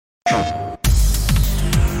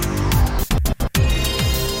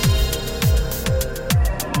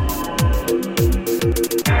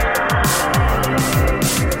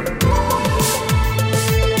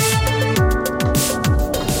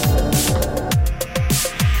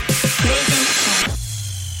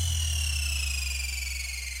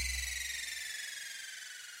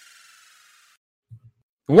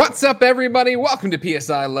What's up, everybody? Welcome to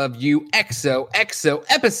PSI Love You XOXO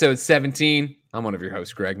episode 17. I'm one of your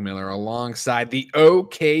hosts, Greg Miller, alongside the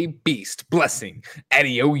OK Beast, Blessing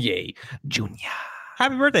Adeoye Jr.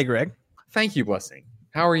 Happy birthday, Greg. Thank you, Blessing.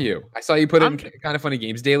 How are you? I saw you put in Kind of Funny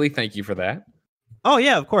Games Daily. Thank you for that. Oh,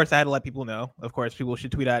 yeah, of course. I had to let people know. Of course, people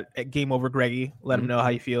should tweet at Game Over Greggy. Let them know how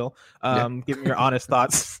you feel. Give me your honest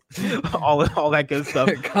thoughts. all that good stuff.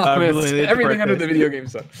 Comments, everything under the video game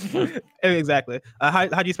stuff. Exactly. How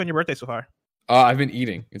do you spend your birthday so far? I've been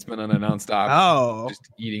eating. It's been on a nonstop. Oh. Just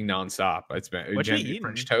eating nonstop. It's been What you eating?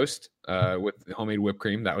 French toast with homemade whipped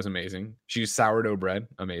cream. That was amazing. She used sourdough bread.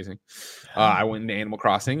 Amazing. I went into Animal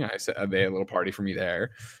Crossing. They had a little party for me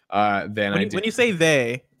there. When you say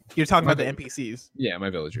they, you're talking about the NPCs. Yeah, my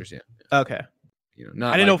villagers. Yeah. Okay.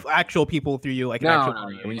 Not I didn't know if actual people threw you like no.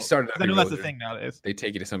 When you started, I know that's the thing nowadays. They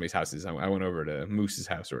take you to somebody's houses. I went over to Moose's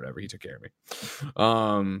house or whatever. He took care of me.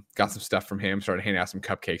 Got some stuff from him. Started handing out some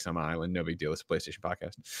cupcakes on my island. No big deal. It's a PlayStation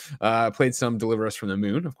podcast. Played some Deliver Us from the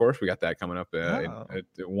Moon. Of course, we got that coming up at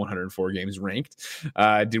 104 games ranked.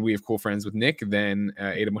 Did We Have Cool Friends with Nick? Then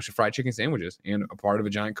ate a bunch of fried chicken sandwiches and a part of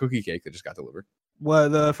a giant cookie cake that just got delivered.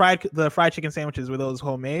 Well, the fried chicken sandwiches, were those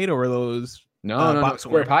homemade or were those? No.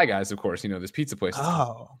 Square Pie guys, of course. This pizza place.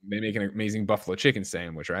 Oh. They make an amazing buffalo chicken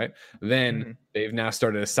sandwich, right? Then they've now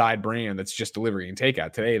started a side brand that's just delivery and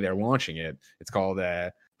takeout. Today they're launching it. It's called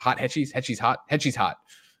Hot Hetchies. Hetchies Hot.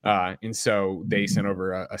 And so they sent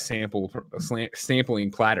over a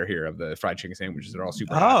sampling platter here of the fried chicken sandwiches. They're all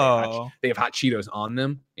super hot. They have hot Cheetos on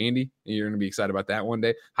them. Andy, you're going to be excited about that one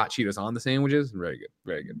day. Hot Cheetos on the sandwiches. Very good.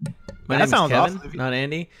 Very good. My name is Kevin, awesome. Not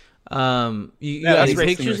Andy. You got any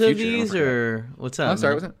pictures of these or what's up? I'm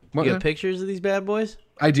sorry, what's that? You have pictures of these bad boys?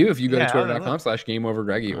 I do. If you go to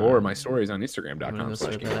twitter.com/GameOverGreggy or my stories on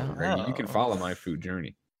Instagram.com/GameOverGreggy, you can follow my food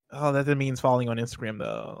journey. Oh, that means following on Instagram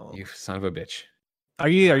though. You son of a bitch. Are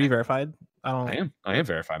you verified? I am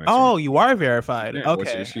verified. Oh, you are verified. Yeah, okay.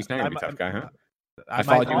 What's your excuse now? You're gonna be tough guy, huh? I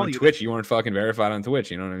followed you on Twitch. You weren't fucking verified on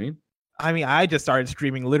Twitch. You know what I mean? I just started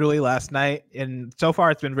streaming literally last night, and so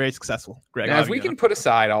far it's been very successful. Greg, now, if we can put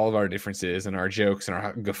aside all of our differences and our jokes and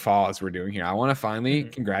our guffaws we're doing here, I want to finally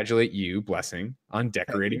congratulate you, Blessing, on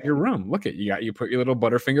decorating your room. Look at you put your little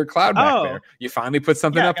Butterfinger cloud back there. You finally put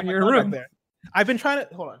something up in your room. I've been trying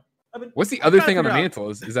to hold on. What's the other thing on the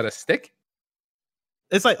mantle? Is that a stick?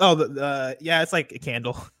 It's like it's like a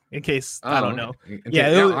candle. In case I don't know.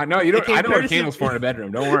 I know you don't. I know what candles for in a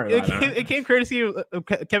bedroom. Don't worry. It came courtesy of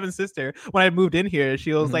Kevin's sister when I moved in here.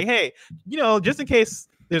 She was like, "Hey, just in case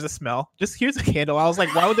there's a smell, just here's a candle." I was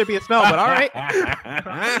like, "Why would there be a smell?" But all right,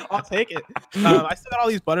 I'll take it. I still got all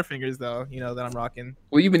these Butterfingers though, that I'm rocking.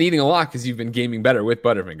 Well, you've been eating a lot because you've been gaming better with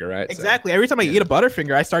Butterfinger, right? Exactly. Every time I eat a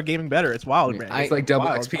Butterfinger, I start gaming better. It's wild, man. It's like double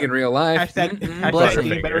XP in real life. Hashtag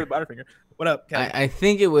gaming better with Butterfinger. What up, Kevin? I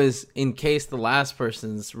think it was in case the last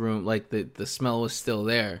person's room, like the smell was still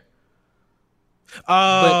there.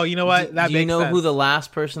 Oh, but you know what? Do you know who the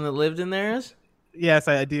last person that lived in there is? Yes,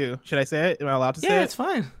 I do. Should I say it? Am I allowed to say it? Yeah, it's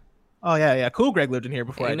fine. Oh yeah. Cool Greg lived in here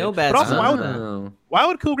before. I know did. Bad but also, why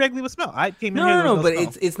would Cool Greg leave a smell? I came in here. No. But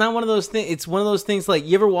it's not one of those things. It's one of those things like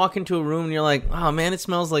you ever walk into a room and you're like, oh man, it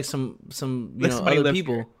smells like some other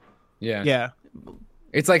people. Here. Yeah.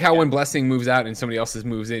 It's like how when Blessing moves out and somebody else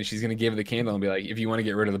moves in, she's gonna give the candle and be like, "If you want to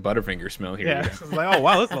get rid of the Butterfinger smell here." Yeah. It's like, oh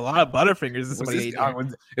wow, there's a lot of Butterfingers.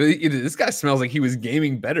 This guy smells like he was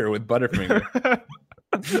gaming better with Butterfinger.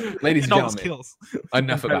 Ladies and gentlemen,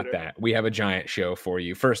 enough about that. We have a giant show for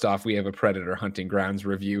you. First off, we have a Predator Hunting Grounds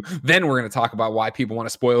review. Then we're going to talk about why people want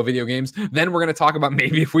to spoil video games. Then we're going to talk about,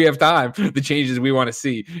 maybe if we have time, the changes we want to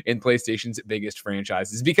see in PlayStation's biggest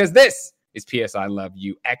franchises. Because this is PSI Love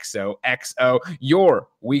You XOXO, your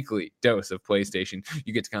weekly dose of PlayStation.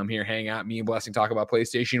 You get to come here, hang out, me and Blessing talk about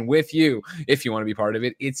PlayStation with you. If you want to be part of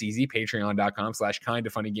it, it's easy.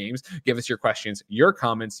 Patreon.com/kindoffunnygames. Give us your questions, your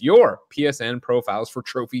comments, your PSN profiles for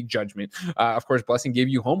trophy judgment. Of course, Blessing gave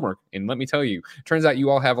you homework, and let me tell you, turns out you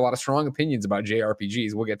all have a lot of strong opinions about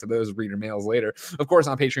JRPGs. We'll get to those reader mails later. Of course,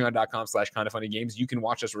 on patreon.com/kindoffunnygames, you can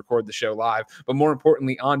watch us record the show live, but more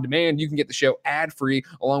importantly, on demand, you can get the show ad-free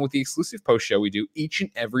along with the exclusive post show we do each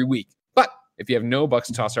and every week. But if you have no bucks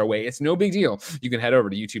to toss our way, it's no big deal. You can head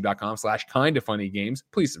over to youtube.com/kindoffunnygames.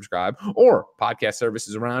 Please subscribe, or podcast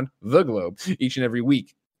services around the globe each and every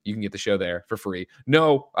week. You can get the show there for free.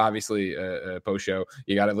 No, obviously, post show.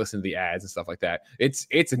 You got to listen to the ads and stuff like that. It's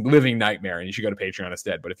a living nightmare, and you should go to Patreon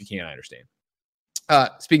instead. But if you can't, I understand.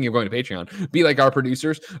 Speaking of going to Patreon, be like our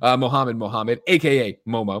producers, Mohammed, aka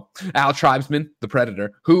Momo, Al Tribesman, the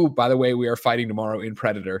Predator, who, by the way, we are fighting tomorrow in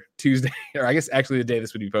Predator Tuesday, or I guess actually the day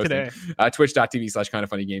this would be posted.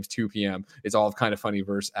 Twitch.tv/KindaFunnyGames, 2 p.m. It's all of Kinda Funny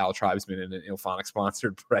versus Al Tribesman in an Ilphonic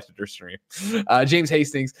sponsored Predator stream. James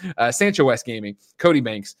Hastings, Sancho West Gaming, Cody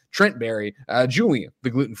Banks, Trent Berry, Julian, the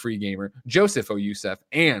gluten-free gamer, Joseph O'Yusef,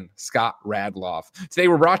 and Scott Radloff. Today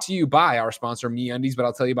we're brought to you by our sponsor, MeUndies, but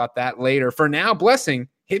I'll tell you about that later. For now, Blessing,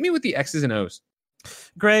 hit me with the X's and O's.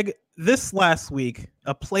 Greg, this last week,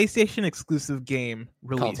 a PlayStation exclusive game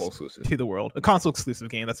released to the world. A console exclusive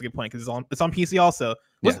game. That's a good point because it's on PC also.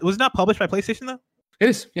 Was it not published by PlayStation though? It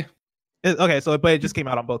is, yeah. Okay, but it just came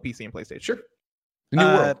out on both PC and PlayStation. Sure. New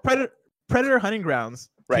World. Predator Hunting Grounds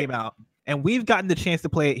came out, and we've gotten the chance to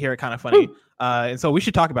play it here at Kinda Funny. And so we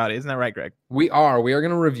should talk about it. Isn't that right, Greg? We are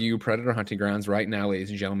going to review Predator Hunting Grounds right now,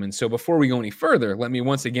 ladies and gentlemen. So before we go any further, let me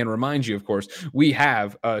once again remind you, of course, we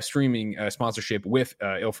have a streaming sponsorship with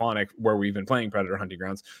Ilphonic where we've been playing Predator Hunting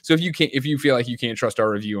Grounds. So if you feel like you can't trust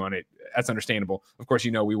our review on it, that's understandable. Of course,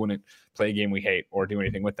 we wouldn't play a game we hate or do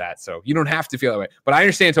anything with that. So you don't have to feel that way. But I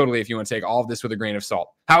understand totally if you want to take all of this with a grain of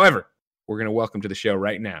salt. However, we're going to welcome to the show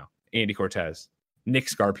right now Andy Cortez, Nick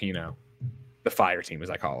Scarpino, the fire team,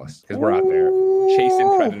 as I call us, because we're out there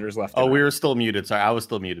chasing predators left. Oh, we were still muted. Sorry, I was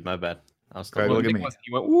still muted. My bad. I was still Greg, look at me.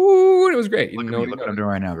 He went, ooh, and it was great. Look what I'm doing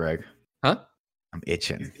right now, Greg. Huh? I'm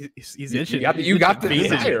itching. He's itching. You got the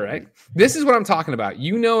desire, right? This is what I'm talking about.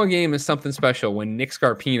 A game is something special when Nick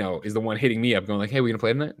Scarpino is the one hitting me up, going like, "Hey, we gonna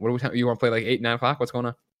play tonight? You want to play like 8, 9 o'clock? What's going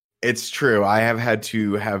on?" It's true. I have had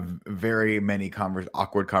to have very many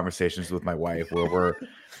awkward conversations with my wife where we're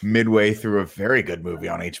midway through a very good movie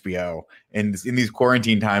on HBO. And in these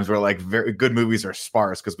quarantine times where like very good movies are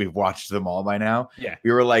sparse because we've watched them all by now. Yeah.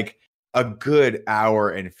 We were like a good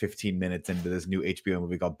hour and 15 minutes into this new HBO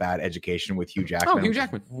movie called Bad Education with Hugh Jackman. Oh, Hugh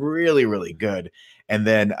Jackman. Really, really good. And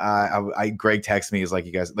then Greg texted me, he's like,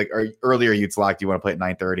 you guys, like earlier you'd Slack, do you want to play at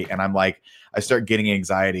 9:30? And I'm like, I start getting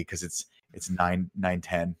anxiety because it's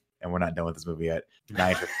 9:10. And we're not done with this movie yet.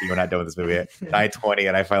 9:50, we're not done with this movie yet. 9:20,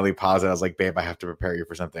 and I finally paused it. I was like, babe, I have to prepare you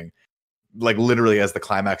for something. Like literally as the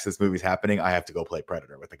climax of this movie's happening, I have to go play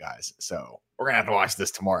Predator with the guys. So we're gonna have to watch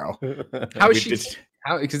this tomorrow. How is she?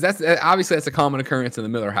 Because that's obviously that's a common occurrence in the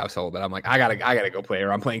Miller household that I'm like, I gotta go play,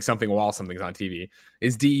 or I'm playing something while something's on TV.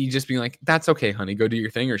 Is Dee just being like, that's okay, honey, go do your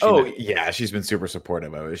thing? Or yeah, she's been super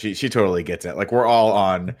supportive of it. She totally gets it. Like we're all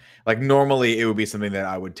on. Like normally it would be something that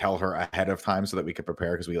I would tell her ahead of time so that we could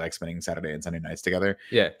prepare because we like spending Saturday and Sunday nights together.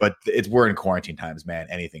 Yeah, but we're in quarantine times, man.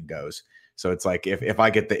 Anything goes. So it's like if I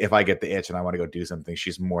get the itch and I want to go do something,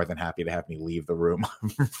 she's more than happy to have me leave the room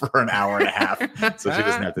for an hour and a half, so she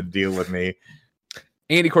doesn't have to deal with me.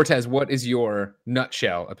 Andy Cortez, what is your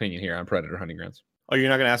nutshell opinion here on Predator Hunting Grounds? Oh, you're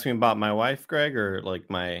not going to ask me about my wife, Greg, or like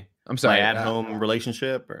my at-home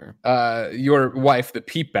relationship, or your wife, the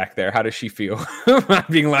peep back there? How does she feel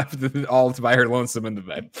being left all by her lonesome in the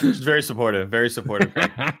bed? She's very supportive. Very supportive.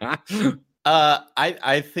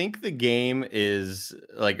 I think the game is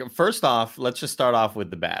like, first off, let's just start off with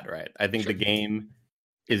the bad, right? I think the game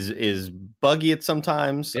is buggy at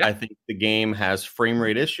sometimes. Yeah. I think the game has frame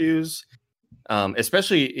rate issues,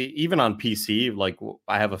 especially even on PC. Like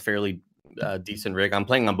I have a fairly decent rig. I'm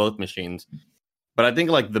playing on both machines, but I think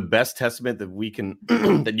like the best testament that we can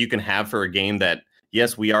that you can have for a game that,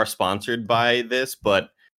 yes, we are sponsored by this, but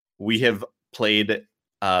we have played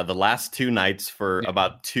the last 2 nights for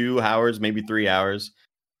about 2 hours, maybe 3 hours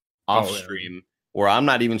off stream, where I'm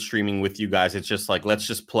not even streaming with you guys. It's just like, let's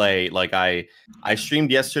just play. Like I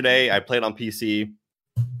streamed yesterday. I played on PC,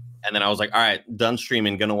 and then I was like, all right, done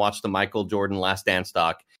streaming. Gonna watch the Michael Jordan Last Dance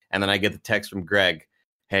doc. And then I get the text from Greg,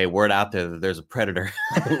 hey, word out there that there's a Predator.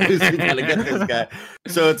 We gotta get this guy.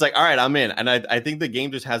 So it's like, all right, I'm in. And I think the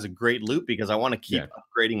game just has a great loop because I want to keep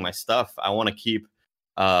upgrading my stuff. I want to keep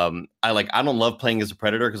I don't love playing as a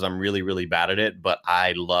Predator because I'm really, really bad at it, but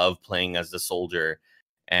I love playing as the soldier,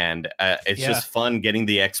 and it's just fun getting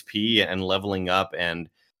the XP and leveling up. And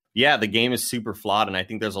the game is super flawed, and I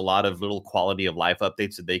think there's a lot of little quality of life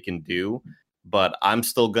updates that they can do, but I'm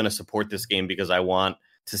still going to support this game because I want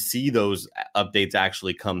to see those updates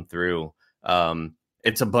actually come through.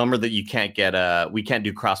 It's a bummer that you can't get we can't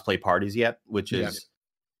do crossplay parties yet, which is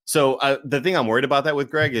so the thing I'm worried about that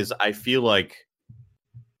with Greg is I feel like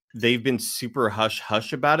they've been super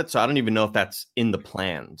hush about it, so I don't even know if that's in the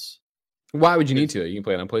plans. Why would you need to? You can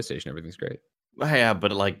play it on PlayStation. Everything's great. Yeah,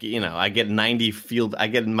 but like, I get my 90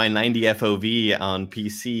 FOV on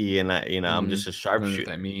PC, and I'm just a sharpshooter.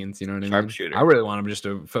 That means, you know what I mean? Sharpshooter. I really want him just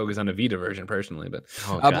to focus on the Vita version personally, but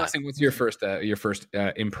Blessing, what's your first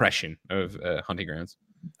impression of Hunting Grounds?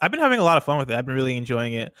 I've been having a lot of fun with it. I've been really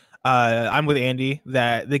enjoying it. I'm with Andy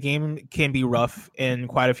that the game can be rough in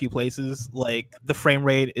quite a few places. Like the frame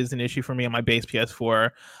rate is an issue for me on my base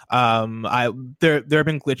PS4. There have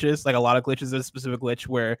been glitches, like a lot of glitches. There's a specific glitch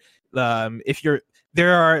where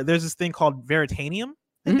there's this thing called Veritanium.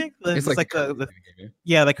 I think it's like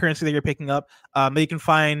the currency that you're picking up that you can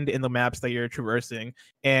find in the maps that you're traversing.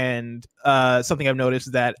 And something I've noticed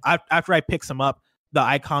is that after I pick some up, the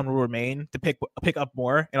icon will remain to pick up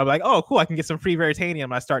more, and I'll be like, oh cool, I can get some free Veritanium,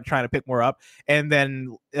 and I start trying to pick more up, and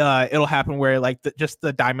then it'll happen where like just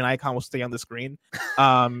the diamond icon will stay on the screen.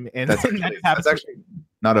 And that's actually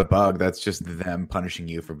not a bug. That's just them punishing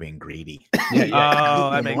you for being greedy.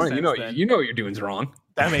 Oh, that makes sense. You know what you're doing is wrong.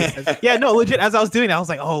 That makes sense. Yeah, no, legit. As I was doing it, I was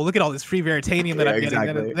like, "Oh, look at all this free Veritanium that I'm getting."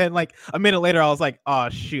 And then, like a minute later, I was like, "Oh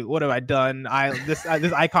shoot, what have I done? This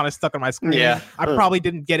icon is stuck on my screen. Yeah. I probably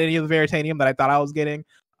didn't get any of the Veritanium that I thought I was getting."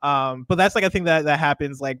 But that's like a thing that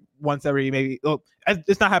happens like once every maybe. Well,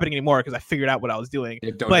 it's not happening anymore because I figured out what I was doing.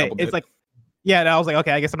 But it's like, yeah, and I was like,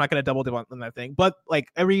 okay, I guess I'm not gonna double dip on that thing. But like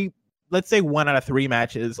let's say 1 out of 3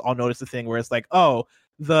 matches, I'll notice the thing where it's like, oh,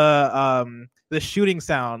 the shooting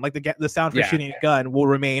sound, like the sound for shooting a gun, will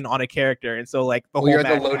remain on a character, and so like you're at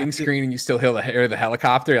the loading screen and you still hear the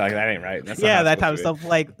helicopter. You're like, that ain't right. That type of stuff.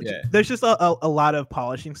 Like, there's just a lot of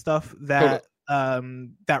polishing stuff that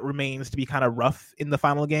that remains to be kind of rough in the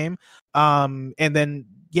final game. And then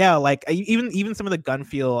like even some of the gun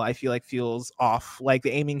feel, I feel like feels off. Like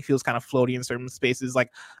the aiming feels kind of floaty in certain spaces. Like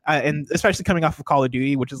and especially coming off of Call of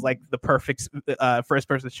Duty, which is like the perfect first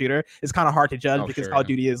person shooter, it's kind of hard to judge because Call of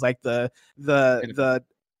Duty is like the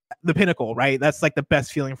pinnacle, right? That's like the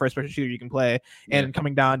best feeling first person shooter you can play. And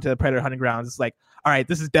coming down to Predator Hunting Grounds, it's like, all right,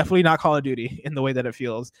 this is definitely not Call of Duty in the way that it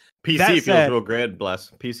feels. PC feels real great,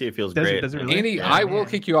 Bless. PC feels great. Does it really? Andy, I will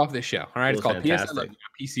kick you off this show. All right, it's called PS I Love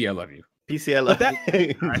You. PC I Love You. PC I Love You.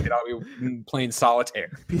 All right, I'll be playing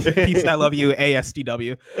solitaire. PC I Love You,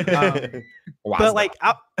 ASDW. But like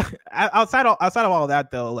outside of all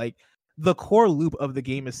that though, like the core loop of the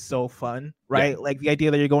game is so fun, right? Like the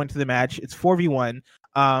idea that you're going to the match, it's 4v1.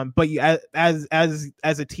 But you, as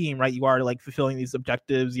a team, right, you are like fulfilling these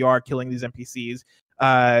objectives, you are killing these NPCs,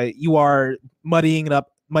 you are muddying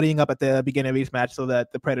up at the beginning of each match so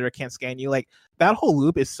that the Predator can't scan you. Like that whole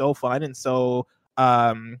loop is so fun and so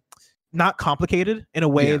not complicated in a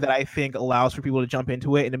way that I think allows for people to jump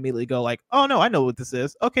into it and immediately go like, oh no, I know what this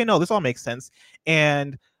is. Okay, no, this all makes sense.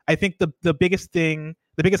 And I think the biggest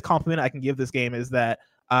compliment I can give this game is that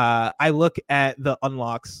I look at the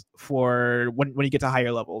unlocks for when you get to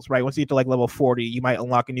higher levels, right? Once you get to like level 40, you might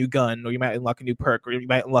unlock a new gun, or you might unlock a new perk, or you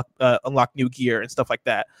might unlock new gear and stuff like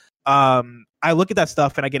that. I look at that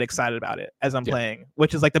stuff and I get excited about it as I'm playing,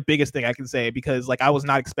 which is like the biggest thing I can say, because like I was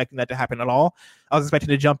not expecting that to happen at all. I was expecting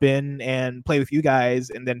to jump in and play with you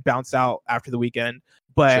guys and then bounce out after the weekend.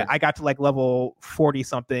 But I got to like level 40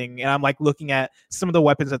 something, and I'm like looking at some of the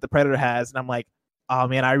weapons that the Predator has, and I'm like, oh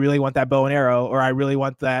man, I really want that bow and arrow, or I really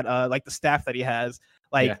want that like the staff that he has.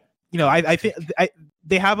 Like, I think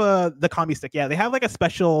they have the combi stick. Yeah, they have like a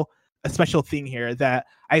special thing here that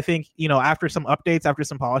I think, after some updates, after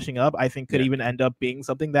some polishing up, I think could even end up being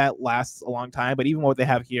something that lasts a long time. But even what they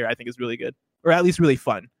have here, I think is really good, or at least really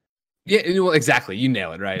fun. Yeah, well, exactly. You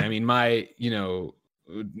nail it, right? I mean, my,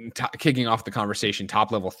 kicking off the conversation,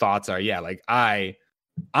 top level thoughts are, like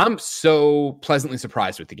I'm so pleasantly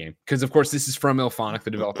surprised with the game, because of course this is from Ilphonic,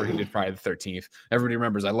 the developer who did Friday the 13th. Everybody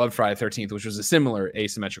remembers I loved Friday the 13th, which was a similar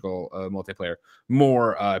asymmetrical multiplayer,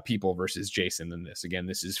 more people versus Jason than this. Again,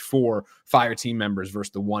 this is 4 fire team members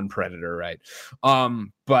versus the 1 Predator, right?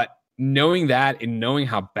 But knowing that, and knowing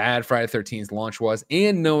how bad Friday the 13th's launch was,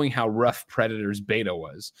 and knowing how rough Predator's beta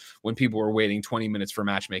was when people were waiting 20 minutes for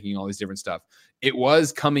matchmaking, all these different stuff, it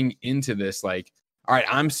was coming into this like, all right,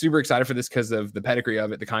 I'm super excited for this because of the pedigree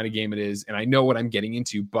of it, the kind of game it is, and I know what I'm getting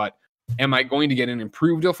into, but am I going to get an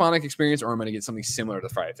improved Ilphonic experience, or am I going to get something similar to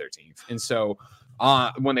Friday the 13th? And so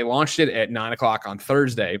when they launched it at 9 o'clock on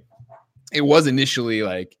Thursday, it was initially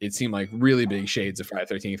like, it seemed like really big shades of Friday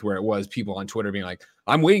the 13th, where it was people on Twitter being like,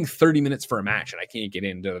 I'm waiting 30 minutes for a match and I can't get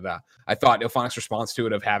in. I thought Ilphonic's response to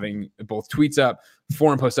it of having both tweets up,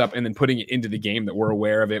 forum posts up, and then putting it into the game that we're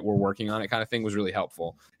aware of it, we're working on it kind of thing, was really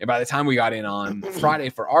helpful. And by the time we got in on Friday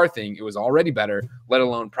for our thing, it was already better, let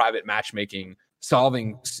alone private matchmaking,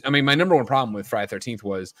 solving. I mean, my number one problem with Friday the 13th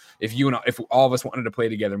was if all of us wanted to play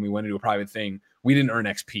together and we went into a private thing, we didn't earn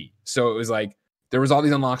XP. So it was like, there was all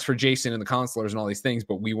these unlocks for Jason and the consulars and all these things,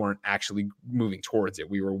 but we weren't actually moving towards it.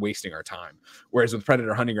 We were wasting our time. Whereas with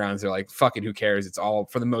Predator Hunting Grounds, they're like, fuck it, who cares? It's all,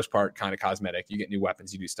 for the most part, kind of cosmetic. You get new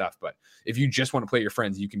weapons, you do stuff. But if you just want to play your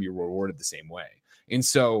friends, you can be rewarded the same way. And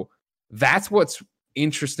so that's what's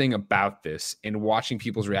interesting about this, and watching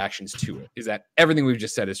people's reactions to it, is that everything we've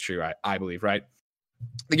just said is true, I believe, right?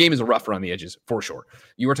 The game is rough around the edges, for sure.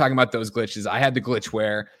 You were talking about those glitches. I had the glitch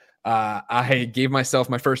where I gave myself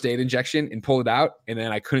my first aid injection and pulled it out, and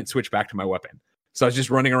then I couldn't switch back to my weapon. So I was just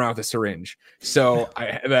running around with a syringe. So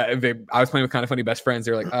I was playing with Kind of Funny best friends.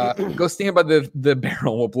 They're like, go stand by the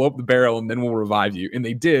barrel. We'll blow up the barrel and then we'll revive you. And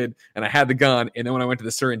they did. And I had the gun. And then when I went to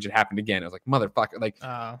the syringe, it happened again. I was like, motherfucker. Like,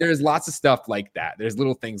 there's lots of stuff like that. There's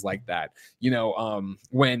little things like that. You know,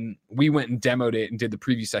 when we went and demoed it and did the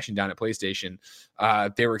preview session down at PlayStation,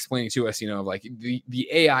 they were explaining to us, you know, like the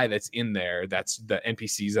AI that's in there, that's the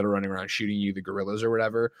NPCs that are running around shooting you, the gorillas or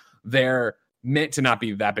whatever, they're meant to not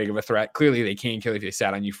be that big of a threat. Clearly they can kill if they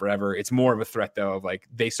sat on you forever. It's more of a threat though of like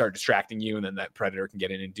they start distracting you and then that predator can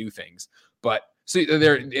get in and do things. But so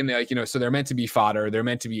they're in, like, you know, so they're meant to be fodder. They're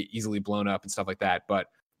meant to be easily blown up and stuff like that. But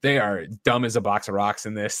they are dumb as a box of rocks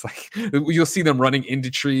in this. Like, you'll see them running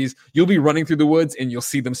into trees. You'll be running through the woods and you'll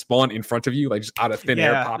see them spawn in front of you, like just out of thin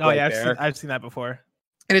air. Pop I've seen that before.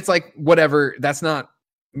 And it's like, whatever, that's not,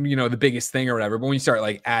 you know, the biggest thing or whatever. But when you start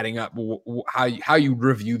like adding up how you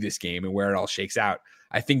review this game and where it all shakes out,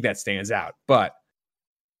 I think that stands out. But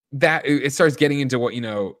that it starts getting into what, you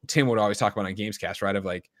know, Tim would always talk about on Gamescast, right? Of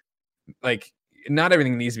like not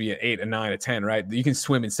everything needs to be an 8, a 9, a 10, right? You can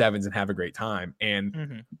swim in 7s and have a great time.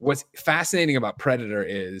 And what's fascinating about Predator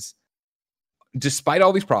is, despite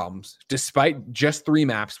all these problems, despite just 3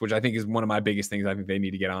 maps, which I think is one of my biggest things I think they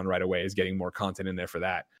need to get on right away, is getting more content in there for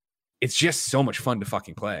that. It's just so much fun to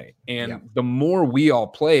fucking play. And the more we all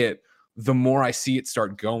play it, the more I see it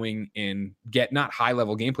start going and get not high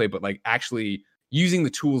level gameplay, but like actually using the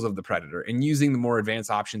tools of the Predator and using the more advanced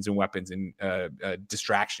options and weapons and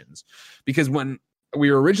distractions. Because when we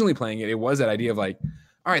were originally playing it, it was that idea of like,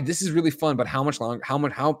 all right, this is really fun, but how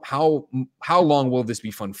long will this be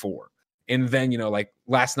fun for? And then, you know, like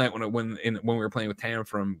last night when we were playing with Tam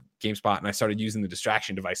from GameSpot and I started using the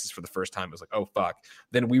distraction devices for the first time, I was like, oh, fuck.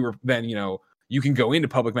 Then you know, you can go into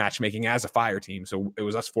public matchmaking as a fire team. So it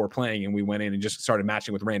was us 4 playing, and we went in and just started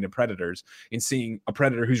matching with random predators, and seeing a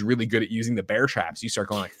predator who's really good at using the bear traps. You start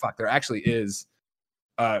going like, fuck, there actually is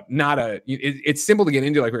it's simple to get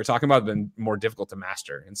into, like we were talking about, but more difficult to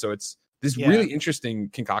master. And so it's this really interesting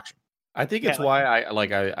concoction. I think it's why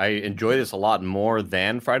I enjoy this a lot more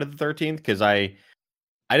than Friday the 13th, because I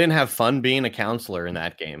didn't have fun being a counselor in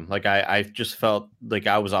that game. Like I just felt like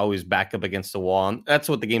I was always back up against the wall. And that's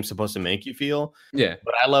what the game's supposed to make you feel. Yeah.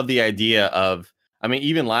 But I love the idea of, I mean,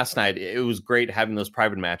 even last night, it was great having those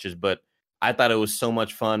private matches, but I thought it was so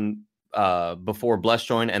much fun before Bless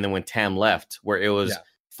joined, and then when Tam left, where it was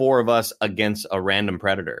 4 of us against a random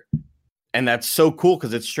predator. And that's so cool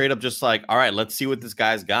because it's straight up just like, all right, let's see what this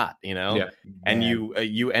guy's got, you know? Yeah. And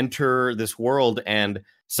you enter this world, and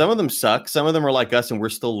some of them suck. Some of them are like us, and we're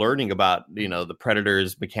still learning about, you know, the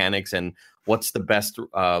Predator's mechanics and what's the best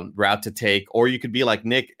route to take. Or you could be like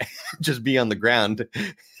Nick, just be on the ground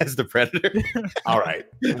as the Predator. All right.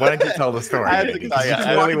 Why don't you tell the story?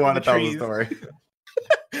 I really want to tell the story.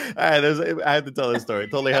 I have to tell this story.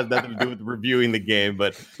 It totally has nothing to do with reviewing the game,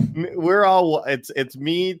 but it's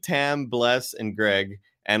me, Tam, Bless, and Greg,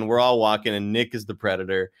 and we're all walking, and Nick is the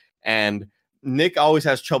Predator, and Nick always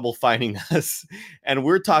has trouble finding us, and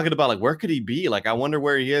we're talking about like, where could he be? Like, I wonder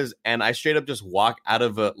where he is. And I straight up just walk out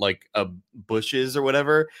of a bushes or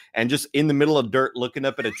whatever, and just in the middle of dirt looking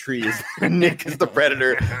up at a tree is Nick is the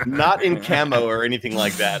Predator, not in camo or anything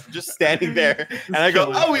like that, just standing there. And I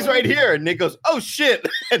go, oh, he's right here. And Nick goes, oh shit,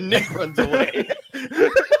 and Nick runs away.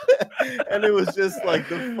 And it was just like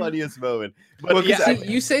the funniest moment. But well,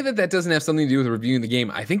 you say that doesn't have something to do with reviewing the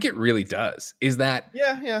game. I think it really does. Is that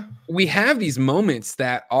we have these moments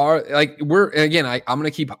that are like, I'm going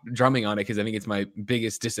to keep drumming on it because I think it's my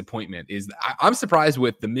biggest disappointment. Is I'm surprised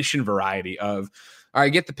with the mission variety of, all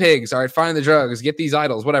right, get the pigs, all right, find the drugs, get these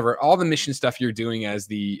idols, whatever. All the mission stuff you're doing as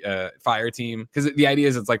the fire team, because the idea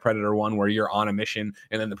is it's like Predator 1 where you're on a mission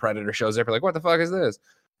and then the Predator shows up. You're like, what the fuck is this?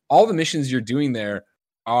 All the missions you're doing there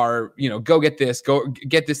are, you know, go get this, go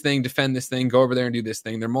get this thing, defend this thing, go over there and do this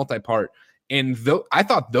thing. They're multi-part. And I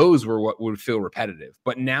thought those were what would feel repetitive.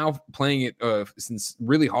 But now playing it since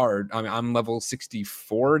really hard, I mean, I'm level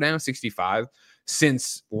 64 now, 65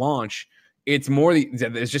 since launch. It's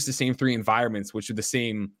just the same 3 environments, which are the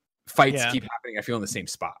same fights keep happening. I feel in the same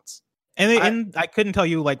spots. And I couldn't tell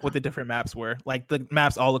you like what the different maps were. Like the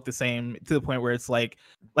maps all look the same to the point where it's like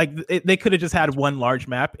they could have just had one large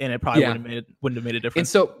map and it probably wouldn't have made a difference. And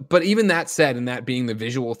so, but even that said, and that being the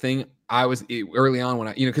visual thing, I was early on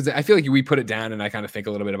when because I feel like we put it down and I kind of think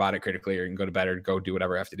a little bit about it critically, or you can go to bed or go do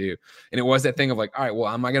whatever I have to do. And it was that thing of like, all right,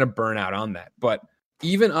 well, am I going to burn out on that? But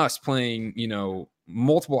even us playing,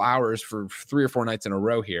 multiple hours for 3 or 4 nights in a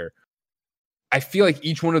row here, I feel like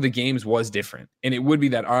each one of the games was different, and it would be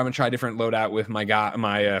that I'm gonna try a different loadout with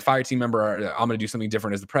my fire team member. Or I'm gonna do something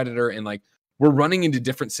different as the Predator, and like we're running into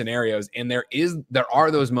different scenarios. And there are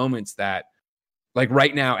those moments that, like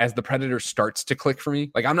right now, as the Predator starts to click for me.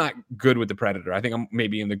 Like I'm not good with the Predator. I think I'm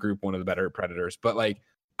maybe in the group one of the better Predators, but like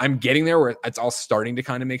I'm getting there where it's all starting to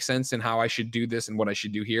kind of make sense and how I should do this and what I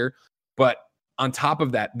should do here. But on top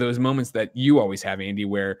of that, those moments that you always have, Andy,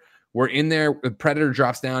 where we're in there, the Predator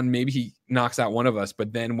drops down, maybe he knocks out one of us,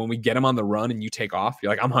 but then when we get him on the run and you take off, you're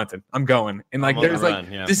like, I'm hunting, I'm going. And like there's like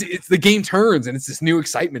this, it's the game turns and it's this new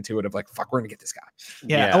excitement to it of like, fuck, we're gonna get this guy.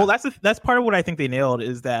 Yeah. Well, that's part of what I think they nailed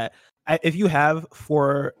is that if you have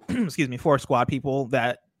four squad people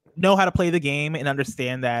that know how to play the game and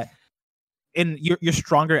understand that, and you're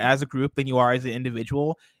stronger as a group than you are as an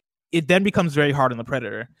individual, it then becomes very hard on the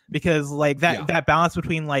Predator, because like that balance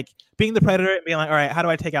between like being the Predator and being like, all right, how do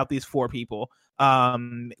I take out these 4 people?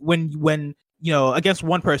 When against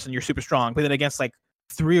one person you're super strong, but then against like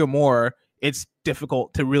 3 or more, it's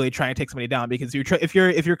difficult to really try and take somebody down, because if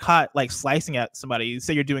you're caught like slicing at somebody,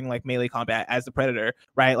 say you're doing like melee combat as the Predator,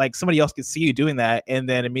 right? Like somebody else could see you doing that and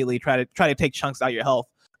then immediately try to take chunks out of your health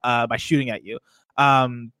by shooting at you.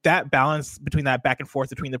 That balance between that back and forth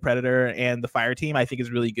between the Predator and the fire team, I think,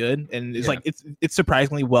 is really good, and it's like it's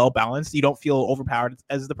surprisingly well balanced. You don't feel overpowered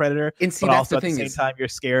as the Predator, and see, but also at the same time you're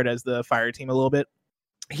scared as the fire team a little bit.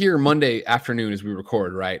 Here Monday afternoon as we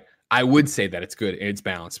record, right? I would say that it's good and it's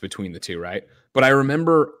balanced between the two, right? But I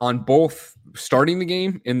remember on both starting the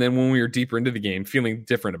game and then when we were deeper into the game feeling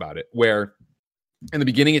different about it, where in the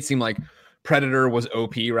beginning it seemed like Predator was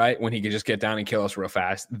OP, right? When he could just get down and kill us real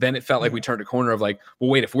fast. Then it felt like we turned a corner of like, well,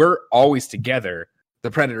 wait, if we're always together, the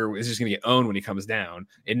Predator is just going to get owned when he comes down.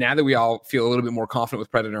 And now that we all feel a little bit more confident with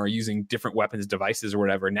Predator or using different weapons, devices, or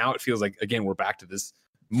whatever, now it feels like, again, we're back to this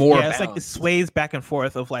more it's like it sways back and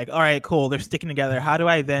forth of like, all right, cool, they're sticking together. How do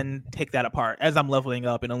I then take that apart as I'm leveling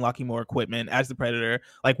up and unlocking more equipment as the Predator?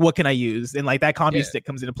 Like, what can I use? And like that combi stick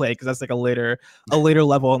comes into play because that's like a later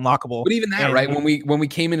level unlockable. But even that, right? When we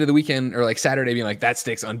came into the weekend or like Saturday being like, that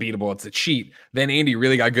stick's unbeatable, it's a cheat. Then Andy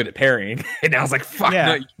really got good at parrying, and I was like, fuck,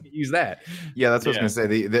 no, you can't use that. Yeah, that's what I was gonna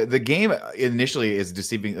say. The game initially is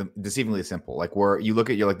deceivingly simple. Like where you look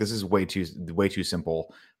at, you're like, this is way too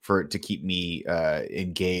simple for it to keep me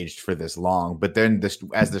engaged for this long. But then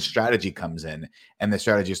as the strategy comes in and the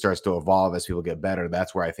strategy starts to evolve as people get better,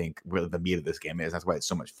 that's where I think really the meat of this game is. That's why it's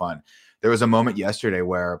so much fun. There was a moment yesterday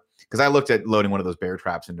where, because I looked at loading one of those bear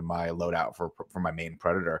traps into my loadout for my main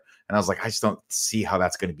Predator, and I was like, I just don't see how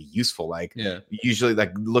that's going to be useful. Like usually,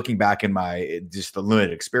 like looking back in my just the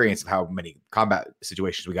limited experience of how many combat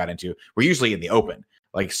situations we got into, we're usually in the open.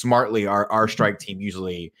 Like smartly, our strike team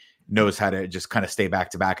usually knows how to just kind of stay back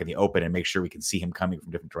to back in the open and make sure we can see him coming from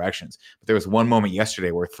different directions. But there was one moment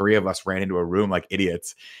yesterday where 3 of us ran into a room like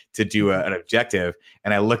idiots to do an objective.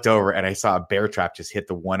 And I looked over and I saw a bear trap just hit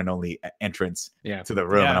the one and only entrance to the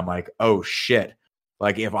room. And I'm like, oh shit.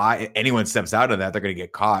 Like if anyone steps out of that, they're going to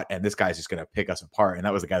get caught, and this guy's just going to pick us apart. And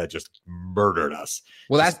that was the guy that just murdered us.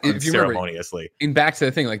 Well, that's if you ceremoniously. Remember, in back to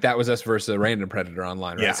the thing, like that was us versus a random Predator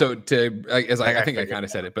online, right? Yeah. So I think I kind of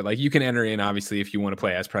said it, but like you can enter in obviously if you want to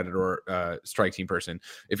play as Predator or strike team person.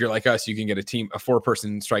 If you're like us, you can get a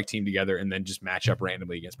 4-person strike team together and then just match up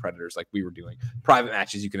randomly against Predators, like we were doing. Private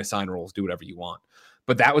matches, you can assign roles, do whatever you want.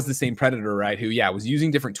 But that was the same Predator, right? Who, was using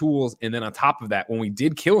different tools. And then on top of that, when we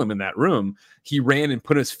did kill him in that room, he ran and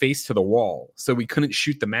put his face to the wall. So we couldn't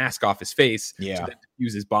shoot the mask off his face to then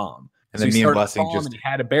use his bomb. And so then me and Blessing he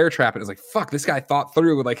had a bear trap, and it was like, fuck, this guy thought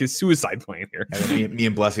through with like his suicide plan here. And then me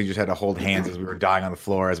and Blessing just had to hold hands as we were dying on the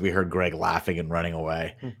floor as we heard Greg laughing and running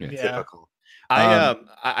away. Typical.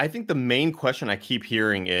 I think the main question I keep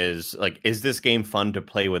hearing is like, is this game fun to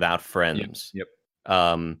play without friends? Yep.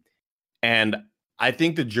 And I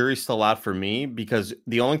think the jury's still out for me, because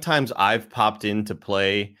the only times I've popped in to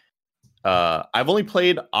play, I've only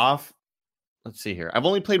played off. Let's see here. I've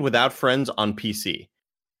only played without friends on PC.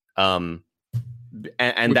 And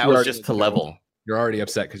that was just to level. You're already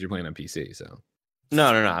upset because you're playing on PC, so. No.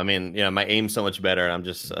 I mean, my aim's so much better, and I'm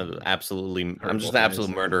just an absolute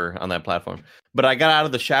murderer on that platform. But I got out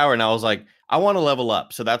of the shower and I was like, I want to level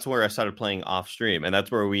up. So that's where I started playing off stream, and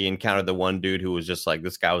that's where we encountered the one dude who was just like,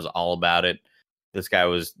 this guy was all about it. this guy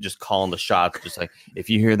was just calling the shots, just like, if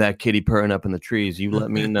you hear that kitty purring up in the trees, you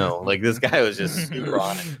let me know. Like, this guy was just super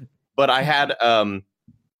on it. But I had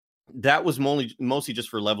that was mostly just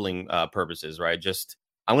for leveling purposes, right? Just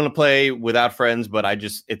I'm gonna play without friends, but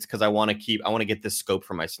it's because I want to get this scope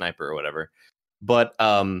for my sniper or whatever. But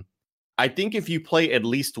I think if you play at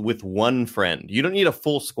least with one friend, you don't need a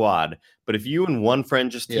full squad, but if you and one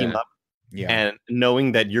friend just team up, and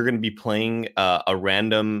knowing that you're going to be playing a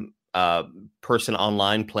random person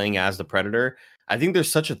online playing as the Predator, I think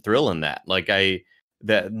there's such a thrill in that. Like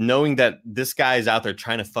that knowing that this guy is out there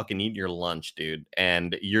trying to fucking eat your lunch, dude,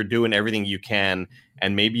 and you're doing everything you can,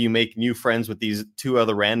 and maybe you make new friends with these 2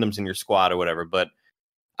 other randoms in your squad or whatever, but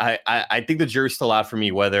I think the jury's still out for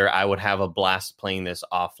me whether I would have a blast playing this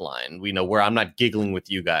offline, where I'm not giggling with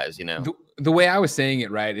you guys, The way I was saying it,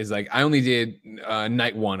 right, is like I only did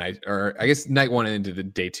night 1, I guess night 1 and into the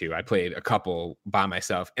day 2. I played a couple by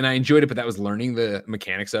myself, and I enjoyed it, but that was learning the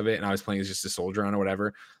mechanics of it, and I was playing as just a soldier on or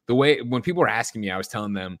whatever. The way when people were asking me, I was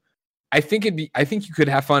telling them, I think you could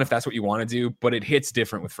have fun if that's what you want to do, but it hits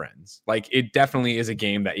different with friends. Like, it definitely is a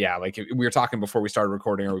game that, like we were talking before we started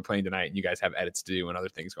recording, are we playing tonight? And you guys have edits to do and other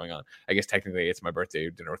things going on. I guess technically it's my birthday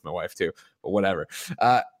dinner with my wife too, but whatever.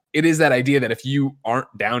 It is that idea that if you aren't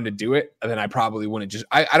down to do it, then I probably wouldn't just,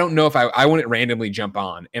 I don't know if I wouldn't randomly jump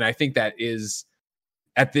on. And I think that is,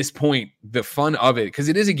 at this point, the fun of it, because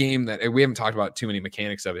it is a game that we haven't talked about too many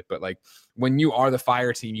mechanics of it, but like when you are the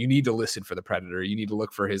fire team, you need to listen for the Predator. You need to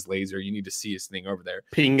look for his laser. You need to see his thing over there.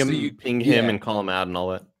 Ping him and call him out and all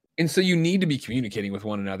that. And so you need to be communicating with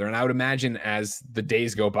one another. And I would imagine as the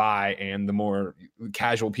days go by and the more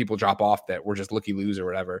casual people drop off that we're just looky-loos or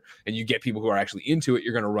whatever, and you get people who are actually into it,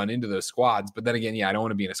 you're going to run into those squads. But then again, I don't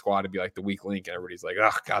want to be in a squad to be like the weak link and everybody's like,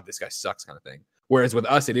 oh, God, this guy sucks kind of thing. Whereas with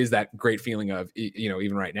us, it is that great feeling of,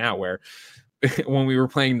 even right now where when we were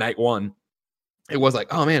playing night 1, it was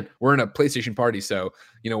like, oh man, we're in a PlayStation party. So,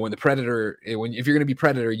 when the Predator, if you're going to be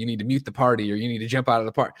Predator, you need to mute the party or you need to jump out of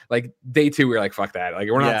the party. Like day 2, we were like, fuck that. Like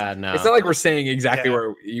we're not, it's not like we're saying exactly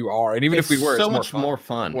where you are. And even if we were, so much more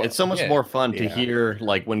fun. Well, it's so much more fun to hear,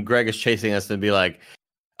 like when Greg is chasing us and be like,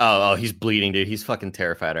 oh, he's bleeding, dude. He's fucking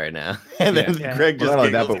terrified right now. And then Greg just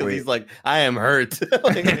giggles because he's like, I am hurt.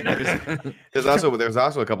 There's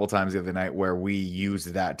also a couple times the other night where we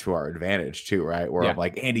used that to our advantage too, right? Where I'm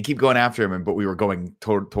like, Andy, keep going after him, but we were going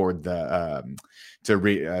toward the to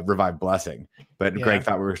revive Blessing, but Greg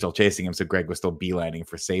thought we were still chasing him, so Greg was still beelining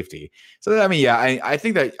for safety. So I mean, I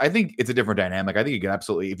think it's a different dynamic. I think you could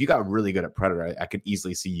absolutely, if you got really good at Predator, I could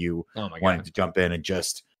easily see you wanting to jump in and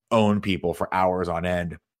just own people for hours on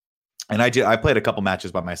end. And I played a couple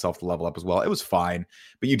matches by myself to level up as well. It was fine,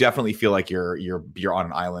 but you definitely feel like you're on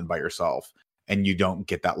an island by yourself, and you don't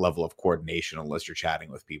get that level of coordination unless you're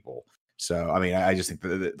chatting with people. So I mean, I just think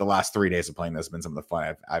the last 3 days of playing this have been some of the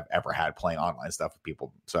fun I've ever had playing online stuff with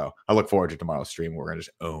people. So I look forward to tomorrow's stream where we're gonna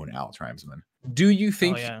just own Al Tribesman. Do you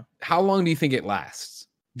think? How long do you think it lasts?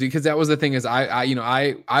 Because that was the thing is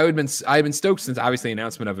I've been stoked since obviously the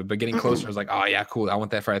announcement of it, but getting closer I was like, oh yeah, cool. I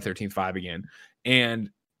want that Friday 13th 5 again. And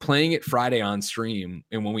playing it Friday on stream,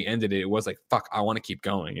 and when we ended it, it was like, fuck, I want to keep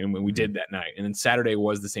going. And when we did that night, and then Saturday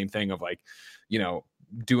was the same thing of like,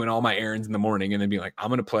 doing all my errands in the morning and then being like, I'm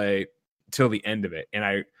going to play till the end of it.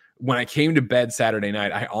 And when I came to bed Saturday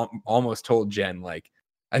night, I almost told Jen, like,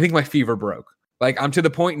 I think my fever broke. Like, I'm to the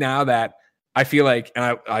point now that I feel like,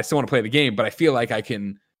 and I still want to play the game, but I feel like I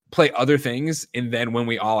can play other things. And then when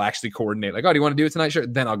we all actually coordinate, like, oh, do you want to do it tonight? Sure.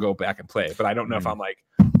 Then I'll go back and play it. But I don't know if I'm like,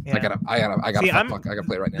 I gotta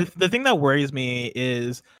play right now. The thing that worries me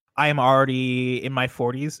is I am already in my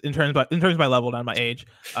 40s in terms of my level, not my age,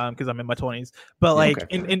 because I'm in my 20s. But like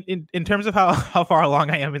in terms of how far along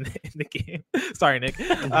I am in the game. Sorry, Nick.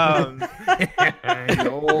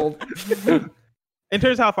 Old. In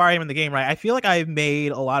terms of how far I am in the game, right? I feel like I've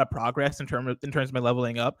made a lot of progress in terms of my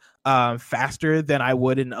leveling up faster than I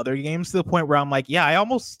would in other games, to the point where I'm like, I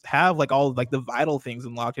almost have like all like the vital things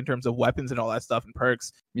unlocked in terms of weapons and all that stuff and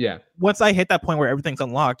perks. Yeah. Once I hit that point where everything's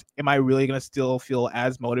unlocked, am I really gonna still feel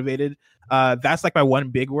as motivated? That's like my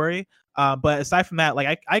one big worry. But aside from that,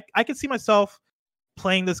 like I could see myself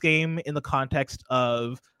playing this game in the context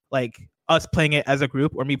of like us playing it as a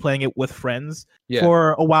group or me playing it with friends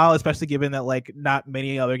for a while, especially given that like not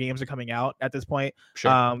many other games are coming out at this point.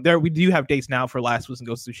 Sure. We do have dates now for Last of Us and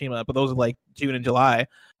Ghost of Tsushima, but those are like June and July.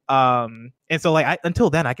 And so like until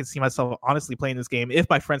then, I can see myself honestly playing this game if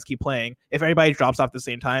my friends keep playing. If everybody drops off at the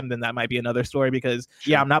same time, then that might be another story, because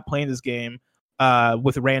I'm not playing this game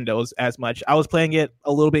with randos as much. I was playing it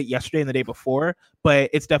a little bit yesterday and the day before, but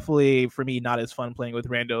it's definitely for me not as fun playing with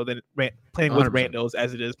playing with 100%. randos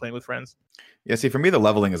as it is playing with friends. Yeah, see, for me, the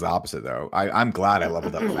leveling is the opposite, though. I'm glad I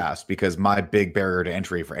leveled up fast because my big barrier to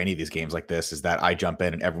entry for any of these games like this is that I jump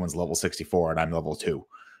in and everyone's level 64 and I'm level 2.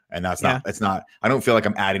 And that's not, it's not, I don't feel like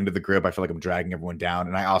I'm adding to the group. I feel like I'm dragging everyone down.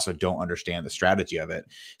 And I also don't understand the strategy of it.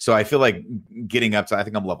 So I feel like getting up to, I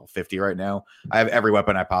think I'm level 50 right now. I have every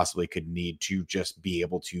weapon I possibly could need to just be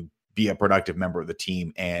able to be a productive member of the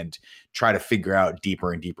team and try to figure out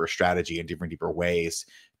deeper and deeper strategy and deeper ways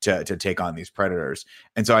to take on these predators.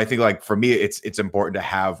 And so I think like for me, it's important to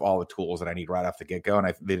have all the tools that I need right off the get go.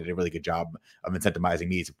 And they did a really good job of incentivizing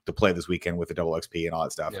me to play this weekend with the double XP and all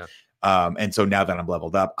that stuff. Yeah. And so now that I'm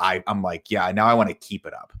leveled up, I'm like, yeah, now I want to keep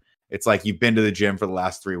it up. It's like you've been to the gym for the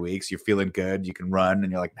last 3 weeks, you're feeling good, you can run,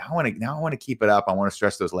 and you're like, now I want to keep it up. I want to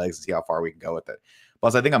stretch those legs and see how far we can go with it.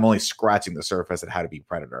 Plus, I think I'm only scratching the surface at how to be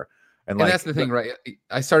Predator. And like, that's the thing, right?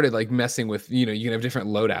 I started like messing with, you can have different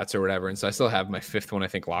loadouts or whatever. And so I still have my 5th one, I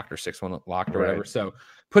think, locked, or 6th one locked or whatever. So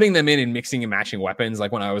putting them in and mixing and matching weapons,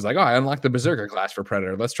 like when I was like, oh, I unlocked the Berserker class for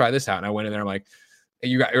Predator, let's try this out. And I went in there, I'm like,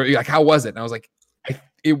 you're like, how was it? And I was like,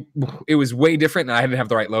 it was way different, and I didn't have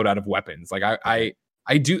the right loadout of weapons. Like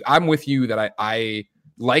I'm with you that I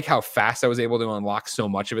like how fast I was able to unlock so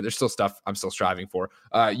much of it. There's still stuff I'm still striving for.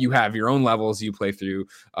 You have your own levels you play through.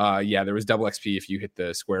 There was double XP if you hit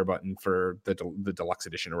the square button for the deluxe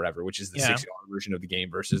edition or whatever, which is the $60 version of the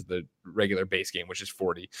game versus the regular base game, which is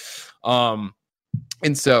 $40.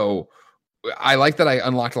 And so I like that I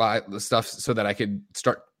unlocked a lot of the stuff so that I could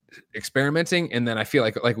start experimenting. And then I feel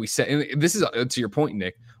like we said, and this is to your point,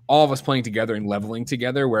 Nick, all of us playing together and leveling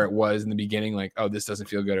together, where it was in the beginning like, oh, this doesn't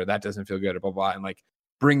feel good or that doesn't feel good or blah blah, and like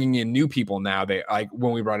bringing in new people now. They like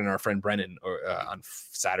when we brought in our friend Brennan on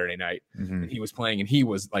Saturday night, and he was playing and he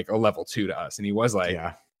was like a level 2 to us, and he was like,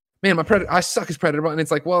 man, I suck as Predator. And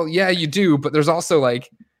it's like, well, yeah, you do, but there's also like,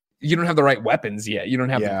 you don't have the right weapons yet. You don't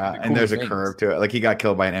have the cool and there's things. A curve to it. Like he got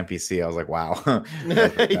killed by an NPC. I was like, wow.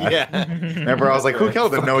 Remember, I was like, who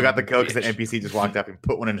killed him? No, we got the kill because an NPC just walked up and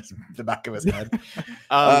put one in the back of his head.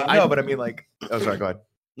 But I mean, like, oh, sorry, go ahead.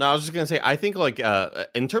 No, I was just gonna say, I think like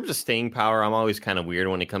in terms of staying power, I'm always kind of weird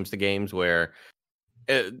when it comes to games where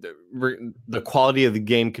the quality of the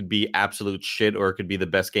game could be absolute shit or it could be the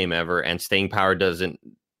best game ever, and staying power doesn't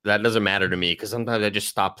matter to me, because sometimes I just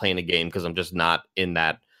stop playing a game because I'm just not in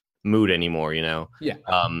that mood anymore,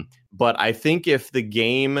 but I think if the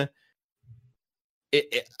game,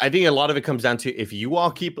 I think a lot of it comes down to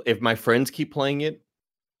if my friends keep playing it,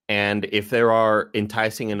 and if there are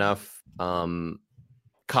enticing enough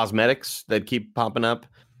cosmetics that keep popping up,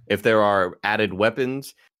 if there are added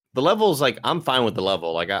weapons, the levels, like I'm fine with the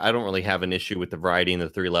level. Like I don't really have an issue with the variety in the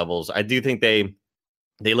 3 levels. I do think they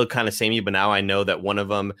look kind of samey, but now I know that one of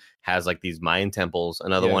them has like these Mayan temples,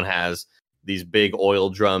 another one has these big oil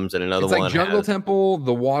drums, and another one like Jungle Temple,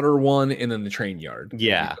 the water one, and then the train yard.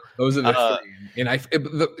 Yeah, those are the 3. And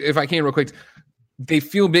if I can real quick, they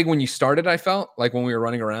feel big when you started. I felt like when we were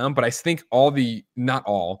running around, but I think not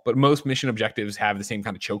all, but most mission objectives have the same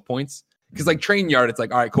kind of choke points. Because like train yard, it's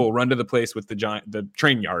like, all right, cool, run to the place with the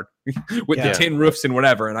train yard with the tin roofs and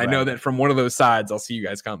whatever. And I know that from one of those sides, I'll see you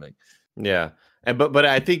guys coming. Yeah. But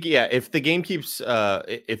I think, if the game keeps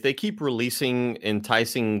if they keep releasing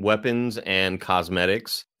enticing weapons and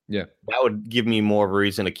cosmetics, that would give me more of a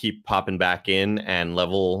reason to keep popping back in and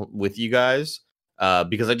level with you guys,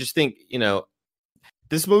 because I just think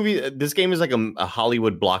this game is like a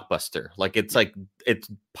Hollywood blockbuster. Like it's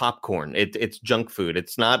popcorn, it's junk food.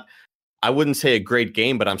 It's not, I wouldn't say a great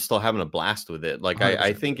game, but I'm still having a blast with it. Like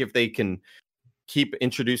I think if they can keep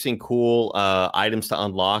introducing cool items to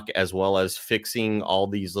unlock, as well as fixing all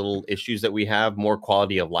these little issues that we have, more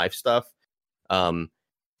quality of life stuff.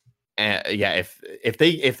 If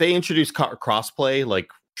they introduce crossplay,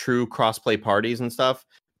 like true crossplay parties and stuff,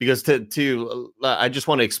 because I just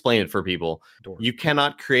want to explain it for people. You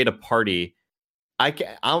cannot create a party.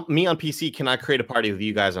 Me on PC cannot create a party with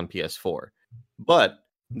you guys on PS4, but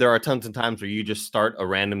there are tons of times where you just start a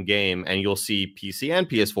random game and you'll see PC and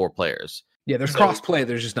PS4 players. Yeah, there's cross-play.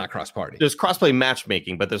 There's just not cross-party. There's cross-play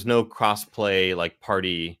matchmaking, but there's no cross-play like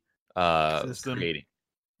party creating.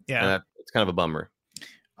 Yeah, it's kind of a bummer.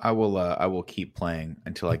 I will keep playing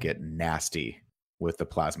until I get nasty with the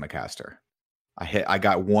plasma caster. I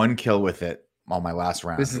got 1 kill with it on my last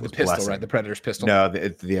round. This is the pistol, right? The Predator's pistol. No,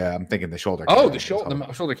 I'm thinking the shoulder. Oh, the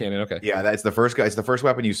shoulder cannon. Okay. Yeah, that's the first guy. It's the first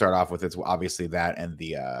weapon you start off with. It's obviously that, and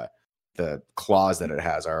the claws that it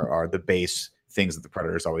has are the base things that the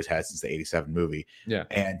Predator's always had since the 87 movie. Yeah.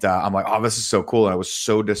 And I'm like, oh, this is so cool. And I was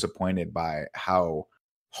so disappointed by how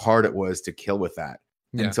hard it was to kill with that.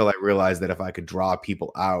 Until I realized that if I could draw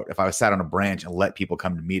people out, if I was sat on a branch and let people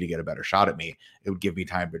come to me to get a better shot at me, it would give me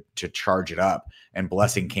time to charge it up. And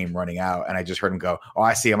Blessing came running out, and I just heard him go, "Oh,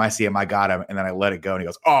 I see him, I got him." And then I let it go, and he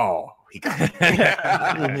goes, "Oh, he got me."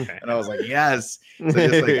 And I was like, "Yes." So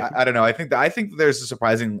just like, I don't know. I think there's a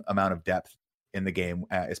surprising amount of depth in the game,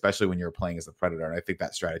 especially when you're playing as the Predator. And I think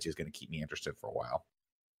that strategy is going to keep me interested for a while.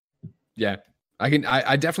 Yeah, I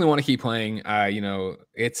definitely want to keep playing.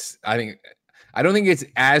 I don't think it's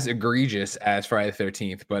as egregious as Friday the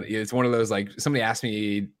 13th, but it's one of those, like, somebody asked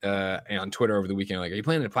me on Twitter over the weekend, like, are you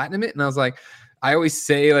planning to platinum it? And I was like, I always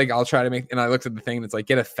say, like, I'll try to make, and I looked at the thing that's like,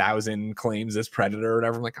 get 1,000 claims as Predator or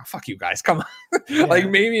whatever. I'm like, oh, fuck you guys, come on. Like,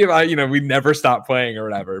 maybe if we never stop playing or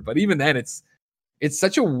whatever. But even then, it's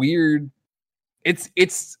such a weird,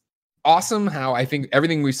 it's awesome how I think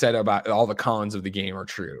everything we said about all the cons of the game are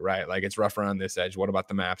true, right? Like, it's rough around this edge. What about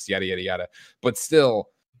the maps? Yada, yada, yada. But still,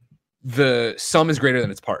 the sum is greater than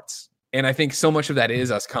its parts. And I think so much of that is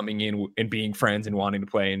us coming in and being friends and wanting to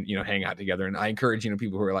play and, hang out together. And I encourage,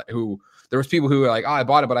 people who are like, there was people who were like, oh, I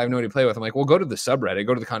bought it, but I have nobody to play with. I'm like, well, go to the subreddit,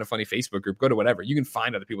 go to the Kind of Funny Facebook group, go to whatever. You can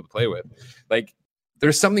find other people to play with. Like,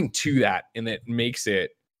 there's something to that, and that makes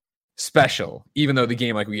it special, even though the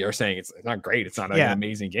game, like we are saying, it's not great. It's not an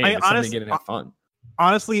amazing game. It's something to get and have fun.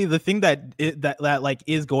 Honestly, the thing that like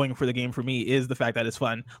is going for the game for me is the fact that it's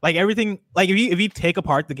fun. Like, everything, like if you take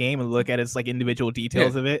apart the game and look at its like individual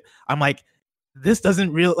details of it, I'm like, this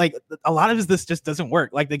doesn't really, like, a lot of this just doesn't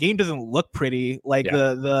work. Like, the game doesn't look pretty. Like,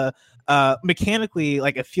 the mechanically,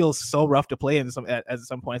 like, it feels so rough to play at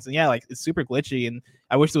some points. And like, it's super glitchy, and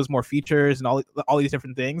I wish there was more features and all these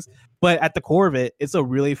different things. But at the core of it, it's a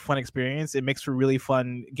really fun experience. It makes for really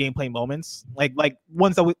fun gameplay moments, like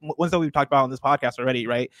ones that we've talked about on this podcast already,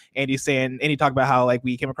 right? Andy talked about how, like,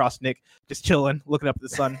 we came across Nick just chilling, looking up at the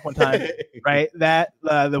sun one time, right? That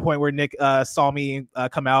the point where Nick saw me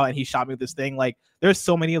come out and he shot me with this thing. Like, there's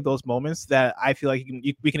so many of those moments that I feel like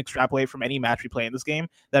we can extrapolate from any match we play in this game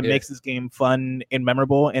that makes this game fun and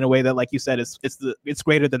memorable in a way that, like you said, it's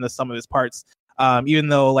greater than the sum of its parts. Even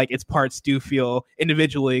though, like, its parts do feel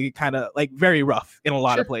individually kind of like very rough in a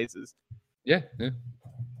lot of places. Yeah.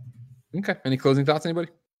 Okay. Any closing thoughts, anybody?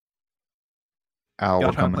 Al,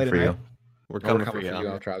 we're coming for you. We're coming for you.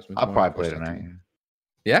 I'll probably play tonight.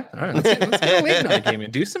 Yeah, all right. Let's get a late night game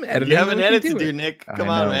and do some editing. You have an edit to do, Nick. Come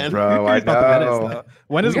on, man. Bro, I know.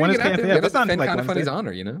 When is KFA? That's not like Kind of Funny's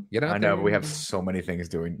honor, Get out. I know, but we have so many things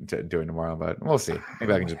doing tomorrow, but we'll see.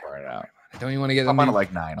 Maybe I can just burn it out. Don't you want to get? I'm on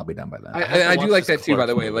like 9. I'll be done by then. I do like that too, by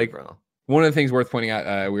the way. Like, one of the things worth pointing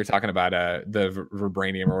out, we were talking about the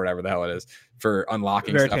vibranium or whatever the hell it is for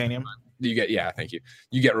unlocking Veritanium. Stuff. You get, thank you.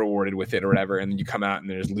 You get rewarded with it or whatever, and then you come out and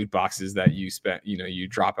there's loot boxes that you spent, you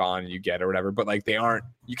drop on and you get or whatever. But like,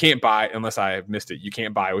 you can't buy, unless I have missed it. You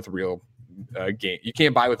can't buy with real game. You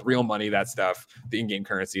can't buy with real money that stuff, the in-game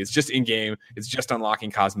currency. It's just in-game. It's just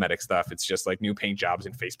unlocking cosmetic stuff. It's just like new paint jobs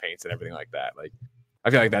and face paints and everything like that. Like,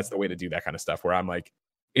 I feel like that's the way to do that kind of stuff, where I'm like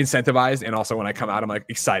incentivized, and also when I come out, I'm like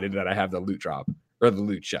excited that I have the loot drop or the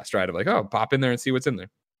loot chest, right? I'm like, oh, pop in there and see what's in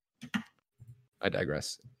there. I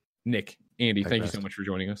digress. Nick, Andy, thank you so much for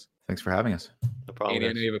joining us. Thanks for having us. No problem. Andy,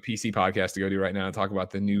 I know you have a PC podcast to go do right now and talk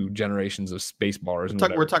about the new generations of space bars.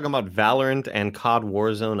 We're talking about Valorant and COD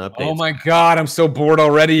Warzone updates. Oh my God, I'm so bored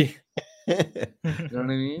already. You know what I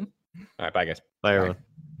mean? All right, bye guys. Bye everyone.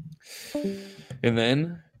 And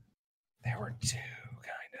then there were two,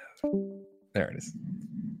 kind of. There it is.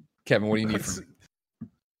 Kevin, what do you need from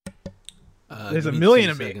me? There's a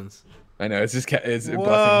million of me. I know, it's just it's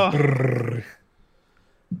Blessing.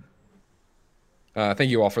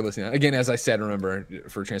 Thank you all for listening. Again, as I said, remember,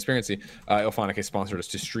 for transparency, Ilphonic has sponsored us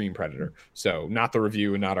to stream Predator. So not the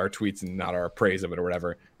review and not our tweets and not our praise of it or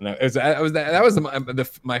whatever. And that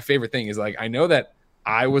was my favorite thing is, like, I know that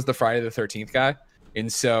I was the Friday the 13th guy.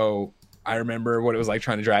 And so I remember what it was like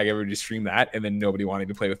trying to drag everybody to stream that, and then nobody wanting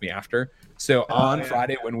to play with me after. So on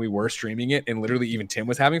Friday when we were streaming it, and literally even Tim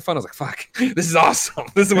was having fun, I was like, fuck, this is awesome.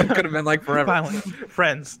 This is what it could have been like forever. Finally,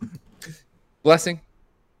 friends. Blessing.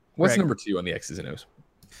 What's Greg. Number 2 on the X's and O's?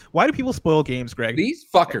 Why do people spoil games, Greg? These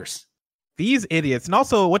fuckers. These idiots. And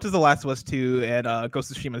also, what does The Last of Us 2 and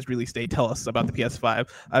Ghost of Tsushima's release date tell us about the PS5?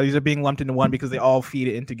 These are being lumped into one because they all feed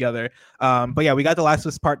it in together. But yeah, we got The Last of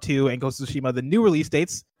Us Part 2 and Ghost of Tsushima, the new release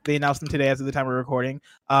dates. They announced them today as of the time we're recording.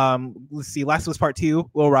 Let's see. Last of Us Part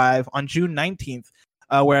 2 will arrive on June 19th,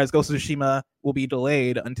 whereas Ghost of Tsushima will be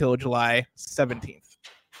delayed until July 17th.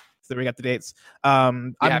 So we got the dates.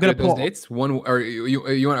 I'm gonna pull those dates. One, or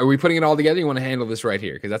you want? Are we putting it all together? You want to handle this right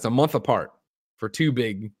here because that's a month apart for two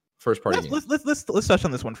big first party games. Let's touch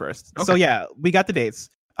on this one first. Okay. So yeah, we got the dates.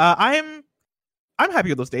 I'm I'm happy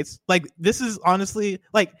with those dates. Like, this is honestly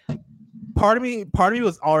like part of me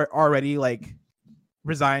was already like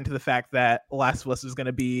resigned to the fact that Last of Us is going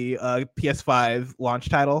to be a PS5 launch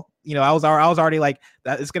title. You know, I was already like,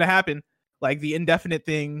 that is going to happen. Like the indefinite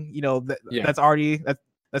thing, you know, that's already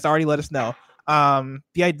let us know.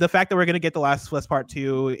 The fact that we're going to get The Last of Us Part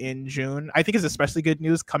 2 in June, I think is especially good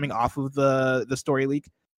news coming off of the story leak.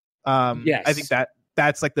 Yes. I think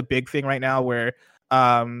that's like the big thing right now where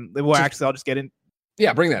well, actually I'll just get in.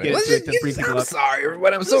 Yeah, bring that in. I'm sorry,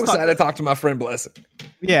 everyone. I'm so excited to talk to my friend Blessing.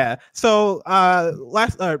 Yeah. So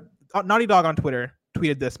Naughty Dog on Twitter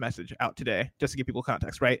tweeted this message out today, just to give people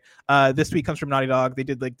context, right? This tweet comes from Naughty Dog. They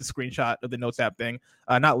did like the screenshot of the Notes app thing.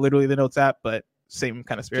 Not literally the Notes app, but same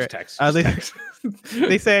kind of spirit. Text.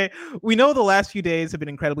 They say, we know the last few days have been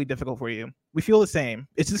incredibly difficult for you. We feel the same.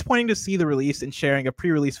 It's disappointing to see the release and sharing of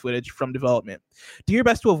pre-release footage from development. Do your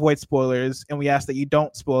best to avoid spoilers, and we ask that you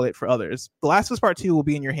don't spoil it for others. The Last of Us Part 2 will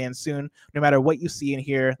be in your hands soon. No matter what you see and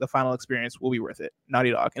hear, the final experience will be worth it.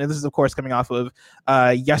 Naughty Dog. And this is, of course, coming off of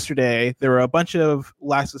yesterday. There were a bunch of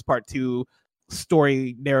Last of Us Part 2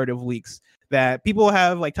 story narrative leaks that people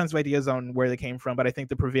have like tons of ideas on where they came from, but I think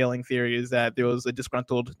the prevailing theory is that there was a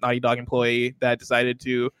disgruntled Naughty Dog employee that decided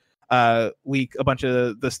to leak a bunch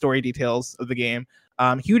of the story details of the game.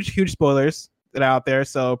 Huge spoilers that are out there,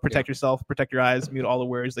 so protect yourself, protect your eyes, mute all the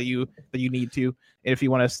words that you need to if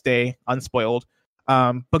you want to stay unspoiled. But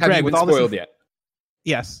have Greg, you with been all spoiled this, yet?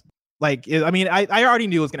 Yes. Like, I mean, I already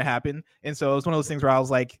knew it was going to happen. And so it was one of those things where I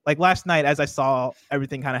was like last night, as I saw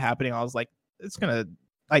everything kind of happening, I was like, it's going to,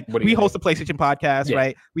 like, we host a PlayStation podcast,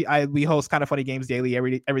 right? We host Kind of Funny Games daily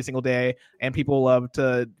every single day, and people love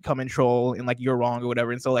to come and troll and like, you're wrong or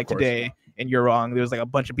whatever. And so like today and you're wrong, there was like a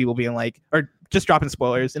bunch of people being like, or just dropping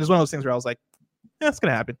spoilers. And it's one of those things where I was like, yeah, it's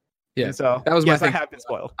going to happen. Yeah. And so that was my thing. I have been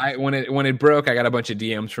spoiled. When it broke, I got a bunch of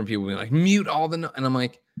DMs from people being like, mute all the, and I'm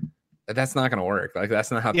like, that's not gonna work. Like, that's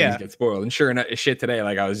not how things get spoiled. And sure enough, shit, today,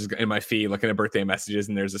 like, I was just in my feed looking at birthday messages,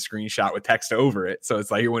 and there's a screenshot with text over it. So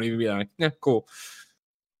it's like, it wouldn't even be like, yeah, cool.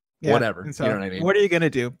 Yeah, whatever. So, you know what I mean? What are you gonna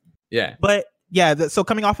do? Yeah. But yeah, so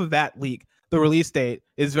coming off of that leak, the release date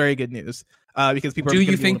is very good news. Because people. Do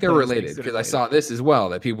you think they're related? Because I saw this as well,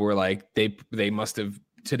 that people were like, they must have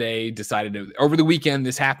today decided to, over the weekend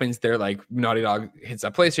this happens. They're like, Naughty Dog hits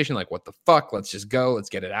up PlayStation, like, what the fuck? Let's just go. Let's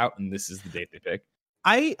get it out, and this is the date they pick.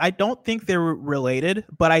 I don't think they're related,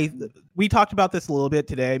 but we talked about this a little bit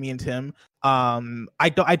today, me and Tim. I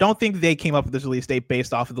don't think they came up with this release date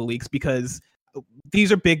based off of the leaks, because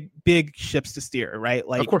these are big ships to steer, right?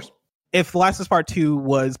 Like, of course, if The Last of Us Part 2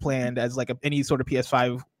 was planned as like any sort of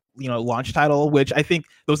PS5, launch title, which I think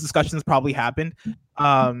those discussions probably happened.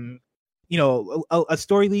 A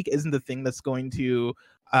story leak isn't the thing that's going to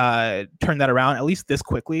turn that around, at least this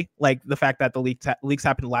quickly. Like the fact that the leaks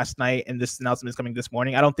happened last night and this announcement is coming this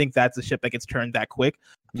morning, I don't think that's a ship that gets turned that quick.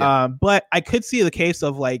 But I could see the case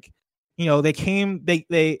of like, they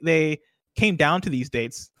came down to these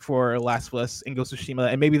dates for Last of Us and Ghost of Tsushima,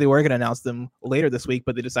 and maybe they were going to announce them later this week,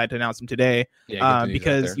 but they decided to announce them today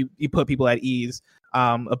because you put people at ease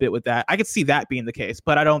a bit with that. I could see that being the case,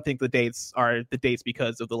 but I don't think the dates are the dates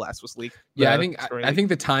because of the Last of Us leak. Yeah, I think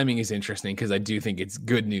the timing is interesting, because I do think it's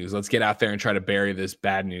good news. Let's get out there and try to bury this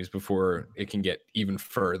bad news before it can get even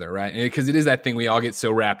further, right? Because it is that thing we all get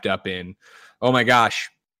so wrapped up in. Oh my gosh,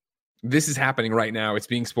 this is happening right now. It's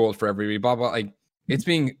being spoiled for everybody. Blah blah. Like, it's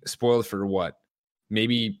being spoiled for what?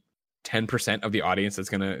 Maybe 10% of the audience that's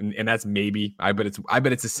gonna, and that's maybe. I bet it's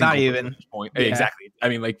a single not even point. Yeah. Exactly. I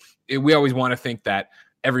mean, like, we always want to think that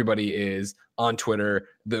everybody is on Twitter,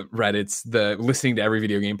 the Reddits, the listening to every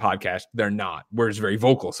video game podcast. They're not. We're just very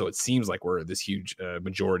vocal, so it seems like we're this huge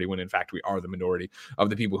majority, when in fact we are the minority of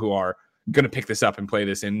the people who are going to pick this up and play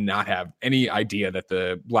this and not have any idea that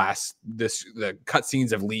the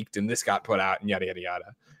cutscenes have leaked and this got put out and yada yada yada.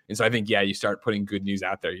 And so I think, you start putting good news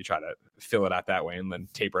out there. You try to fill it out that way and then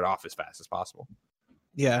taper it off as fast as possible.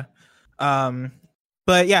 Yeah.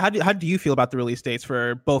 But yeah, how do you feel about the release dates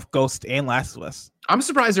for both Ghost and Last of Us? I'm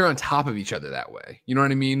surprised they're on top of each other that way. You know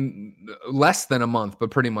what I mean? Less than a month,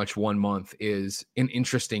 but pretty much 1 month is an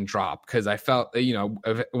interesting drop, because I felt,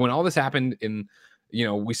 when all this happened in,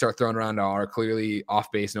 we start throwing around our clearly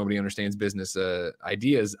off base, nobody understands business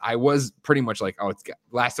ideas. I was pretty much like,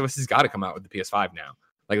 Last of Us has got to come out with the PS5 now.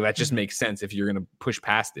 Like, that just makes sense if you're going to push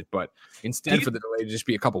past it. But instead, for the delay to just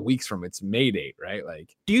be a couple weeks from its May date, right?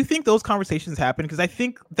 Like, do you think those conversations happen? Because I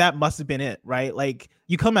think that must have been it, right? Like,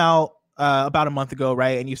 you come out about a month ago,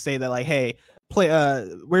 right, and you say that, like, hey,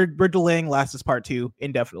 we're delaying Last of Us Part 2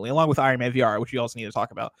 indefinitely, along with Iron Man VR, which we also need to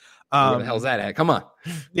talk about. Where the hell's that at? Come on.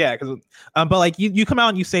 Yeah, because but like you come out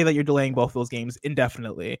and you say that you're delaying both those games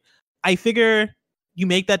indefinitely. I figure you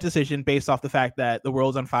make that decision based off the fact that the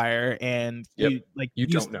world's on fire, and you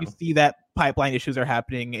see that pipeline issues are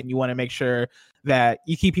happening, and you want to make sure that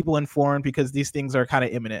you keep people informed because these things are kind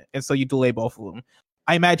of imminent, and so you delay both of them.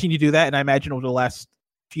 I imagine you do that, and I imagine over the last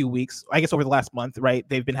few weeks, I guess over the last month, right,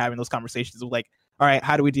 they've been having those conversations of like, all right,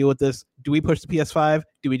 how do we deal with this? Do we push the PS5?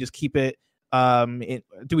 Do we just keep it?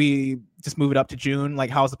 Do we just move it up to June? Like,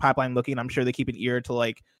 how's the pipeline looking? I'm sure they keep an ear to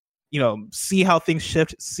like, see how things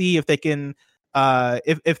shift, see if they can,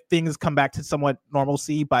 if things come back to somewhat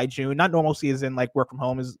normalcy by June. Not normalcy as in like work from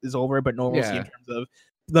home is over, but normalcy in terms of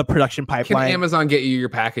the production pipeline. Can Amazon get you your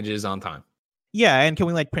packages on time? Yeah, and can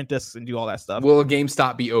we like print discs and do all that stuff? Will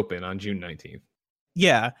GameStop be open on June 19th?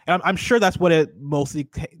 Yeah, I'm sure that's what it mostly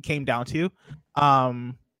came down to.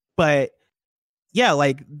 But yeah,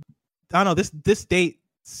 like, I don't know, this date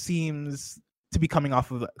seems to be coming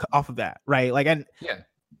off of that, right? Like, and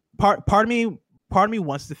part of me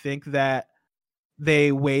wants to think that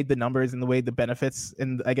they weighed the numbers and weighed the benefits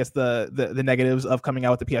and I guess the negatives of coming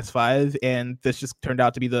out with the PS5, and this just turned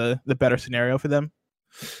out to be the better scenario for them.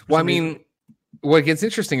 Well, I mean, what gets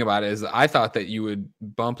interesting about it is I thought that you would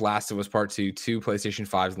bump Last of Us Part 2 to PlayStation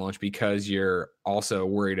 5's launch because you're also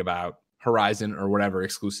worried about Horizon or whatever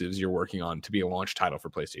exclusives you're working on to be a launch title for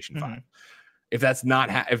PlayStation 5. If that's not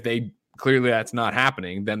if they clearly that's not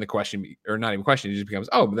happening, then the question, or not even question, it just becomes,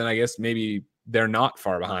 oh, but then I guess maybe they're not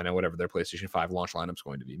far behind on whatever their PlayStation 5 launch lineup is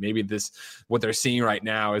going to be. Maybe what they're seeing right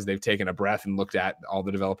now is they've taken a breath and looked at all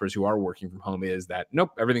the developers who are working from home is that,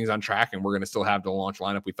 nope, everything's on track and we're going to still have the launch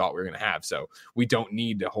lineup we thought we were going to have. So we don't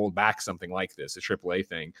need to hold back something like this, a AAA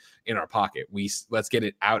thing in our pocket. Let's get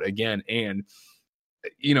it out again. And,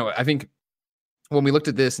 I think when we looked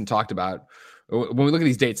at this and talked about, when we look at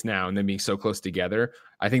these dates now and them being so close together,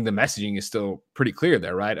 I think the messaging is still pretty clear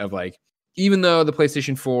there, right? Of like, even though the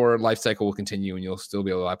PlayStation 4 life cycle will continue and you'll still be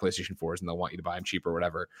able to buy PlayStation 4s and they'll want you to buy them cheap or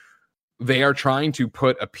whatever, they are trying to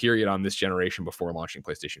put a period on this generation before launching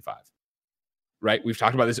PlayStation 5, right? We've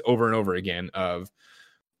talked about this over and over again of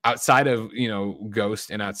outside of, Ghost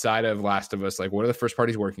and outside of Last of Us, like what are the first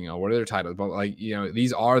parties working on? What are their titles? But like,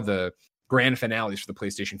 these are the grand finales for the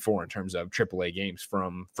PlayStation 4 in terms of AAA games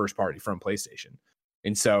from first party from PlayStation.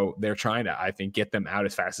 And so they're trying to, I think, get them out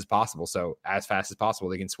as fast as possible. So as fast as possible,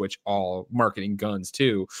 they can switch all marketing guns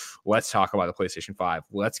to, let's talk about the PlayStation 5.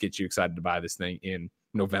 Let's get you excited to buy this thing in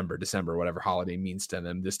November, December, whatever holiday means to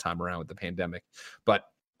them this time around with the pandemic. But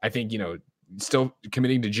I think, still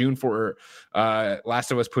committing to June for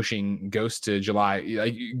Last of Us, pushing Ghost to July.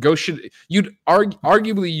 Like Ghost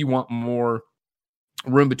arguably you want more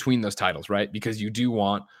room between those titles, right? Because you do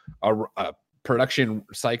want a production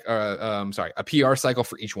cycle, a PR cycle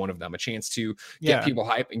for each one of them, a chance to get people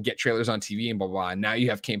hype and get trailers on TV and blah, blah, blah. And now you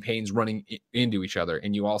have campaigns running into each other.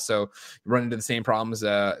 And you also run into the same problems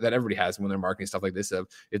that everybody has when they're marketing stuff like this. Of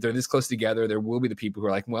if they're this close together, there will be the people who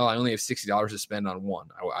are like, well, I only have $60 to spend on one.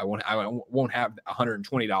 I won't have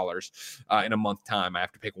 $120 in a month time. I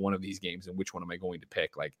have to pick one of these games, and which one am I going to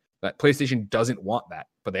pick? Like, that PlayStation doesn't want that,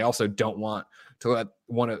 but they also don't want to let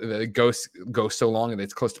one of the Ghosts go so long that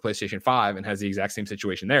it's close to PlayStation 5 and has the exact same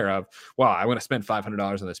situation there of, well, I want to spend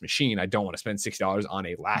 $500 on this machine. I don't want to spend $60 on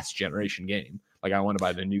a last generation game. Like, I want to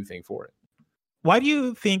buy the new thing for it. Why do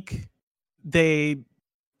you think they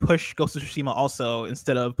push Ghost of Tsushima also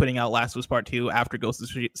instead of putting out Last of Us Part 2 after Ghost of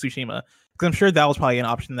Tsushima? Because I'm sure that was probably an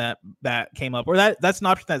option that came up, or that's an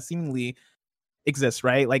option that seemingly exists,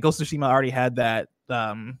 right? Like Ghost of Tsushima already had that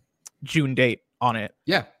June date on it.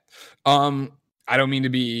 Yeah. I don't mean to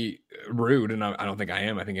be rude, and I don't think I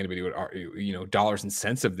am. I think anybody would argue, dollars and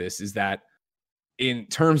cents of this is that in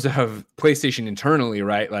terms of PlayStation internally,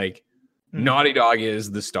 right? Like Naughty Dog is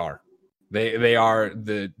the star. They are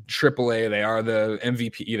the AAA. They are the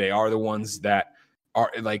MVP. They are the ones that are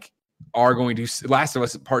going to. Last of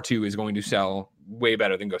Us Part 2 is going to sell way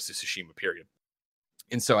better than Ghost of Tsushima, period.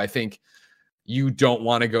 And so I think you don't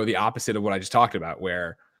want to go the opposite of what I just talked about,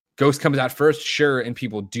 where Ghost comes out first, sure, and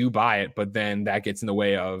people do buy it, but then that gets in the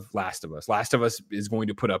way of Last of Us. Last of Us is going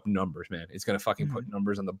to put up numbers, man. It's going to fucking put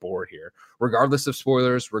numbers on the board here, regardless of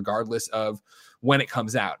spoilers, regardless of when it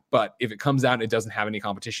comes out. But if it comes out and it doesn't have any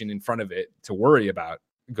competition in front of it to worry about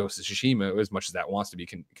Ghost of Tsushima, as much as that wants to be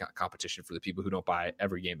competition for the people who don't buy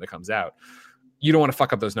every game that comes out, you don't want to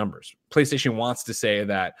fuck up those numbers. PlayStation wants to say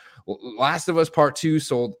that Last of Us Part 2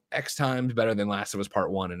 sold X times better than Last of Us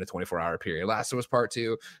Part 1 in a 24-hour period. Last of Us Part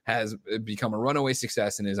 2 has become a runaway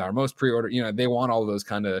success and is our most pre-order. They want all of those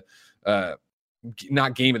kind of,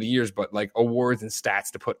 not game of the years, but like awards and stats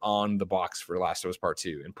to put on the box for Last of Us Part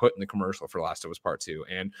 2 and put in the commercial for Last of Us Part 2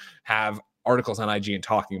 and have articles on IGN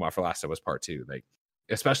talking about for Last of Us Part 2. Like,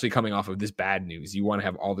 especially coming off of this bad news. You want to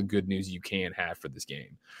have all the good news you can have for this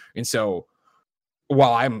game. And so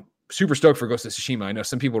while I'm super stoked for Ghost of Tsushima, I know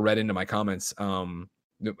some people read into my comments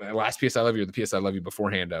the last PS I Love You or the PS I Love You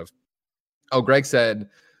beforehand of, Greg said,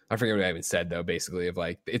 I forget what I even said though, basically of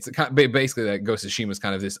like, it's basically that Ghost of Tsushima was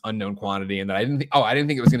kind of this unknown quantity, and that I didn't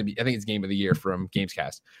think it was going to be, I think it's Game of the Year from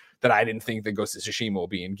Gamescast, that I didn't think that Ghost of Tsushima will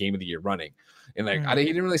be in Game of the Year running. And like, he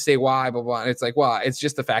didn't really say why, blah, blah. And it's like, well, it's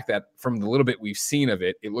just the fact that from the little bit we've seen of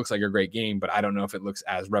it, it looks like a great game, but I don't know if it looks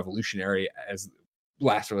as revolutionary as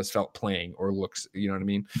Last of Us felt playing or looks, you know what I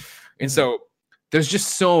mean? And so there's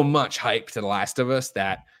just so much hype to The Last of Us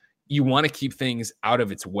that you want to keep things out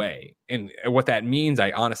of its way. And what that means,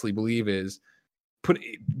 I honestly believe, is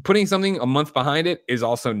putting something a month behind it is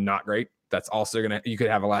also not great. That's also you could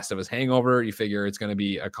have a Last of Us hangover. You figure it's going to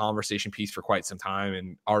be a conversation piece for quite some time,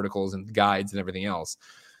 and articles and guides and everything else.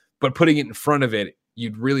 But putting it in front of it,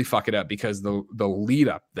 you'd really fuck it up, because the lead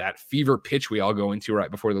up, that fever pitch we all go into right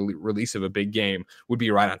before the release of a big game, would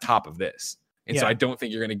be right on top of this. And so I don't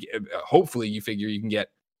think you're going to get, hopefully you figure you can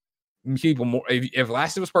get people more. If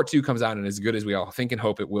Last of Us Part 2 comes out and as good as we all think and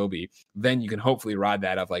hope it will be, then you can hopefully ride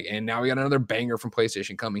that up like, and now we got another banger from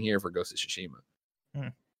PlayStation coming here for Ghost of Tsushima.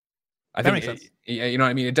 I think makes sense. You know what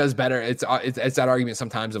I mean? It does better. It's that argument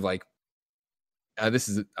sometimes of like, this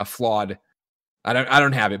is a flawed, I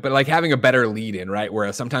don't have it, but like having a better lead in, right?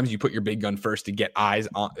 Where sometimes you put your big gun first to get eyes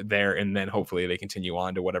on there, and then hopefully they continue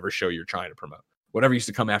on to whatever show you're trying to promote. Whatever used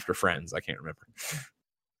to come after Friends, I can't remember.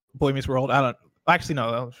 Boy Meets World. I don't actually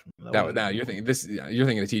no. You're thinking this. You're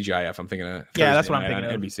thinking of TGIF. I'm thinking of that's what I'm thinking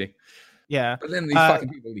of. NBC. Yeah, but then these fucking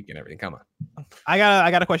people leaking everything. Come on. I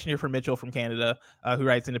got a question here from Mitchell from Canada, who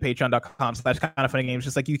writes into patreon.com/kindafunnygames,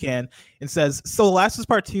 just like you can, and says, so Last of Us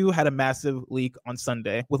Part 2 had a massive leak on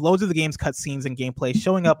Sunday with loads of the game's cutscenes and gameplay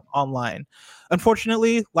showing up online.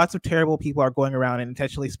 Unfortunately, lots of terrible people are going around and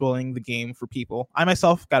intentionally spoiling the game for people. I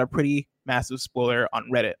myself got a pretty massive spoiler on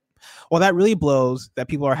Reddit. While that really blows that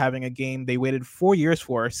people are having a game they waited 4 years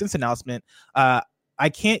for since announcement, I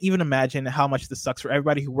can't even imagine how much this sucks for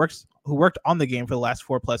everybody who worked on the game for the last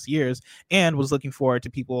 4+ years and was looking forward to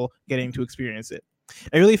people getting to experience it.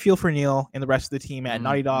 I really feel for Neil and the rest of the team at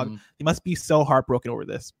Naughty Dog. They must be so heartbroken over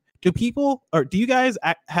this. Do you guys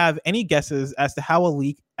have any guesses as to how a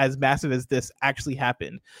leak as massive as this actually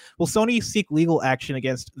happened? Will Sony seek legal action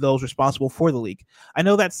against those responsible for the leak? I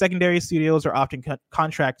know that secondary studios are often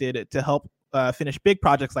contracted to help finish big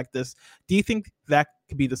projects like this. Do you think that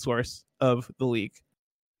could be the source of the leak?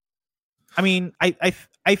 I mean, I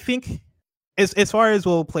think as far as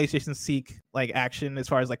will PlayStation seek like action, as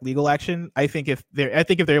far as like legal action, I think if they're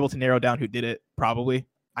able to narrow down who did it, probably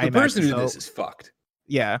the person who did this is fucked.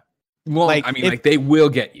 Yeah. Well, like, I mean, they will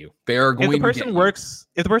get you. They are going. If the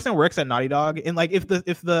person works at Naughty Dog, and like if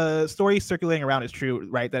the story circulating around is true,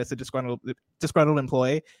 right, that it's a disgruntled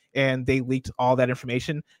employee, and they leaked all that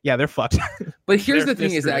information, yeah, they're fucked. But here's the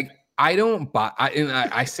thing: is like I don't buy.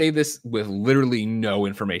 I say this with literally no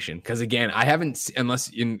information, because again, I haven't,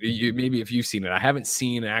 unless maybe if you've seen it, I haven't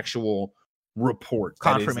seen an actual report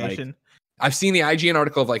confirmation. I've seen the IGN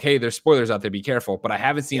article of like, hey, there's spoilers out there, be careful. But I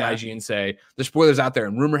haven't seen IGN say there's spoilers out there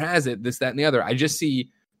and rumor has it, this, that, and the other. I just see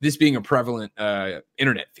this being a prevalent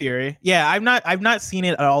internet theory. Yeah, I've not seen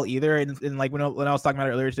it at all either. And like when I was talking about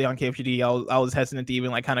it earlier today on KFGD, I was hesitant to even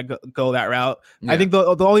like kind of go that route. Yeah. I think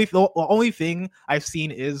the only thing I've seen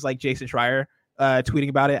is like Jason Schreier tweeting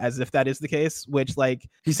about it as if that is the case, which like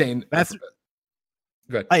he's saying that's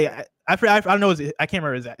good. I don't know. I can't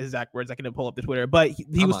remember his exact words. I can pull up the Twitter, but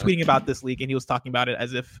he was tweeting about this leak and he was talking about it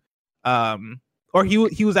as if, or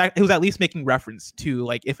he was at least making reference to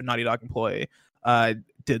like if a Naughty Dog employee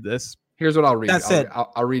did this. Here's what I'll read.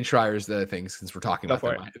 I'll read Schreier's things since we're talking about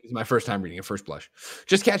them. It's my first time reading it, first blush.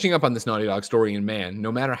 Just catching up on this Naughty Dog story, and man,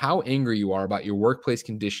 no matter how angry you are about your workplace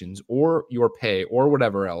conditions or your pay or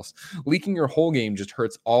whatever else, leaking your whole game just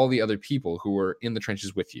hurts all the other people who were in the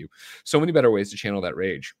trenches with you. So many better ways to channel that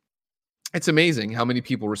rage. It's amazing how many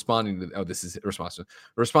people responding to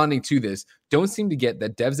this don't seem to get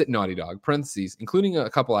that devs at Naughty Dog, parentheses, including a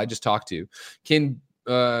couple I just talked to, can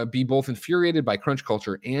be both infuriated by crunch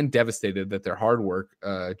culture and devastated that their hard work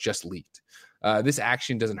just leaked. This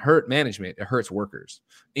action doesn't hurt management, it hurts workers.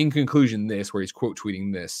 In conclusion, where he's quote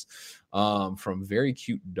tweeting this from very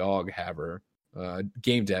cute dog haver,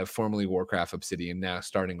 game dev, formerly Warcraft Obsidian, now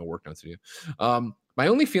starting a work notes video. My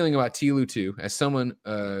only feeling about TLU 2, as someone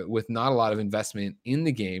with not a lot of investment in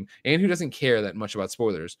the game and who doesn't care that much about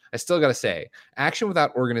spoilers, I still got to say, action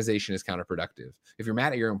without organization is counterproductive. If you're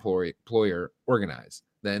mad at your employer, organize.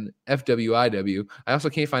 than FWIW. I also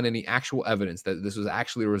can't find any actual evidence that this was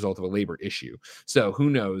actually a result of a labor issue. So who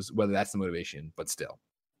knows whether that's the motivation, but still.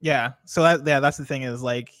 Yeah. So that's the thing is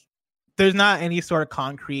like, there's not any sort of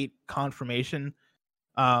concrete confirmation.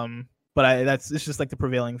 But it's just like the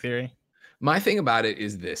prevailing theory. My thing about it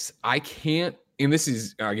is this. I can't, and this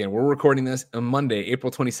is, again, we're recording this on Monday,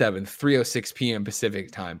 April 27th, 3:06 p.m.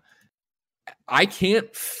 Pacific time. I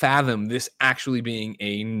can't fathom this actually being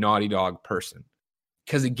a Naughty Dog person.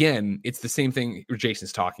 Because again, it's the same thing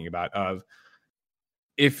Jason's talking about of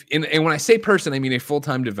and when I say person, I mean a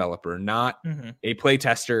full-time developer, not a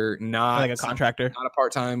playtester, not like a contractor, not a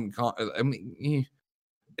part-time. I mean,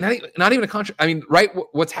 not even a contract. I mean, right.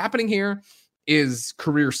 What's happening here is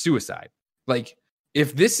career suicide. Like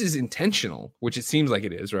if this is intentional, which it seems like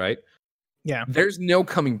it is, right? Yeah. There's no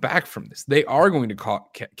coming back from this. They are going to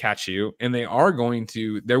catch you, and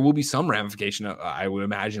there will be some ramification, I would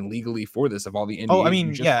imagine, legally for this of all the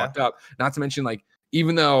NDAs fucked up. Not to mention, like,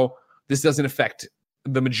 even though this doesn't affect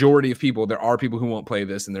the majority of people, there are people who won't play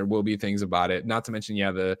this, and there will be things about it. Not to mention,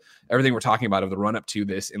 everything we're talking about of the run up to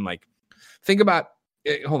this, and like, think about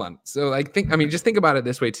it. Hold on. So, like, just think about it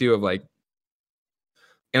this way too, of like,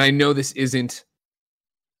 and I know this isn't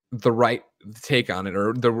the right take on it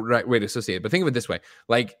or the right way to associate it, but think of it this way: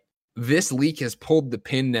 like, this leak has pulled the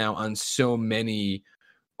pin now on so many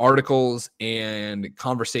articles and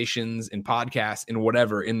conversations and podcasts and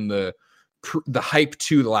whatever in the hype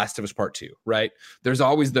to The Last of Us Part 2, right? There's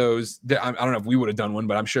always those that, I don't know if we would have done one,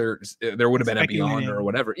 but I'm sure there would have been a Beyond or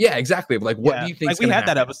whatever. Yeah, exactly. Like, what do you think? Like, we had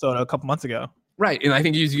that episode a couple months ago. Right. And I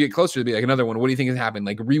think as you get closer to be like another one, what do you think has happened?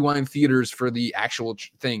 Like, rewind theaters for the actual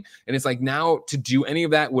thing. And it's like, now to do any of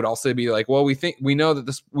that would also be like, well, we know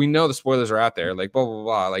the spoilers are out there, like blah, blah,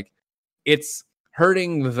 blah. Like, it's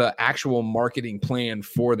hurting the actual marketing plan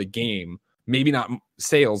for the game. Maybe not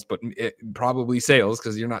sales, but probably sales,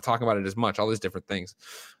 because you're not talking about it as much, all these different things.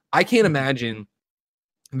 I can't imagine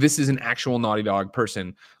this is an actual Naughty Dog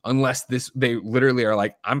person unless they literally are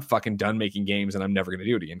like, I'm fucking done making games and I'm never going to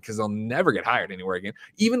do it again, because they'll never get hired anywhere again.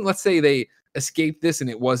 Even let's say they escaped this and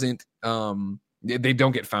it wasn't, they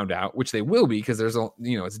don't get found out, which they will be, because there's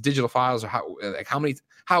it's digital files, or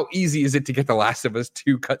how easy is it to get The Last of Us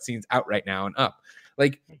 2 cutscenes out right now and up?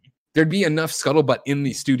 Like, there'd be enough scuttlebutt in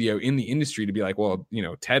the studio, in the industry, to be like, well,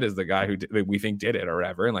 Ted is the guy who we think did it or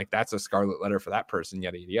whatever. And like, that's a scarlet letter for that person,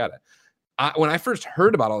 yada, yada, yada. When I first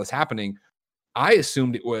heard about all this happening, I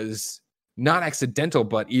assumed it was not accidental,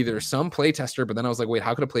 but either some playtester, but then I was like, wait,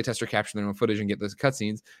 how could a playtester capture their own footage and get those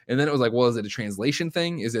cutscenes? And then it was like, well, is it a translation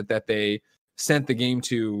thing? Is it that they sent the game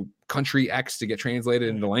to country X to get translated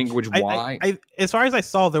into language Y? As far as I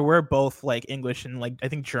saw, there were both like English and like, I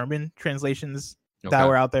think, German translations that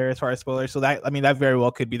were out there as far as spoilers. So that very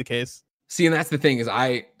well could be the case. See, and that's the thing is,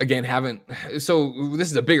 I, again, haven't. So this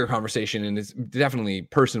is a bigger conversation, and it's definitely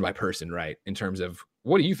person by person, right? In terms of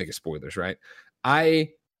what do you think of spoilers, right?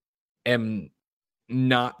 I am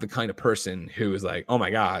not the kind of person who is like, oh my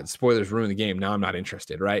God, spoilers ruin the game, now I'm not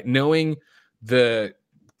interested, right? Knowing the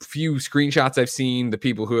few screenshots I've seen, the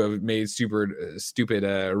people who have made super stupid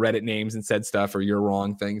Reddit names and said stuff or you're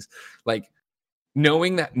wrong things, like,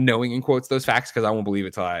 knowing in quotes those facts, because I won't believe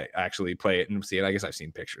it till I actually play it and see it. I guess I've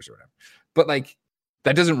seen pictures or whatever, but like,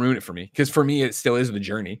 that doesn't ruin it for me, because for me it still is the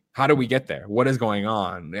journey. How do we get there? What is going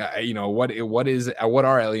on? What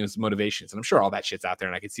are Elliot's motivations? And I'm sure all that shit's out there,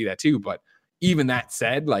 and I can see that too. But even that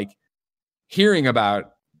said, like, hearing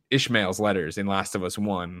about Ishmael's letters in Last of Us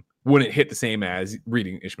 1 wouldn't hit the same as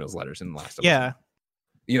reading Ishmael's letters in Last of Us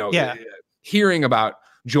 1. Hearing about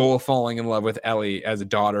Joel falling in love with Ellie as a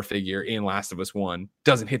daughter figure in Last of Us 1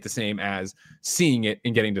 doesn't hit the same as seeing it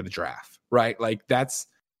and getting to the draft, right? Like,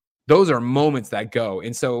 those are moments that go.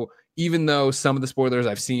 And so even though some of the spoilers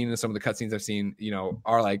I've seen and some of the cutscenes I've seen,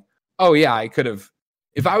 are like, oh yeah, I could have,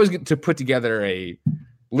 if I was to put together a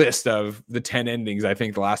list of the 10 endings, I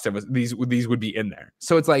think The Last of Us, these would be in there.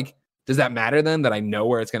 So it's like, does that matter then that I know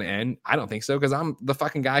where it's going to end? I don't think so, because I'm the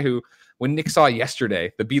fucking guy who, when Nick saw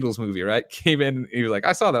Yesterday, the Beatles movie, right, came in, he was like,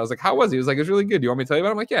 I saw that. I was like, how was he? He was like, it was really good. Do you want me to tell you about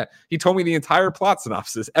it? I'm like, yeah. He told me the entire plot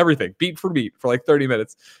synopsis, everything, beat for beat, for like 30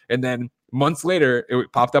 minutes. And then months later,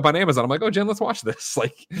 it popped up on Amazon. I'm like, oh, Jen, let's watch this.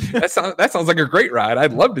 Like, that sounds like a great ride.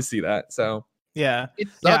 I'd love to see that. So yeah, it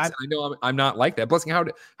sucks. Yeah, I know I'm not like that. Blessing,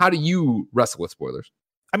 how do you wrestle with spoilers?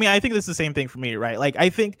 I mean, I think this is the same thing for me, right? Like, I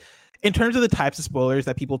think in terms of the types of spoilers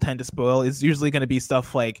that people tend to spoil, is usually going to be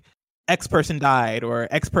stuff like X person died or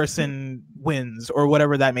X person wins or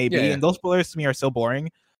whatever that may be. Yeah. And those spoilers to me are so boring.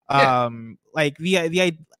 Yeah. Like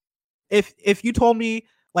if you told me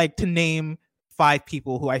like to name 5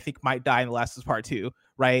 people who I think might die in The Last of Us Part 2,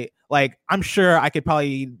 right? Like, I'm sure I could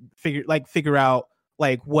probably figure out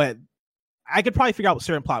like what I could probably figure out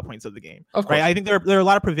certain plot points of the game. Of course. Right? I think there are a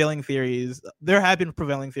lot of prevailing theories. There have been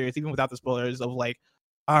prevailing theories, even without the spoilers, of like,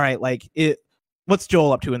 all right, like what's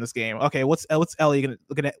Joel up to in this game? Okay, what's Ellie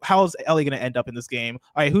gonna how is Ellie gonna end up in this game?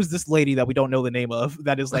 All right, who's this lady that we don't know the name of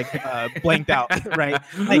that is like blanked out, right?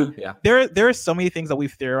 Like there are so many things that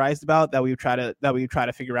we've theorized about that we try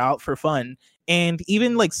to figure out for fun. And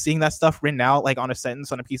even like seeing that stuff written out like on a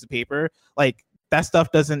sentence on a piece of paper, like that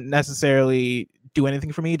stuff doesn't necessarily do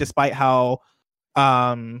anything for me, despite how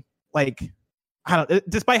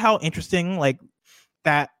despite how interesting like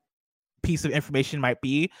that piece of information might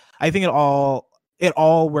be. I think it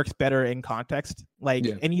all works better in context. Like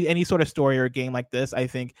any sort of story or game like this, I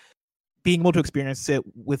think being able to experience it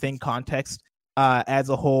within context adds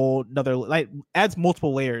a whole another adds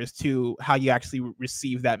multiple layers to how you actually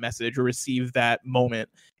receive that message or receive that moment.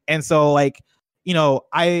 And so like, you know,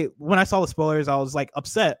 when I saw the spoilers, I was like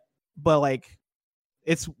upset, but like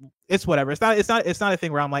it's whatever. It's not a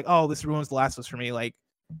thing where I'm like, oh, this ruins The Last of Us for me. Like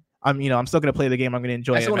I'm still gonna play the game. I'm gonna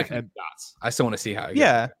enjoy it. I still want to connect dots. I still want to see how it goes.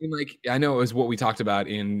 Yeah. And like I know it was what we talked about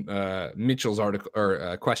in Mitchell's article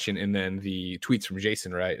or question, and then the tweets from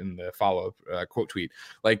Jason, right? In the follow-up quote tweet.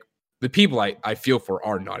 Like the people I feel for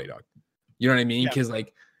are Naughty Dog. You know what I mean? Because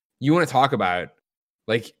like you want to talk about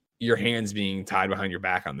like your hands being tied behind your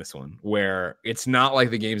back on this one, where it's not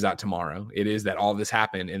like the game's out tomorrow. It is that all this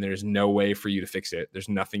happened and there's no way for you to fix it. There's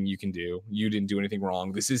nothing you can do. You didn't do anything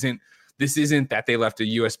wrong. This isn't that they left a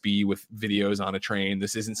USB with videos on a train.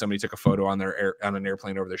 This isn't somebody took a photo on an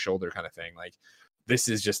airplane over their shoulder kind of thing. Like this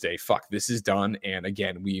is just this is done. And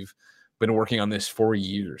again, we've been working on this for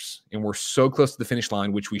years and we're so close to the finish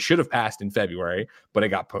line, which we should have passed in February, but it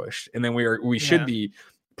got pushed. And then we should be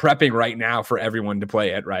prepping right now for everyone to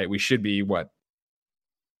play it, right? We should be I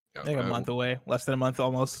think a month away, less than a month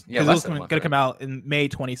almost. Yeah, it's going to come out in May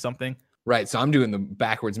 20 something. Right. So I'm doing the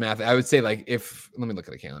backwards math. I would say like let me look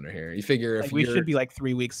at the calendar here. You figure if we should be like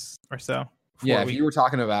 3 weeks or so. Yeah. If you were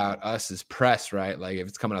talking about us as press, right? Like if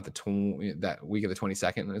it's coming out that week of the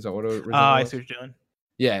 22nd, is that what it was? I see what you're doing.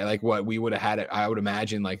 Yeah. Like what we would have had it. I would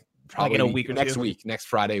imagine like probably like in a week or next two. Week, next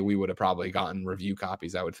Friday, we would have probably gotten review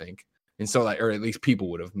copies, I would think. And so or at least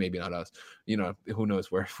people would have, maybe not us, who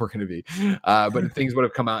knows where we're going to be. But things would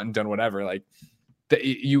have come out and done whatever. Like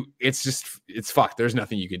it's fucked. There's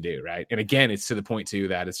nothing you can do. Right. And again, it's to the point too,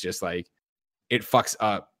 that it's just like, it fucks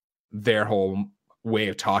up their whole way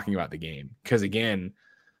of talking about the game. Cause again,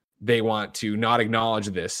 they want to not acknowledge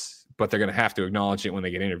this, but they're going to have to acknowledge it when they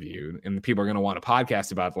get interviewed. And people are going to want to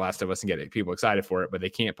podcast about The Last of Us and get people excited for it, but they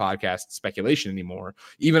can't podcast speculation anymore.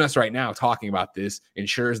 Even us right now talking about this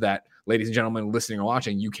ensures that, ladies and gentlemen listening or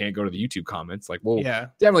watching, you can't go to the YouTube comments. Like, we'll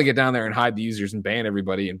definitely get down there and hide the users and ban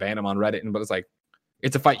everybody and ban them on Reddit. But it's like,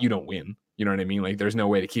 it's a fight you don't win. You know what I mean? Like, there's no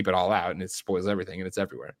way to keep it all out, and it spoils everything, and it's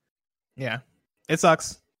everywhere. Yeah. It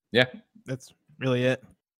sucks. Yeah. That's really it.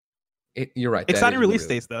 You're right. Exciting release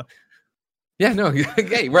dates, though. Yeah, no.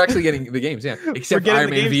 Hey, we're actually getting the games, yeah. Except for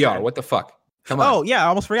Iron Man VR. What the fuck? Come on. Oh, yeah, I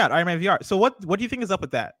almost forgot. Iron Man VR. So what do you think is up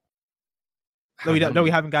with that? No,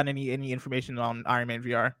 we haven't gotten any information on Iron Man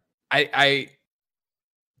VR. I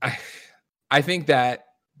think that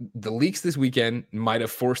the leaks this weekend might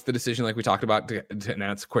have forced the decision, like we talked about, to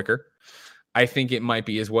announce quicker. I think it might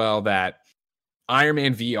be as well that Iron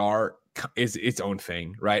Man VR is its own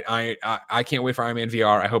thing, right? I can't wait for Iron Man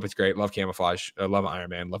VR. I hope it's great. Love Camouflage. Love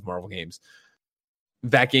Iron Man. Love Marvel games.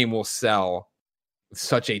 That game will sell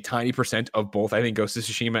such a tiny % of both, I think, Ghost of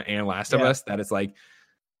Tsushima and Last of Us, that it's like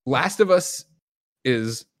Last of Us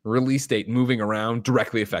is release date moving around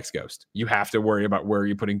directly affects Ghost. You have to worry about where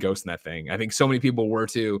you're putting Ghost in that thing. I think so many people were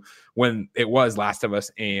too when it was Last of Us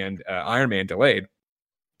and Iron Man delayed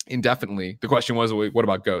indefinitely. The question was, what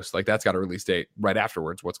about Ghost? Like, that's got a release date right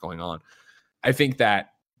afterwards. What's going on? I think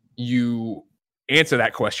that you answer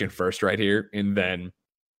that question first right here, and then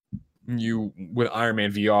you, with Iron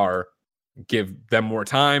Man VR, give them more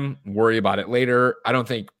time, worry about it later. I don't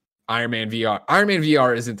think Iron Man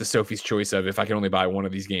VR isn't the Sophie's choice of, if I can only buy one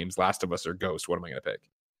of these games, Last of Us or Ghost, what am I going to pick?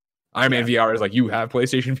 Iron Man VR is like, you have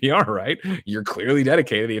PlayStation VR, right? You're clearly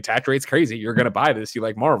dedicated. The attach rate's crazy. You're going to buy this. You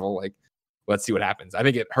like Marvel. Like, let's see what happens. I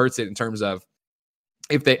think it hurts it in terms of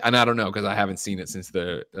if they, and I don't know because I haven't seen it since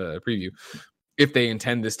the preview, if they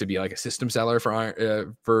intend this to be like a system seller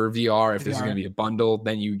for VR, if this is going to be a bundle,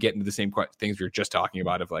 then you get into the same things we were just talking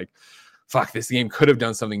about of like, fuck, this game could have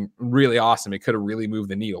done something really awesome. It could have really moved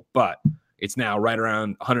the needle, but it's now right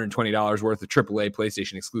around $120 worth of AAA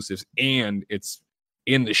PlayStation exclusives, and it's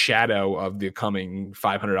in the shadow of the coming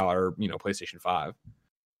 $500, PlayStation 5.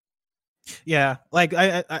 Yeah, like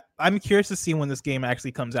I'm curious to see when this game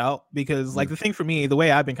actually comes out, because like the thing for me, the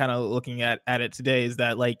way I've been kind of looking at it today is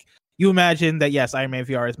that like you imagine that yes, Iron Man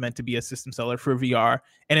VR is meant to be a system seller for VR,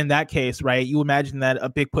 and in that case, right, you imagine that a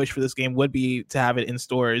big push for this game would be to have it in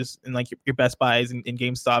stores and like your Best Buys and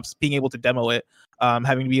GameStops, being able to demo it,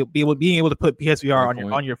 having to being able to put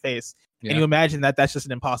PSVR on your face. Yeah. And you imagine that that's just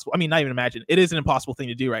an impossible. I mean, not even imagine. It is an impossible thing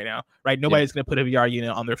to do right now, right? Nobody's going to put a VR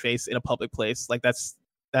unit on their face in a public place. Like that's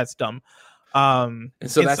dumb. And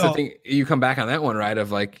so that's the thing. You come back on that one, right?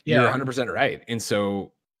 Of like, you're 100% right. And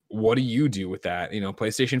so what do you do with that? You know,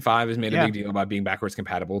 PlayStation 5 has made a big deal about being backwards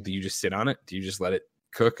compatible. Do you just sit on it? Do you just let it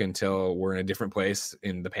cook until we're in a different place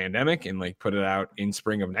in the pandemic and like put it out in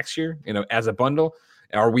spring of next year, you know, as a bundle?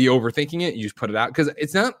 Are we overthinking it? You just put it out because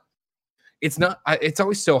it's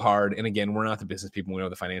always so hard. And again, we're not the business people. We know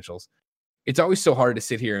the financials. It's always so hard to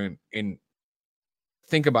sit here and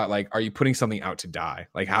think about like, are you putting something out to die?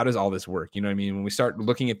 Like, how does all this work? You know what I mean? When we start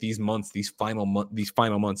looking at these months, these final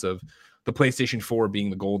months of the PlayStation 4 being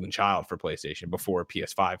the golden child for PlayStation before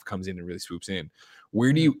PS5 comes in and really swoops in,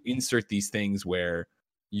 where do you insert these things where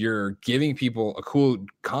you're giving people a cool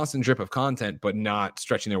constant drip of content, but not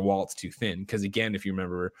stretching their wallets too thin? Because again, if you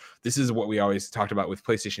remember, this is what we always talked about with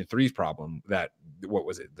PlayStation 3's problem, that, what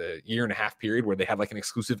was it, the 1.5 year period where they had like an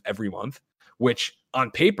exclusive every month, which on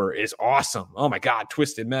paper is awesome. Oh my God,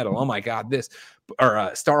 Twisted Metal. Oh my God, this, or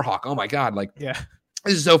Starhawk. Oh my God, like, this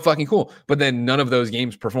is so fucking cool. But then none of those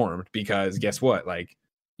games performed because guess what? Like,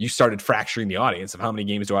 you started fracturing the audience of how many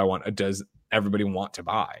games does everybody want to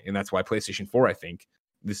buy? And that's why PlayStation 4, I think,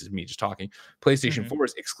 this is me just talking, PlayStation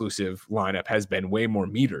 4's exclusive lineup has been way more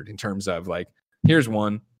metered in terms of like, here's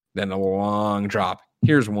one, then a long drop,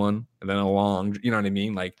 here's one, and then a long, you know what I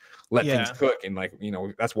mean? Like, let things cook. And like, you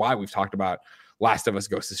know, that's why we've talked about Last of Us,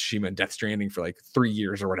 Ghost of Tsushima, and Death Stranding for like 3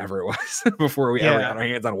 years or whatever it was before we ever got our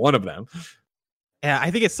hands on one of them. Yeah,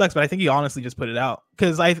 I think it sucks, but I think you honestly just put it out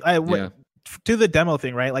because to the demo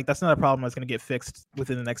thing, right? Like, that's not a problem that's going to get fixed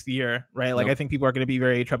within the next year, right? Like, I think people are going to be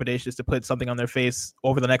very trepidatious to put something on their face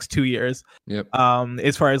over the next 2 years.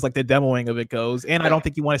 As far as like the demoing of it goes, and I don't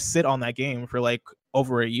think you want to sit on that game for like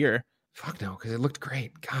over a year. Fuck no, because it looked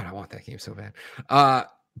great. God, I want that game so bad.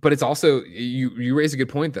 But it's also, you raise a good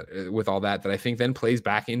point that with all that I think then plays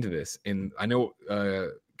back into this. And I know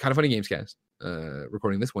Kind of Funny Gamescast,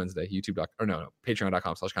 recording this Wednesday,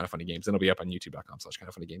 patreon.com/kindoffunnygames. Then it'll be up on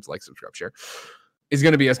youtube.com/kindoffunnygames. Like, subscribe, share. Is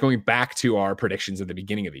going to be us going back to our predictions at the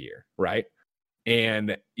beginning of the year, right?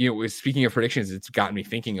 And, you know, speaking of predictions, it's gotten me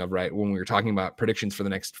thinking of, right, when we were talking about predictions for the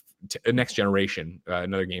next generation,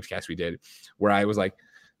 another Gamescast we did, where I was like,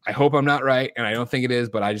 I hope I'm not right, and I don't think it is,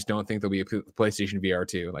 but I just don't think there'll be a PlayStation VR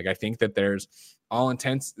 2. Like, I think that there's I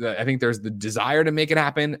think there's the desire to make it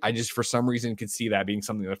happen. I just, for some reason, could see that being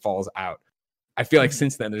something that falls out. I feel like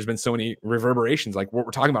since then, there's been so many reverberations, like what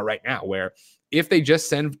we're talking about right now, where if they just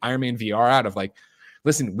send Iron Man VR out of like,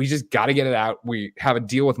 listen, we just got to get it out. We have a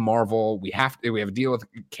deal with Marvel. We have a deal with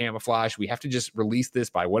Camouflage. We have to just release this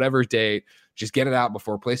by whatever date. Just get it out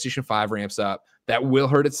before PlayStation 5 ramps up. That will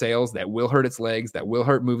hurt its sales. That will hurt its legs. That will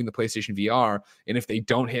hurt moving the PlayStation VR. And if they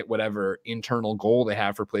don't hit whatever internal goal they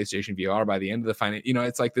have for PlayStation VR by the end of the final, you know,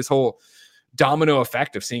 it's like this whole domino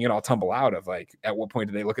effect of seeing it all tumble out of like, at what point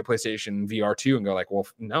do they look at PlayStation VR 2 and go like, well,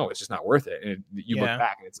 no, it's just not worth it. And you look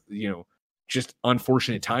back and it's, you know, just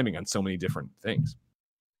unfortunate timing on so many different things.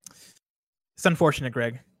 It's unfortunate,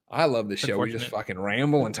 Greg. I love this show. We just fucking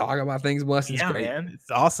ramble and talk about things. Bless. It's great, man.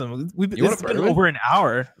 It's awesome. It's been over an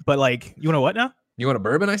hour, but like, you want to what now? You want a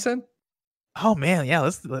bourbon? I said. Oh man, yeah.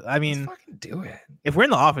 Let's fucking do it. If we're in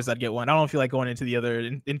the office, I'd get one. I don't feel like going into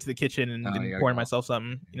the kitchen and pouring myself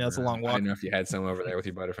something. You know, it's a long walk. I don't know if you had some over there with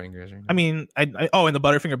your Butterfingers. Or I mean, in the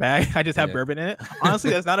Butterfinger bag, I just have bourbon in it. Honestly,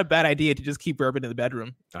 that's not a bad idea to just keep bourbon in the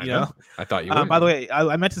bedroom. You know? I thought you would. By the way,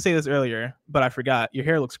 I meant to say this earlier, but I forgot. Your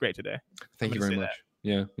hair looks great today. Thank you very much.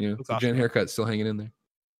 Yeah. The awesome. Jen haircut's still hanging in there.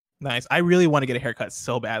 Nice. I really want to get a haircut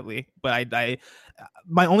so badly, but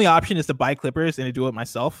my only option is to buy clippers and to do it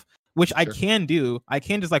myself, which I can do. I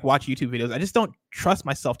can just like watch YouTube videos. I just don't trust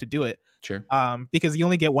myself to do it. Sure. Because you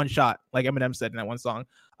only get one shot, like Eminem said in that one song.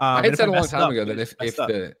 I had said a long time ago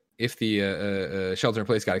that if the shelter in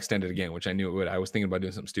place got extended again, which I knew it would, I was thinking about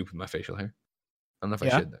doing something stupid with my facial hair. I don't know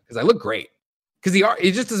if I should, because I look great. Because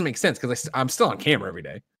it just doesn't make sense because I'm still on camera every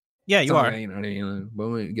day. Yeah, you are. You know what I mean?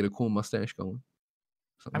 But get a cool mustache going.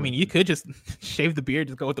 I mean, you could just shave the beard,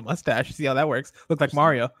 just go with the mustache. See how that works. Look like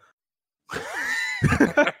Mario.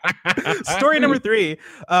 Story number 3.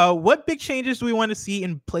 What big changes do we want to see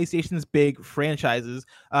in PlayStation's big franchises?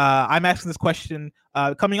 I'm asking this question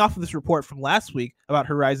coming off of this report from last week about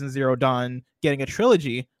Horizon Zero Dawn getting a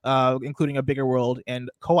trilogy, including a bigger world and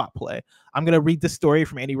co-op play. I'm going to read this story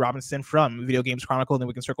from Andy Robinson from Video Games Chronicle, and then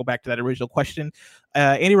we can circle back to that original question.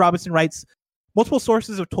 Andy Robinson writes, multiple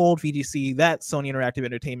sources have told VGC that Sony Interactive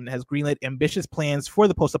Entertainment has greenlit ambitious plans for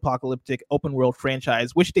the post-apocalyptic open-world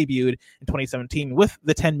franchise, which debuted in 2017 with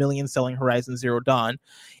the 10 million selling Horizon Zero Dawn.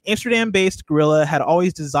 Amsterdam-based Guerrilla had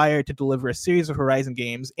always desired to deliver a series of Horizon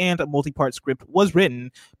games, and a multi-part script was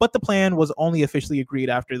written, but the plan was only officially agreed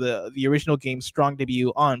after the original game's strong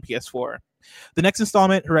debut on PS4. The next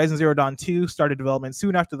installment, Horizon Zero Dawn 2, started development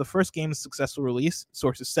soon after the first game's successful release,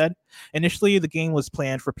 sources said. Initially, the game was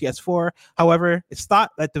planned for PS4. However, it's thought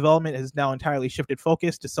that development has now entirely shifted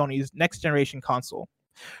focus to Sony's next-generation console.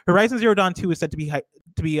 Horizon Zero Dawn 2 is said to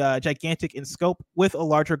be gigantic in scope, with a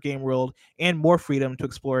larger game world and more freedom to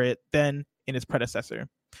explore it than in its predecessor.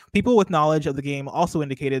 People with knowledge of the game also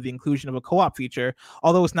indicated the inclusion of a co-op feature,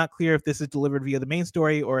 although it's not clear if this is delivered via the main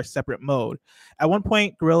story or a separate mode. At one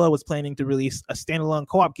point, Guerrilla was planning to release a standalone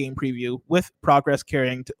co-op game preview, with progress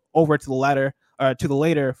carrying over to the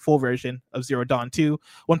later full version of Zero Dawn 2.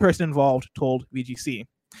 One person involved told VGC.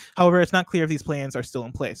 However, it's not clear if these plans are still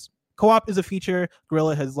in place. Co-op is a feature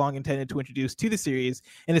Guerrilla has long intended to introduce to the series,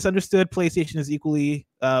 and it's understood PlayStation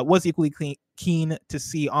was equally keen to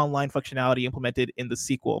see online functionality implemented in the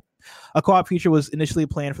sequel. A co-op feature was initially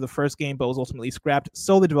planned for the first game, but was ultimately scrapped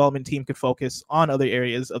so the development team could focus on other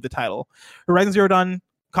areas of the title. Horizon Zero Dawn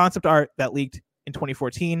concept art that leaked in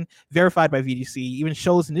 2014, verified by VGC, even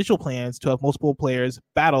shows initial plans to have multiple players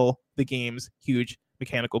battle the game's huge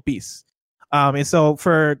mechanical beasts. And so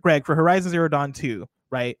for Greg, for Horizon Zero Dawn 2,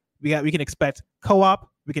 right? We can expect co-op.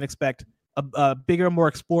 We can expect a bigger,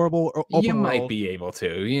 more explorable open You might world. be able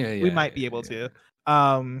to. Yeah, We might be able to.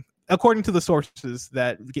 According to the sources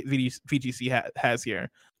that VGC has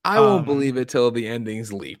here. I won't believe it till the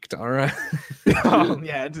ending's leaked. All right.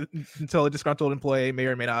 Yeah, until a disgruntled employee may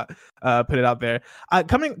or may not put it out there.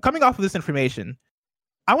 Coming off of this information,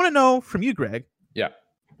 I want to know from you, Greg. Yeah.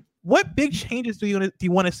 What big changes do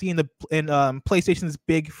you want to see in PlayStation's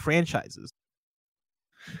big franchises?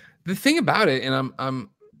 The thing about it, and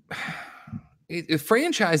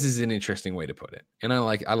franchise is an interesting way to put it, and I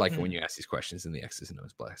like it when you ask these questions in the X's and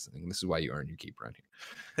O's blessing. This is why you earn your keep around here.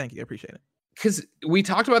 Thank you, I appreciate it. Because we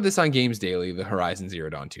talked about this on Games Daily, the Horizon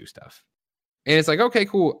Zero Dawn 2 stuff, and it's like, okay,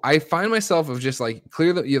 cool. I find myself of just like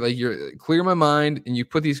clear my mind, and you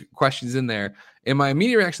put these questions in there, and my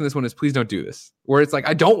immediate reaction to this one is, please don't do this. Where it's like,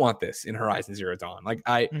 I don't want this in Horizon Zero Dawn. Like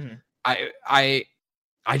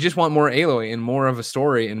I just want more Aloy and more of a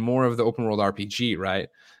story and more of the open world RPG, right?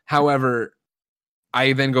 However,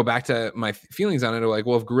 I then go back to my feelings on it. Like,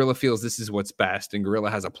 well, if Guerrilla feels this is what's best and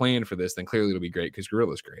Guerrilla has a plan for this, then clearly it'll be great because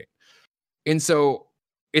Guerrilla's great. And so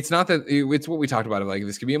it's not that it's what we talked about. Like,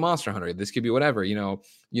 this could be a Monster Hunter. This could be whatever, Janina,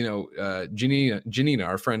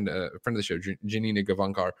 our friend of the show, Janina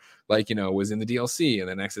Gavankar, was in the DLC and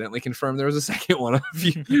then accidentally confirmed there was a second one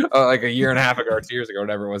like a year and a half ago or 2 years ago,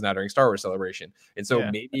 whatever it was, now during Star Wars Celebration. And so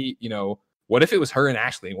maybe, what if it was her and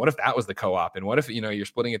Ashley? And what if that was the co-op? And what if, you're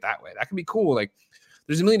splitting it that way? That could be cool. Like,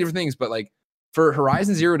 there's a million different things, but like for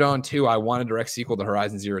Horizon Zero Dawn 2, I want a direct sequel to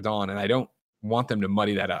Horizon Zero Dawn, and I don't want them to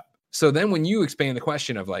muddy that up. So then when you expand the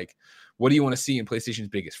question of like, what do you want to see in PlayStation's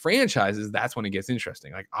biggest franchises? That's when it gets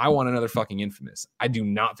interesting. Like, I want another fucking Infamous. I do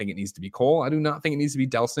not think it needs to be Cole. I do not think it needs to be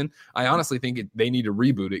Delsin. I honestly think they need to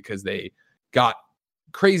reboot it because they got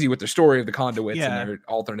crazy with their story of the conduits and their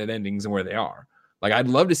alternate endings and where they are. Like, I'd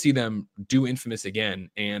love to see them do Infamous again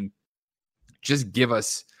and just give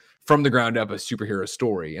us from the ground up a superhero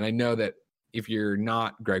story. And I know that if you're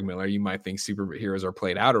not Greg Miller, you might think superheroes are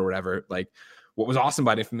played out or whatever. Like, what was awesome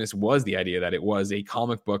about Infamous was the idea that it was a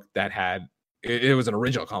comic book that had, it was an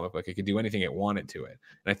original comic book. It could do anything it wanted to it.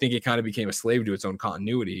 And I think it kind of became a slave to its own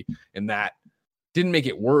continuity, and that didn't make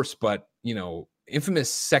it worse. But, Infamous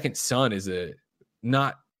Second Son is a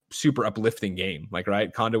not super uplifting game. Like,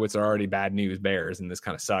 right, conduits are already bad news bears, and this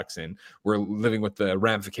kind of sucks. And we're living with the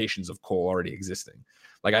ramifications of Cole already existing.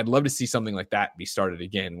 Like, I'd love to see something like that be started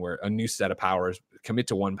again, where a new set of powers commit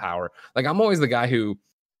to one power. Like, I'm always the guy who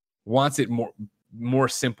wants it more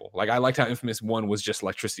simple. Like, I liked how Infamous 1 was just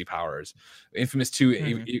electricity powers. Infamous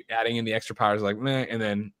 2 adding in the extra powers, like meh, and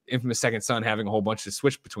then Infamous Second Son having a whole bunch to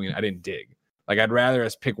switch between. I didn't dig. Like, I'd rather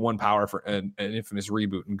us pick one power for an Infamous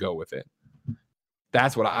reboot and go with it.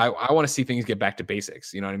 That's what I want to see, things get back to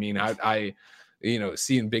basics. You know what I mean? I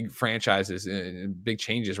seeing big franchises and big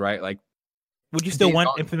changes, right? Like, would you still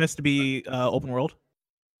want Infamous to be open world?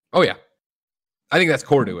 Oh yeah. I think that's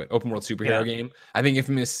core to it. Open world superhero game. I think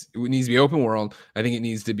Infamous needs to be open world. I think it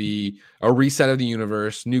needs to be a reset of the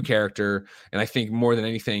universe, new character, and I think more than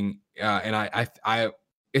anything, and I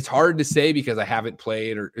it's hard to say because I haven't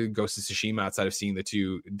played or Ghost of Tsushima outside of seeing the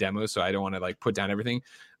 2 demos, so I don't want to like put down everything.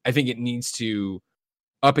 I think it needs to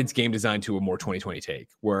up its game design to a more 2020 take,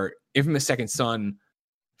 where Infamous Second Son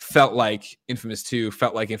felt like Infamous 2,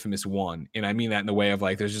 felt like Infamous 1. And I mean that in the way of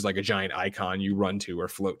like, there's just like a giant icon you run to or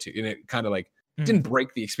float to. And it kind of like didn't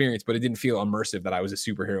break the experience, but it didn't feel immersive that I was a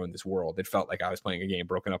superhero in this world. It felt like I was playing a game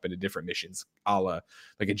broken up into different missions, a la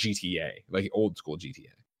like a GTA, like old school GTA,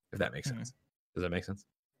 if that makes sense. Does that make sense?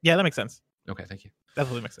 Yeah, that makes sense. Okay, thank you. That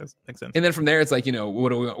totally makes sense. And then from there, it's like, you know,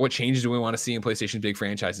 what changes do we want to see in PlayStation's big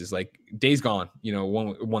franchises? Like Days Gone, you know,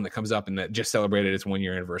 one that comes up and that just celebrated its 1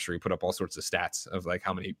 year anniversary, put up all sorts of stats of like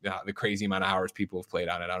how many the crazy amount of hours people have played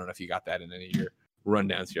on it. I don't know if you got that in any of your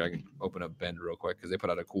rundowns here. I can open up Bend real quick because they put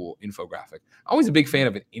out a cool infographic. Always a big fan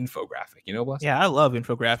of an infographic, you know, Bless? Yeah, I love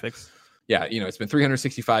infographics. Yeah, you know, it's been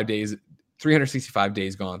 365 days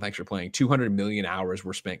gone. Thanks for playing. 200 million hours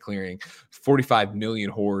were spent clearing 45 million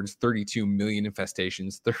hordes, 32 million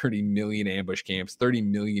infestations, 30 million ambush camps, 30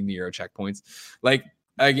 million Nero checkpoints. Like,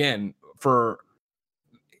 again, for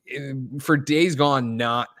Days Gone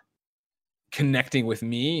not connecting with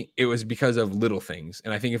me, it was because of little things.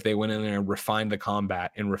 And I think if they went in there and refined the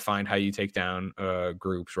combat and refined how you take down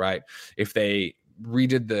groups, right? If they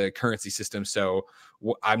redid the currency system, so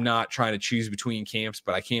I'm not trying to choose between camps,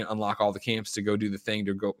 but I can't unlock all the camps to go do the thing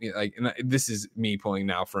to go like. And this is me pulling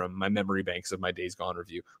now from my memory banks of my Days Gone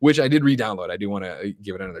review, which I did re-download. I do want to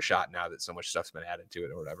give it another shot now that so much stuff's been added to it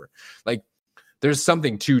or whatever. Like, there's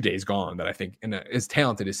something to Days Gone that I think, and as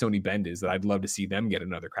talented as Sony Bend is, that I'd love to see them get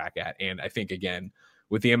another crack at. And I think again,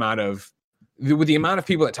 with the amount of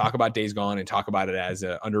people that talk about Days Gone and talk about it as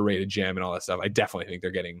an underrated gem and all that stuff, I definitely think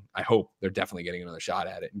I hope they're definitely getting another shot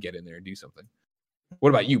at it and get in there and do something. What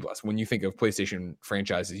about you, Bless? When you think of PlayStation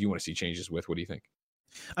franchises you want to see changes with, what do you think?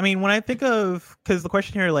 I mean, when I think of, because the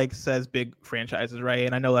question here like says big franchises, right?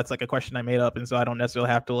 And I know that's like a question I made up, and so I don't necessarily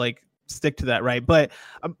have to like stick to that, right? But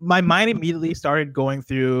my mind immediately started going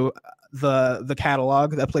through the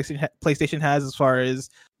catalog that PlayStation has as far as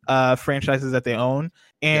franchises that they own,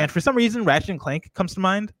 and for some reason Ratchet and Clank comes to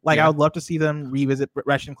mind. Like, I would love to see them revisit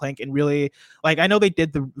Ratchet and Clank and really, like, I know they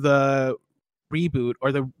did the reboot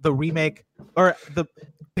or the remake or the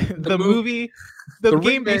movie, the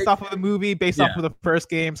game based off of the movie based off of the first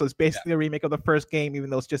game, so it's basically a remake of the first game, even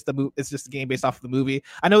though it's just a game based off of the movie.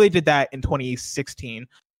 I know they did that in 2016.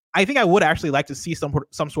 I think I would actually like to see some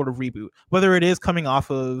sort of reboot, whether it is coming off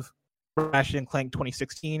of Ratchet and Clank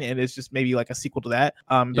 2016 and it's just maybe like a sequel to that,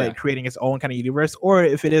 but creating its own kind of universe, or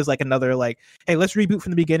if it is like another like, hey, let's reboot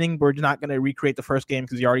from the beginning. We're not going to recreate the first game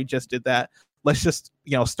because you already just did that. Let's just,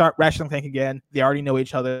 you know, start Ratchet and Clank again. They already know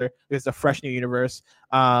each other. It's a fresh new universe,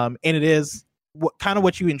 and it is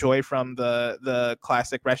what you enjoy from the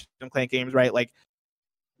classic Ratchet and Clank games, right? Like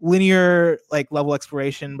linear like level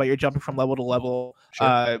exploration, but you're jumping from level to level,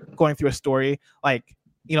 going through a story. Like,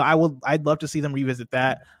 you know, I'd love to see them revisit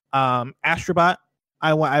that. Astrobot,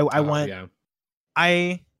 I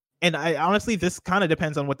honestly, this kind of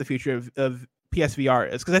depends on what the future of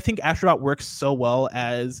PSVR is, because I think Astrobot works so well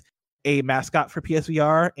as a mascot for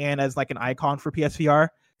PSVR and as like an icon for PSVR.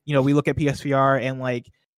 You know, we look at PSVR and like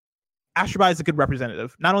Astrobot is a good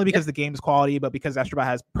representative, not only because the game's quality, but because Astrobot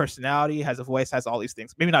has personality, has a voice, has all these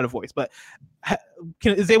things. Maybe not a voice, but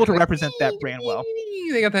is able to represent that brand well.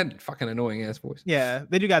 They got that fucking annoying ass voice. Yeah,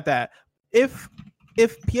 they do got that. If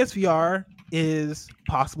PSVR is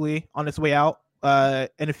possibly on its way out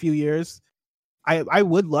in a few years, I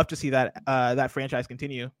would love to see that franchise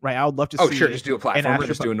continue. Right, I would love to see. Oh, sure, just do a platformer,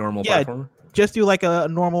 just do a normal platformer. Just do like a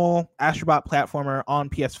normal Astrobot platformer on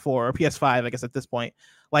PS4 or PS5, I guess at this point.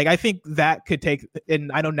 Like, I think that could take,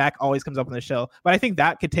 and I know Knack always comes up on the show, but I think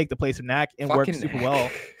that could take the place of Knack and work super well.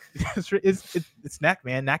 It's Knack,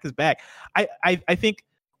 man. Knack is back. I think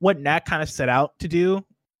what Knack kind of set out to do,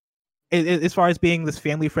 as far as being this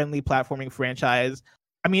family-friendly platforming franchise,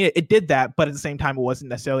 I mean, it did that, but at the same time, it wasn't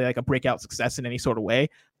necessarily like a breakout success in any sort of way.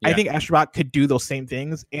 Yeah. I think Astrobot could do those same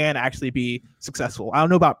things and actually be successful. I don't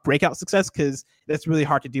know about breakout success because that's really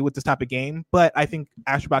hard to do with this type of game, but I think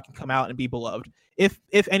Astrobot can come out and be beloved, if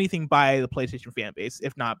anything, by the PlayStation fan base,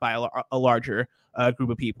 if not by a larger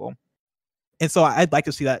group of people. And so I'd like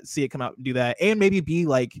to see it come out and do that, and maybe be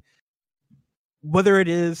like, whether it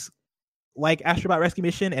is like Astrobot Rescue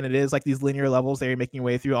Mission and it is like these linear levels that you're making your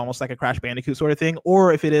way through, almost like a Crash Bandicoot sort of thing,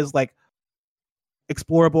 or if it is like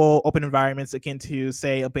explorable open environments akin to,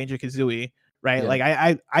 say, a Banjo-Kazooie, right? Like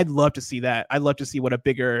I'd love to see that. I'd love to see what a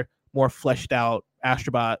bigger, more fleshed out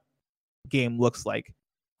Astrobot game looks like.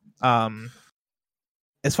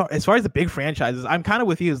 As far as the big franchises, I'm kind of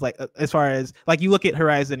with you. Is like as far as like you look at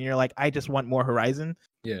Horizon, and you're like, I just want more Horizon.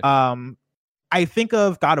 Yeah. I think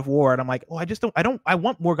of God of War, and I'm like, I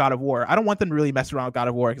want more God of War. I don't want them to really mess around with God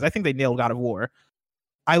of War because I think they nailed God of War.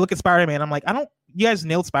 I look at Spider-Man, I'm like, you guys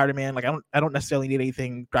nailed Spider-Man. Like, I don't necessarily need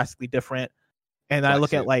anything drastically different. And then I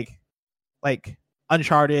look at like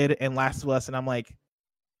Uncharted and Last of Us, and I'm like,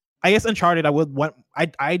 I guess Uncharted,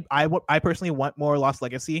 I personally want more Lost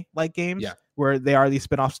Legacy like games where they are these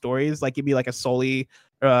spin-off stories. Like, give me like a Sully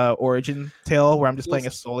origin tale where I'm just playing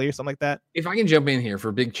a Sully or something like that. If I can jump in here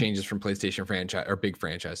for big changes from PlayStation franchise or big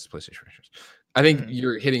franchises, PlayStation franchise, I think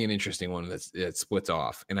you're hitting an interesting one that splits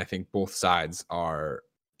off, and I think both sides are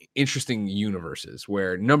interesting universes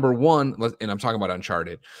where number one, and I'm talking about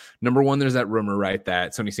Uncharted. Number one, there's that rumor, right,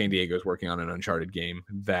 that Sony San Diego is working on an Uncharted game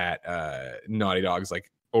that Naughty Dog's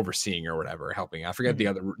like overseeing or whatever, helping. I forget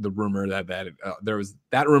the rumor that there was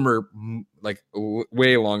that rumor like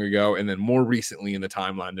way long ago, and then more recently in the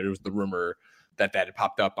timeline there was the rumor that had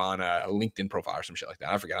popped up on a LinkedIn profile or some shit like that.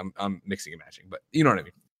 I forget. I'm mixing and matching, but you know what I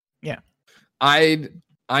mean. Yeah.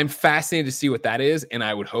 I'm fascinated to see what that is, and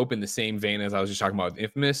I would hope in the same vein as I was just talking about with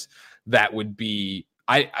Infamous, that would be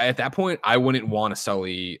I at that point I wouldn't want a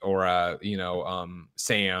Sully or a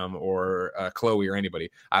Sam or Chloe or anybody.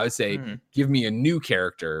 I would say give me a new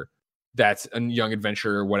character that's a young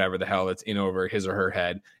adventurer or whatever the hell that's in over his or her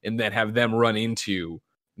head, and then have them run into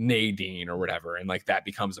Nadine or whatever, and like that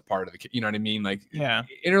becomes a part of the, you know what I mean? Like,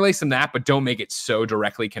 interlace them that, but don't make it so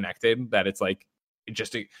directly connected that it's like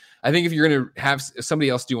I think if you're going to have somebody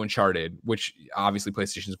else do Uncharted, which obviously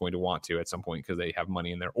PlayStation is going to want to at some point because they have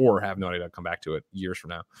money in there, or have Naughty Dog come back to it years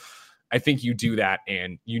from now, I think you do that,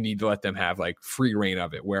 and you need to let them have like free reign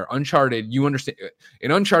of it. Where Uncharted, you understand,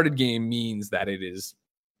 an Uncharted game means that it is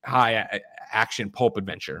high action pulp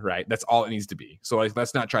adventure, right? That's all it needs to be. So like,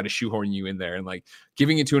 let's not try to shoehorn you in there and like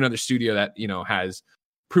giving it to another studio that has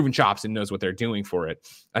proven chops and knows what they're doing for it.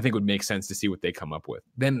 I think would make sense to see what they come up with.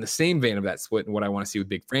 Then in the same vein of that split, and what I want to see with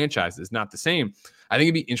big franchises, not the same. I think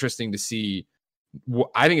it'd be interesting to see.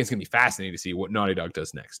 I think it's going to be fascinating to see what Naughty Dog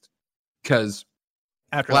does next, because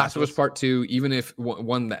after Last of Us Part 2, even if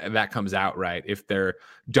one that comes out, right, if they're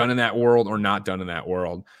done in that world or not done in that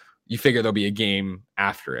world, you figure there'll be a game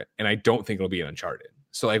after it, and I don't think it'll be an Uncharted.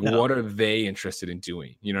 So like, what are they interested in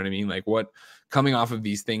doing? You know what I mean? Like, what, coming off of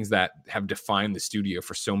these things that have defined the studio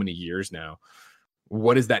for so many years now,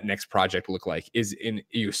 what does that next project look like?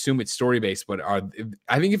 You assume it's story based, but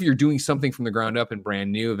I think if you're doing something from the ground up and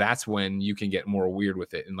brand new, that's when you can get more weird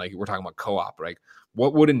with it. And like, we're talking about co-op, right?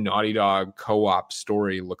 What would a Naughty Dog co-op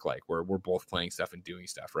story look like where we're both playing stuff and doing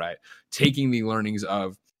stuff, right? Taking the learnings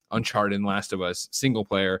of Uncharted and Last of Us single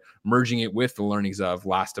player, merging it with the learnings of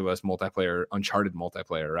Last of Us multiplayer, Uncharted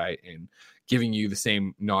multiplayer, right? And giving you the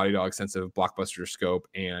same Naughty Dog sense of blockbuster scope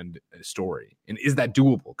and story. And is that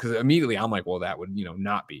doable? Because immediately I'm like, well, that would,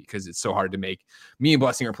 not be, because it's so hard to make. Me and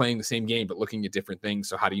Blessing are playing the same game, but looking at different things.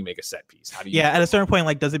 So how do you make a set piece? How do you? Yeah, at a certain point,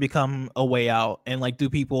 like, does it become a way out? And like,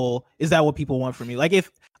 is that what people want from me? Like,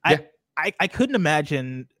 if I couldn't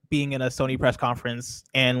imagine being in a Sony press conference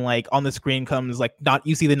and like on the screen comes like,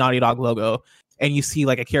 you see the Naughty Dog logo and you see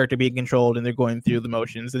like a character being controlled and they're going through the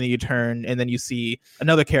motions, and then you turn and then you see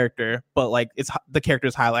another character, but like the character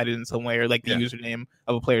is highlighted in some way, or like the username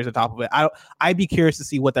of a player is on top of it. I'd be curious to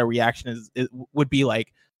see what that reaction would be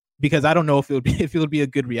like, because I don't know if it would be a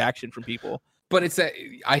good reaction from people. But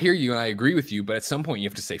I hear you and I agree with you, but at some point you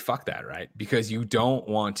have to say fuck that, right? Because you don't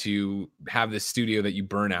want to have this studio that you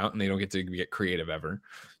burn out and they don't get to get creative ever.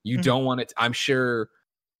 You don't want it. I'm sure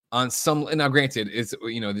on some, and now granted, it's,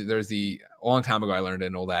 there's a long time ago I learned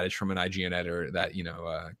an old adage from an IGN editor that,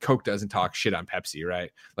 Coke doesn't talk shit on Pepsi, right?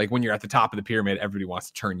 Like when you're at the top of the pyramid, everybody wants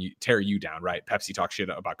to tear you down, right? Pepsi talks shit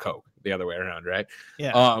about Coke, the other way around, right?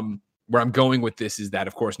 Yeah. Where I'm going with this is that,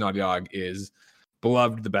 of course, Naughty Dog is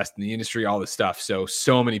beloved, the best in the industry, all this stuff.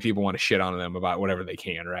 So many people want to shit on them about whatever they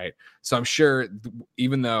can, right? So I'm sure,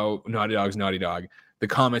 even though Naughty Dog's Naughty Dog, the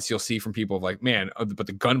comments you'll see from people of like, man, but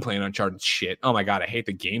the gunplay in Uncharted shit. Oh my God, I hate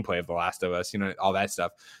the gameplay of The Last of Us, all that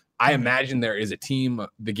stuff. I imagine there is a team,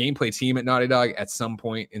 the gameplay team at Naughty Dog at some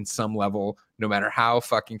point in some level, no matter how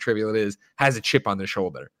fucking trivial it is, has a chip on their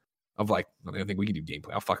shoulder of like, I don't think we can do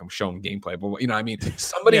gameplay. I'll fucking show them gameplay. But what I mean?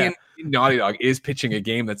 Somebody in Naughty Dog is pitching a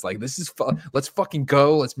game that's like, this is fun. Let's fucking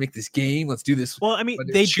go. Let's make this game. Let's do this. Well, I mean,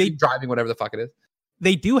 they driving whatever the fuck it is.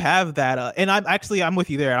 They do have that, and I'm with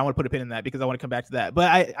you there. I don't want to put a pin in that because I want to come back to that.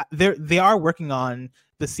 But they are working on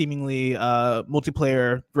the seemingly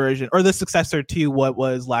multiplayer version, or the successor to what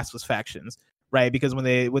was Last of Us Factions, right? Because when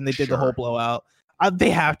they did the whole blowout, They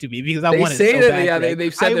have to be because I they want it say so that. bad. Yeah, Greg.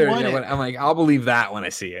 they've said I they're. want You know, it. I'm like, I'll believe that when I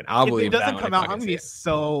see it. I'll If believe it doesn't that come when out, I'm gonna be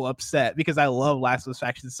so upset because I love Last of Us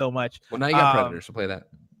Factions so much. Well, now you got Predators, so play that.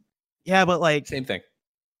 Yeah, but like Same thing.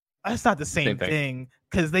 That's not the same thing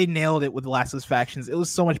because they nailed it with the Last of Us Factions. It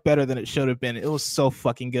was so much better than it should have been. It was so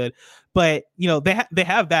fucking good. But you know they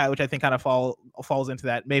have that, which I think kind of falls into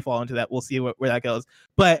that, may fall into that. We'll see where that goes.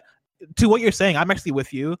 But to what you're saying, I'm actually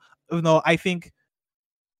with you. Even though I think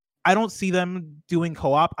I don't see them doing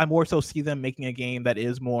co-op. I more so see them making a game that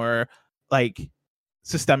is more like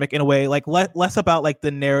systemic in a way, like less about like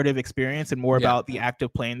the narrative experience and more about the act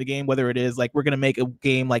of playing the game. Whether it is like we're gonna make a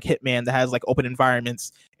game like Hitman that has like open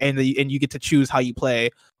environments and you get to choose how you play,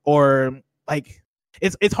 or like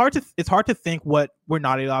it's hard to think where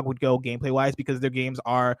Naughty Dog would go gameplay wise because their games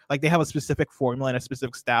are like they have a specific formula and a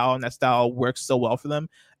specific style, and that style works so well for them,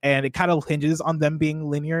 and it kind of hinges on them being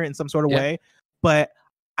linear in some sort of way. But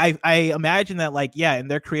I imagine that like in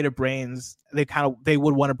their creative brains they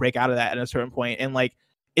would want to break out of that at a certain point, and like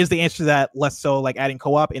is the answer to that less so like adding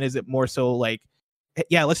co-op, and is it more so like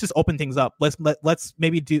let's just open things up, let's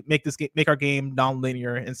maybe make our game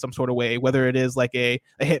non-linear in some sort of way, whether it is like a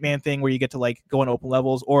Hitman thing where you get to like go on open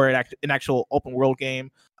levels, or an actual open world game,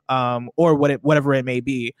 or whatever it may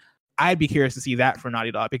be. I'd be curious to see that for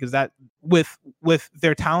Naughty Dog, because that with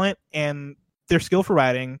their talent and their skill for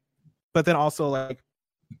writing, but then also like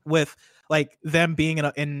with like them being in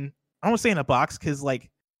I don't want to say in a box, because like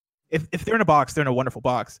if they're in a box, they're in a wonderful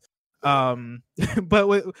box.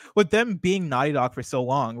 But with them being Naughty Dog for so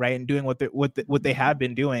long, right, and doing what they have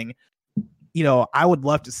been doing, you know, I would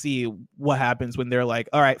love to see what happens when they're like,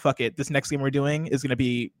 all right, fuck it, this next game we're doing is going to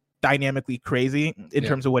be dynamically crazy in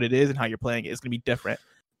terms of what it is and how you're playing it. It's going to be different.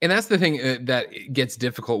 And that's the thing that gets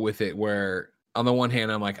difficult with it, where on the one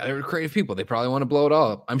hand, I'm like, they're creative people. They probably want to blow it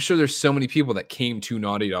all up. I'm sure there's so many people that came to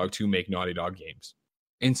Naughty Dog to make Naughty Dog games.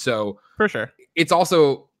 And so for sure, it's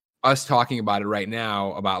also us talking about it right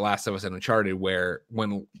now about Last of Us and Uncharted, where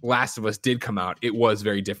when Last of Us did come out, it was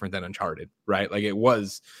very different than Uncharted, right? Like it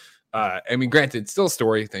was, I mean, granted, still a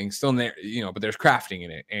story thing, still there, you know, but there's crafting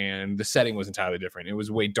in it, and the setting was entirely different. It was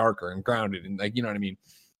way darker and grounded, and like, you know what I mean?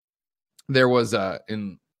 There was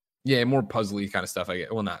more puzzly kind of stuff. I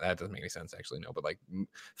get. Well, not that doesn't make any sense actually. No, but like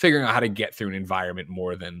figuring out how to get through an environment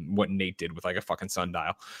more than what Nate did with like a fucking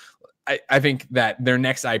sundial. I think that their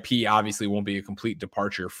next IP obviously won't be a complete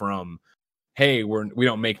departure from, hey, we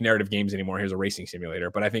don't make narrative games anymore, here's a racing simulator.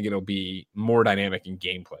 But I think it'll be more dynamic in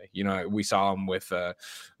gameplay. You know, we saw them with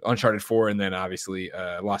Uncharted 4, and then obviously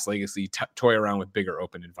Lost Legacy toy around with bigger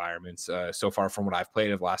open environments. So far from what I've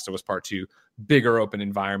played of Last of Us Part 2, bigger open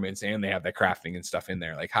environments, and they have that crafting and stuff in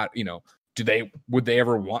there. Like, how, you know, would they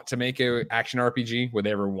ever want to make an action RPG? Would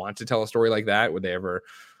they ever want to tell a story like that? Would they ever,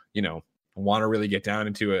 you know, want to really get down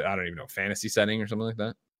into a, I don't even know, fantasy setting or something like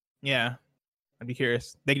that? Yeah, I'd be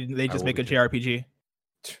curious. They just make a JRPG.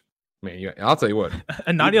 Man, I'll tell you what,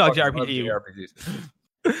 a Naughty Dog JRPG.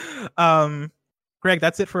 Greg,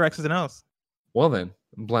 that's it for X's and O's. Well then,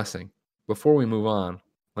 blessing. Before we move on,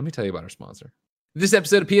 let me tell you about our sponsor. This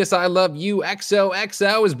episode of PS I Love You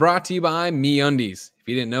XOXO is brought to you by MeUndies. If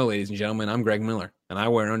you didn't know, ladies and gentlemen, I'm Greg Miller, and I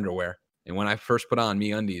wear underwear. And when I first put on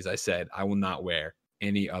MeUndies, I said I will not wear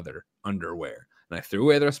any other underwear. And I threw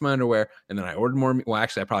away the rest of my underwear, and then I ordered more. Well,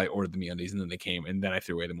 actually, I probably ordered the MeUndies, and then they came, and then I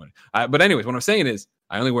threw away the money. But anyways, what I'm saying is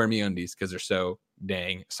I only wear MeUndies because they're so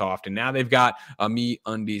dang soft. And now they've got a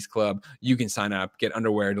MeUndies club. You can sign up, get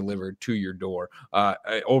underwear delivered to your door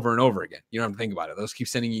over and over again. You don't have to think about it. Those keep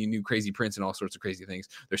sending you new crazy prints and all sorts of crazy things.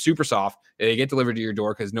 They're super soft. They get delivered to your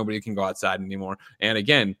door because nobody can go outside anymore. And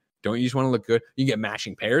again, don't you just want to look good? You get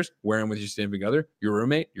matching pairs, wear them with your significant other, your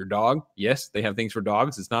roommate, your dog. Yes, they have things for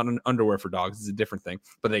dogs. It's not an underwear for dogs. It's a different thing.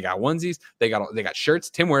 But they got onesies. They got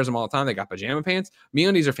shirts. Tim wears them all the time. They got pajama pants.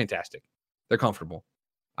 MeUndies are fantastic. They're comfortable.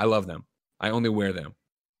 I love them. I only wear them.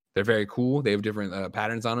 They're very cool. They have different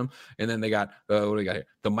patterns on them. And then they got, what do we got here?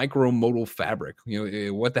 The micromodal fabric. You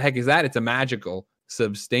know, what the heck is that? It's a magical,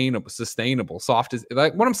 sustainable, soft.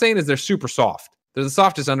 Like what I'm saying is they're super soft. They're the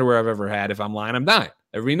softest underwear I've ever had. If I'm lying, I'm dying.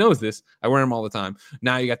 Everybody knows this. I wear them all the time.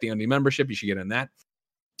 Now you got the Undie membership. You should get in that.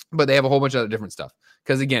 But they have a whole bunch of other different stuff.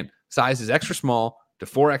 Because again, size is extra small to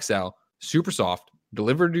 4XL, super soft,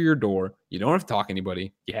 delivered to your door. You don't have to talk to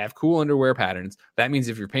anybody. You have cool underwear patterns. That means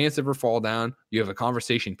if your pants ever fall down, you have a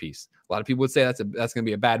conversation piece. A lot of people would say that's going to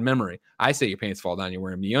be a bad memory. I say your pants fall down, you're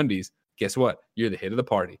wearing MeUndies. Guess what? You're the hit of the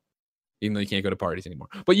party. Even though you can't go to parties anymore.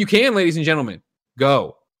 But you can, ladies and gentlemen.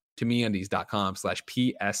 Go to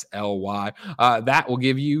MeUndies.com/PSLY. That will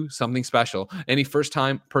give you something special. Any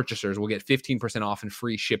first-time purchasers will get 15% off and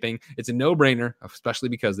free shipping. It's a no-brainer, especially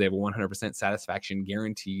because they have a 100% satisfaction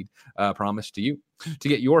guaranteed promise to you. To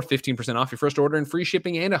get your 15% off your first order and free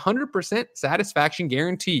shipping and 100% satisfaction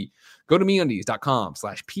guarantee, go to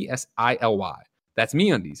MeUndies.com/PSILY. That's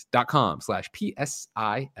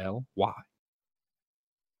MeUndies.com/PSILY.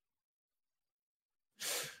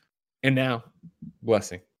 And now,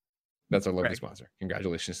 Blessing. That's our lovely sponsor.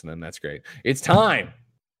 Congratulations to them. That's great. It's time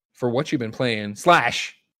for what you've been playing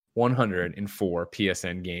 /104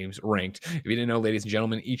 PSN games ranked. If you didn't know, ladies and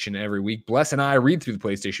gentlemen, each and every week, Bless and I read through the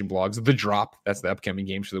PlayStation blogs, The Drop. That's the upcoming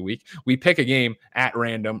games for the week. We pick a game not at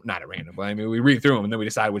random, but I mean, we read through them and then we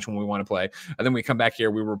decide which one we want to play. And then we come back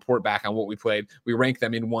here, we report back on what we played. We rank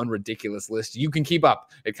them in one ridiculous list. You can keep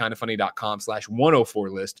up at kindafunny.com/104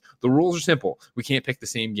 list. The rules are simple. We can't pick the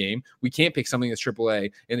same game. We can't pick something that's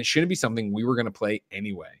AAA, and it shouldn't be something we were going to play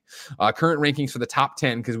anyway. Current rankings for the top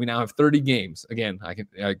 10, because we now have 30 games. Again, I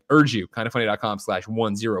urge you,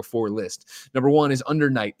 kindafunny.com/104 list. Number 1 is Under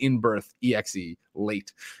Night In Birth EXE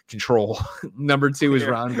Late Control. Number 2 is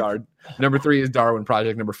Round Guard. Number 3 is Darwin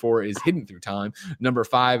Project. Number 4 is Hidden Through Time. Number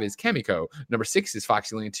 5 is Chemico. Number 6 is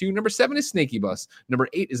Foxyland 2. Number 7 is Snaky Bus. Number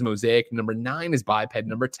 8 is Mosaic. Number 9 is Biped.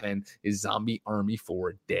 Number 10 is Zombie Army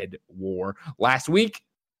 4 Dead War. Last week,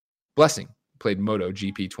 Blessing played Moto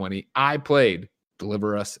GP20. I played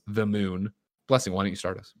Deliver Us the Moon. Blessing, why don't you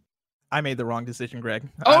start us? I made the wrong decision, Greg.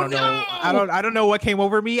 I don't know what came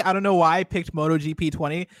over me. I don't know why I picked MotoGP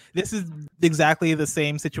 20. This is exactly the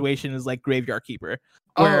same situation as like Graveyard Keeper.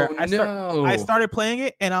 Where I started playing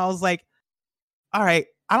it and I was like, all right,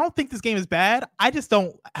 I don't think this game is bad. I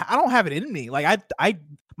don't have it in me. Like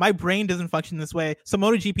my brain doesn't function this way. So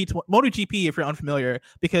MotoGP, if you're unfamiliar,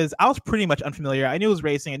 because I was pretty much unfamiliar. I knew it was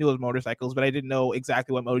racing, I knew it was motorcycles, but I didn't know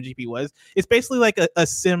exactly what MotoGP was. It's basically like a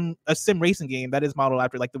sim racing game that is modeled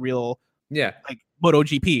after like the real like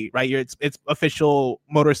MotoGP, right? It's official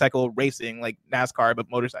motorcycle racing, like NASCAR, but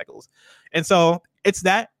motorcycles. And so it's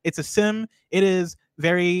a sim. It is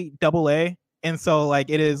very AA. And so like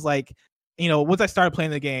it is like, you know, once I started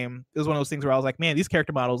playing the game, it was one of those things where I was like, man, these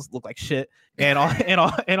character models look like shit. And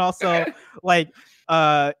also like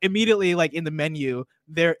immediately like in the menu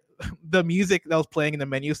there, the music that was playing in the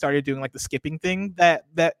menu started doing like the skipping thing that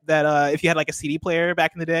if you had like a CD player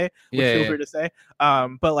back in the day, which feels weird to say.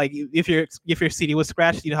 But like if your CD was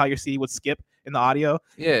scratched, you know how your CD would skip in the audio.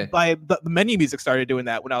 Yeah. Like the menu music started doing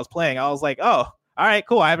that when I was playing. I was like, oh, all right,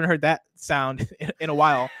 cool. I haven't heard that sound in a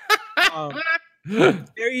while.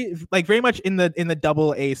 very much in the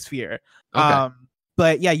AA sphere. Okay.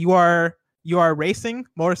 But yeah, you are racing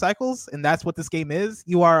motorcycles, and that's what this game is.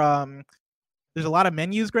 You are there's a lot of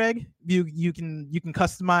menus, Greg. You can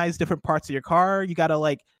customize different parts of your car. You gotta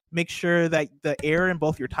like make sure that the air in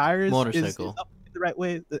both your tires is up the right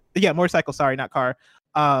way. Motorcycle, sorry, not car.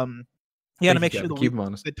 You gotta make sure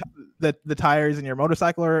the tires in your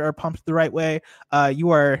motorcycle are pumped the right way.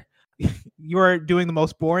 You are doing the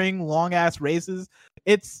most boring, long ass races.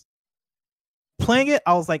 It's playing it.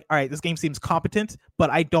 I was like, all right, this game seems competent, but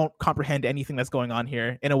I don't comprehend anything that's going on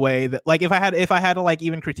here in a way that, like, if I had to like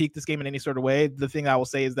even critique this game in any sort of way, the thing I will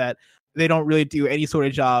say is that they don't really do any sort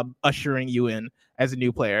of job ushering you in as a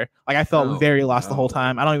new player. Like, I felt very lost the whole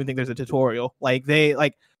time. I don't even think there's a tutorial. Like, they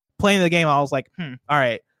like playing the game. I was like, all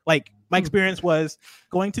right, like. My experience was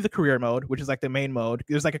going to the career mode, which is like the main mode.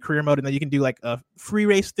 There's like a career mode, and then you can do like a free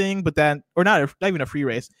race thing, but then, or not even a free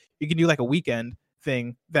race. You can do like a weekend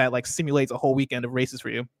thing that like simulates a whole weekend of races for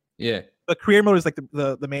you. Yeah. But career mode is like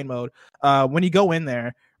the main mode. When you go in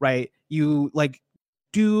there, right, you like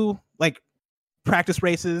do like practice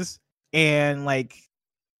races and like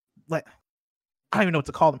I don't even know what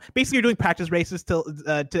to call them. Basically, you're doing practice races to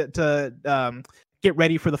get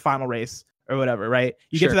ready for the final race. Or whatever, right?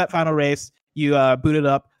 You get to that final race, you boot it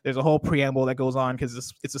up. There's a whole preamble that goes on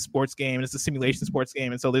because it's a sports game and it's a simulation sports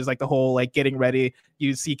game, and so there's like the whole like getting ready.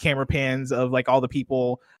 You see camera pans of like all the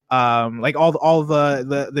people, like all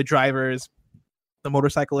the drivers, the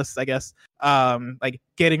motorcyclists, I guess, like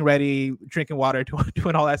getting ready, drinking water,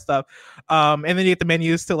 doing all that stuff, and then you get the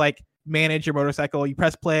menus to like manage your motorcycle. You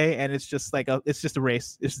press play, and it's just like it's just a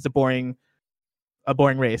race. It's just a boring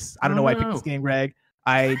race. I don't know why I picked this game, Greg.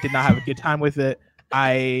 I did not have a good time with it.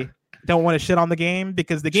 I don't want to shit on the game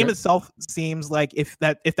because the game itself seems like if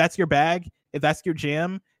that's your bag, if that's your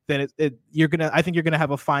jam, then I think you're gonna have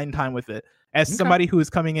a fine time with it. As somebody who is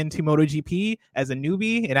coming into MotoGP as a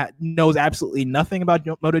newbie and knows absolutely nothing about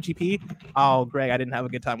MotoGP, oh, Greg, I didn't have a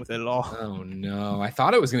good time with it at all. Oh no, I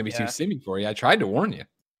thought it was gonna be too simmy for you. I tried to warn you.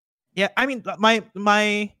 Yeah, I mean,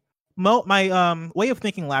 my way of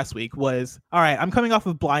thinking last week was, all right, I'm coming off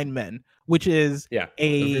of Blind Men, which is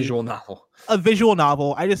a visual novel. A visual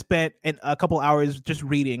novel. I just spent a couple hours just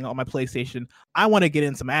reading on my PlayStation. I want to get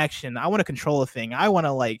in some action. I want to control a thing. I want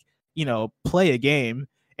to play a game.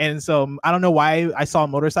 And so I don't know why I saw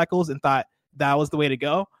motorcycles and thought that was the way to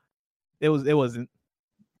go. It wasn't.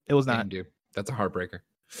 It was not. Dude, that's a heartbreaker.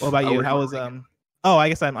 What about you? How was Oh, I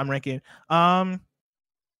guess I'm ranking.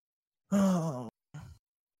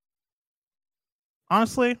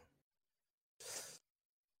 Honestly,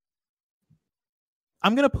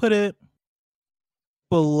 I'm gonna put it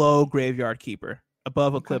below Graveyard Keeper,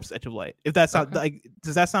 above Eclipse Edge of Light. If that sounds like,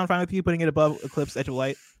 does that sound fine with you? Putting it above Eclipse Edge of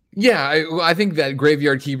Light? Yeah, I think that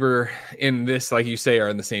Graveyard Keeper in this, like you say, are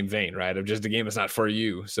in the same vein, right? Of just a game that's not for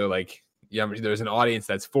you. So like, yeah, there's an audience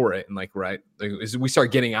that's for it, and like, right, like, as we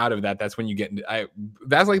start getting out of that, that's when you get into.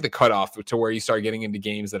 That's like the cutoff to where you start getting into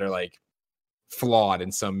games that are like flawed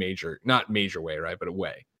in some not major way, right, but a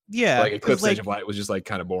way. Yeah, like Eclipse Edge of Light was just like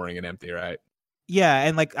kind of boring and empty, right? Yeah,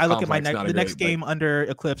 and like I look at the next game under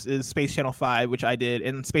Eclipse is Space Channel 5, which I did,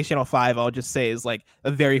 and Space Channel 5 I'll just say is like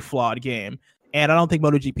a very flawed game. And I don't think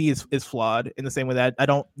MotoGP is flawed in the same way that I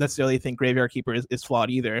don't necessarily think Graveyard Keeper is flawed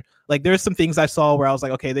either. Like there's some things I saw where I was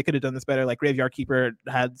like, okay, they could have done this better. Like Graveyard Keeper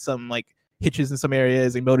had some like hitches in some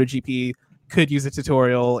areas, and MotoGP could use a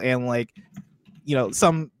tutorial and like,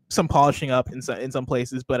 some polishing up in some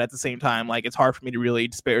places. But at the same time, like it's hard for me to really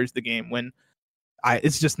disparage the game when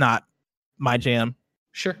it's just not my jam.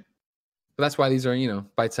 Sure. But that's why these are,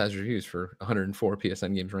 bite-sized reviews for 104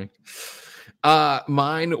 PSN games ranked.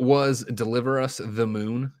 Mine was Deliver Us the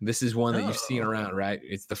Moon. This is one that you've seen around, right?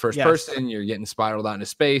 It's the first person, you're getting spiraled out into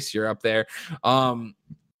space, you're up there.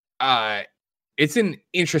 It's an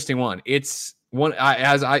interesting one. It's one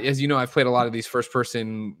as you know, I've played a lot of these first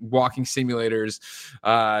person walking simulators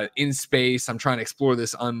in space. I'm trying to explore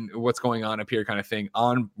this on what's going on up here kind of thing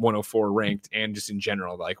on 104 ranked, and just in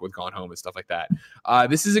general, like with Gone Home and stuff like that.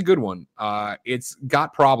 This is a good one. It's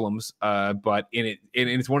got problems, but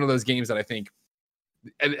it's one of those games that I think,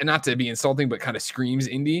 and not to be insulting, but kind of screams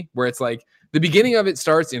indie, where it's like the beginning of it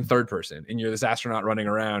starts in third person and you're this astronaut running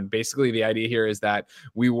around. Basically, the idea here is that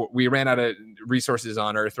we ran out of resources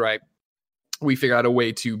on Earth, right? We figured out a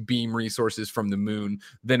way to beam resources from the moon.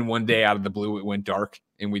 Then one day out of the blue, it went dark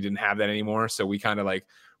and we didn't have that anymore. So we kind of like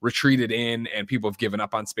retreated in, and people have given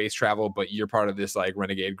up on space travel, but you're part of this like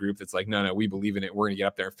renegade group that's like, no, we believe in it. We're going to get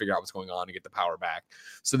up there and figure out what's going on and get the power back.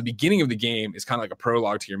 So the beginning of the game is kind of like a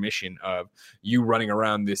prologue to your mission of you running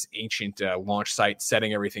around this ancient launch site,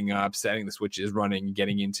 setting everything up, setting the switches, running,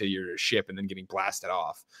 getting into your ship, and then getting blasted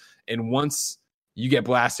off. And once you get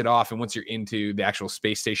blasted off, and once you're into the actual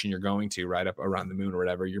space station you're going to, right up around the moon or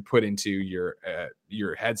whatever, you're put into your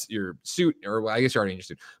suit, or well, I guess you're already in your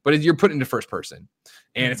suit, but you're put into first person,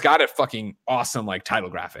 and it's got a fucking awesome like title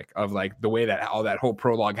graphic of like the way that all that whole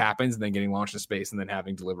prologue happens, and then getting launched to space, and then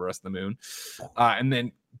having Deliver Us the Moon, and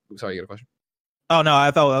then sorry, you got a question? Oh no,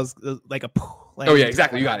 I thought that was like a. Like, oh yeah,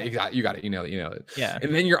 exactly. You got it. You nailed it. Yeah.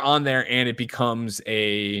 And then you're on there, and it becomes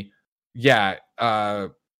a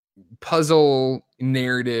puzzle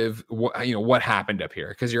narrative, what happened up here,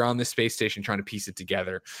 because you're on this space station trying to piece it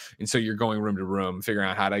together, and so you're going room to room figuring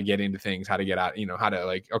out how to get into things, how to get out, how to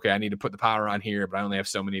like, okay, I need to put the power on here, but I only have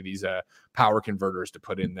so many of these power converters to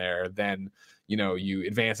put in there. Then you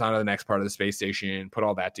advance onto the next part of the space station, put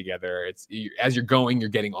all that together. As you're going, you're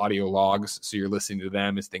getting audio logs, so you're listening to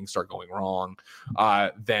them as things start going wrong.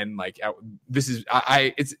 Then like this is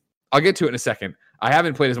I'll get to it in a second. I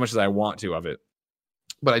haven't played as much as I want to of it,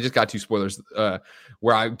 but I just got 2 spoilers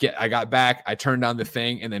where I got back, I turned on the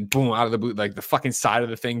thing, and then boom, out of the blue, like the fucking side of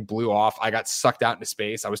the thing blew off. I got sucked out into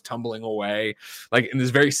space. I was tumbling away, like in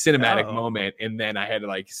this very cinematic moment. And then I had to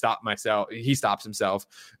like stop myself. He stops himself.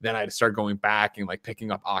 Then I had to start going back and like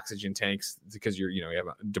picking up oxygen tanks, because you have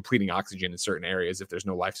depleting oxygen in certain areas if there's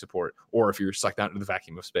no life support, or if you're sucked out into the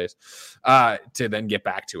vacuum of space, to then get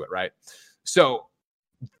back to it. Right. So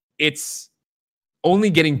it's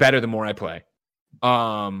only getting better the more I play.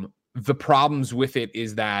 The problems with it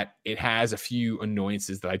is that it has a few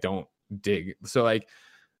annoyances that I don't dig. So like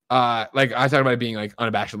I talked about it being like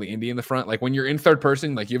unabashedly indie in the front. Like when you're in third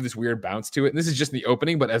person, like you have this weird bounce to it. And this is just the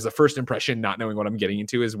opening, but as a first impression, not knowing what I'm getting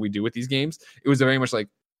into as we do with these games, it was very much like,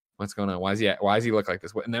 what's going on? Why does he look like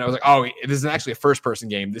this? And then I was like, oh, this is actually a first person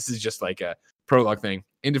game. This is just like a prologue thing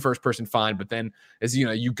into first person. Fine. But then as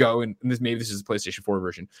you go, and this is a PlayStation 4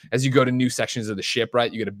 version, as you go to new sections of the ship,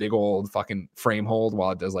 right, you get a big old fucking frame hold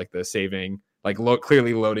while it does like the saving, like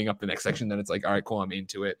clearly loading up the next section. Then it's like, all right, cool, I'm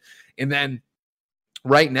into it. And then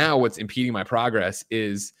right now what's impeding my progress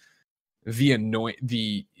is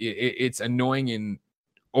it's annoying in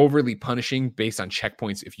overly punishing based on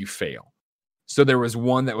checkpoints if you fail. So there was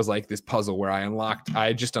one that was like this puzzle where I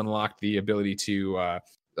had just unlocked the ability to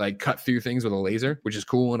like cut through things with a laser, which is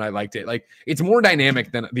cool, and I liked it. Like, it's more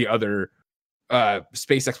dynamic than the other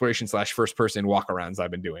space exploration / first person walkarounds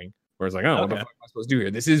I've been doing, where it's like, oh, what the fuck am I supposed to do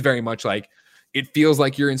here? This is very much like, it feels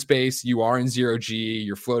like you're in space, you are in 0G,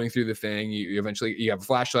 you're floating through the thing, you eventually you have a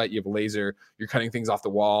flashlight, you have a laser, you're cutting things off the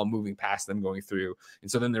wall, moving past them, going through. And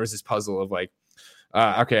so then there was this puzzle of like,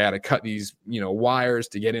 okay, I had to cut these, wires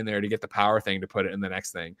to get in there to get the power thing to put it in the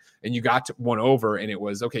next thing. And you got to one over, and it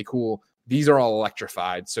was, okay, cool, these are all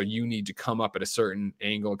electrified, so you need to come up at a certain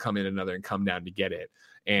angle, come in another, and come down to get it.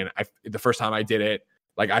 And the first time I did it,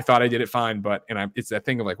 like, I thought I did it fine, but it's that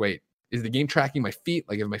thing of like, wait, is the game tracking my feet?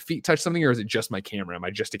 Like, if my feet touch something, or is it just my camera? Am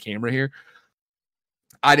I just a camera here?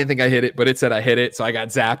 I didn't think I hit it, but it said I hit it, so I got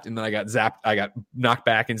zapped, and then I got knocked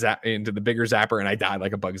back and zapped into the bigger zapper, and I died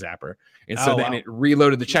like a bug zapper. And so then it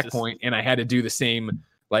reloaded the checkpoint, and I had to do the same,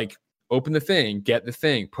 like, open the thing, get the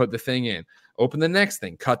thing, put the thing in, open the next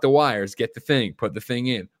thing, cut the wires, get the thing, put the thing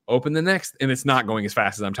in, open the next, and it's not going as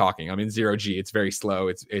fast as I'm talking. I'm in 0G. It's very slow.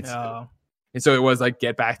 It's and so it was like,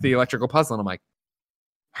 get back to the electrical puzzle, and I'm like,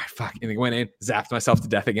 all right, fuck. And I went in, zapped myself to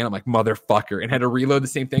death again. I'm like, motherfucker, and had to reload the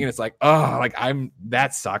same thing. And it's like, oh, like,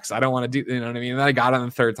 that sucks. I don't want to do, you know what I mean? And then I got on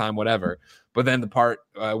the third time, whatever. But then the part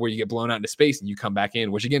where you get blown out into space and you come back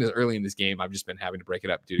in, which again is early in this game, I've just been having to break it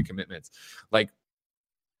up due to commitments. Like,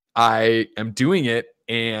 I am doing it,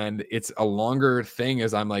 and it's a longer thing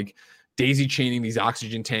as I'm like daisy chaining these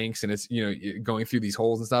oxygen tanks, and it's, going through these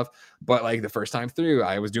holes and stuff. But like, the first time through,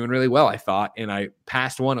 I was doing really well, I thought, and I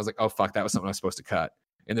passed one. I was like, oh fuck, that was something I was supposed to cut.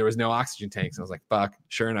 And there was no oxygen tanks. And I was like, fuck,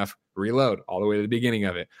 sure enough, reload all the way to the beginning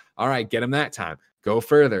of it. All right, get him that time. Go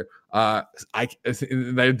further.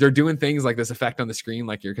 They're doing things like this effect on the screen,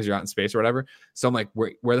 like because you're out in space or whatever. So I'm like,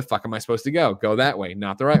 where the fuck am I supposed to go? Go that way,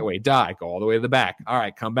 not the right way. Die. Go all the way to the back. All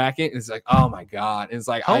right, come back in. And it's like, oh my God. And it's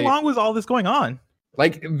like, how long was all this going on?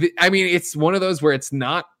 Like, it's one of those where it's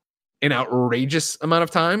not an outrageous amount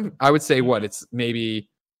of time. I would say it's maybe,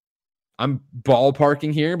 I'm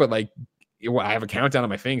ballparking here, but like, I have a countdown on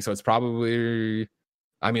my thing, so it's probably,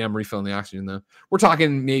 I'm refilling the oxygen though. We're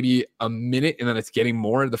talking maybe a minute, and then it's getting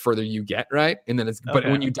more the further you get, right? And then but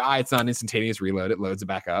when you die, it's not an instantaneous reload. It loads it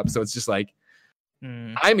back up. So it's just like,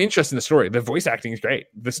 I'm interested in the story. The voice acting is great.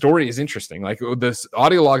 The story is interesting. Like, the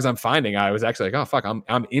audio logs I'm finding, I was actually like, oh fuck,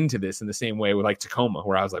 I'm into this in the same way with like Tacoma,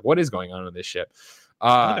 where I was like, what is going on in this ship?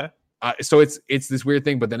 So it's this weird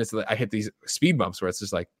thing, but then I hit these speed bumps where it's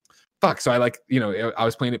just like, fuck. So I I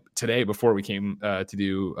was playing it today before we came to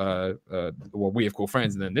do We Have Cool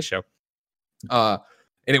Friends, and then this show.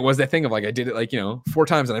 And it was that thing of like, I did it like, 4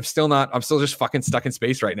 times, and I'm still just fucking stuck in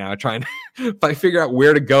space right now, trying to figure out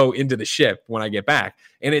where to go into the ship when I get back.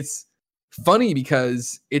 And it's funny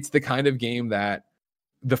because it's the kind of game that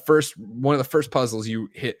one of the first puzzles you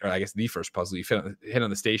hit, or I guess the first puzzle you hit on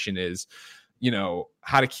the station is,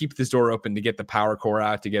 how to keep this door open to get the power core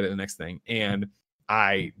out to get it the next thing. And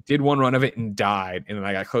I did one run of it and died, and then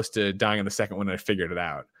I got close to dying on the second one, and I figured it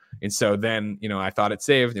out. And so then, I thought it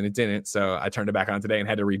saved, and it didn't. So I turned it back on today and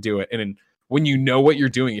had to redo it. And then when you know what you're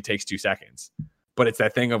doing, it takes 2 seconds. But it's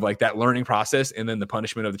that thing of like that learning process, and then the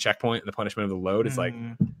punishment of the checkpoint and the punishment of the load. It's like,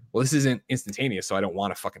 well, this isn't instantaneous, so I don't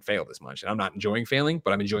want to fucking fail this much. And I'm not enjoying failing,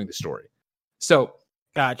 but I'm enjoying the story. So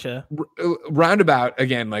gotcha. Roundabout,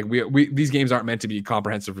 again, like we these games aren't meant to be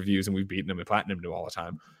comprehensive reviews, and we've beaten them and platinum all the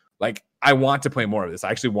time. Like, I want to play more of this.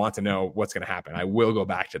 I actually want to know what's going to happen. I will go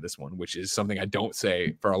back to this one, which is something I don't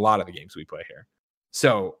say for a lot of the games we play here.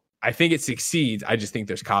 So I think it succeeds. I just think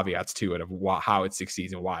there's caveats to it of how it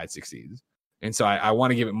succeeds and why it succeeds. And so I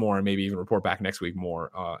want to give it more, and maybe even report back next week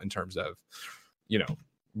more in terms of,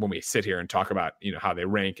 when we sit here and talk about, how they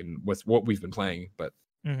rank and what we've been playing. But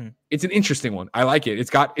it's an interesting one. I like it.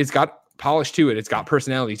 It's got polish to it. It's got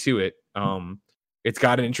personality to it. It's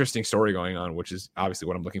got an interesting story going on, which is obviously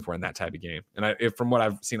what I'm looking for in that type of game. And from what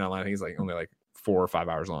I've seen online, I think it's like only like 4 or 5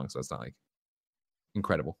 hours long. So it's not like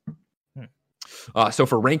incredible. So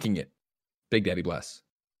for ranking it, Big Daddy Bless,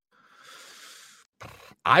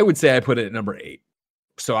 I would say I put it at number 8.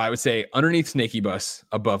 So I would say underneath Snaky Bus,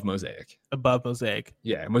 above Mosaic. Above Mosaic.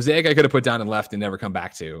 Yeah. Mosaic I could have put down and left and never come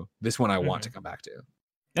back to. This one I want to come back to.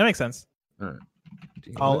 That makes sense. All right.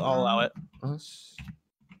 I'll allow it.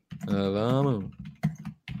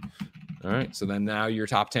 All right, so then now your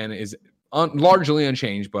top 10 is largely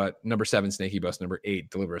unchanged, but number 7, Snaky Bus, number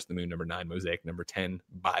 8, Deliver Us the Moon, number 9, Mosaic, number 10,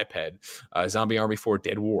 Biped, Zombie Army 4,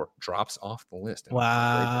 Dead War drops off the list.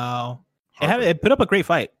 Wow, it put up a great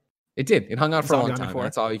fight. It did. It hung out for a long time.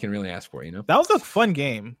 That's all you can really ask for, That was a fun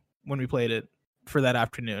game when we played it for that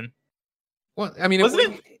afternoon. Well, I mean,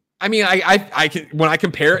 wasn't it? I mean, I can, when I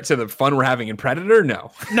compare it to the fun we're having in Predator,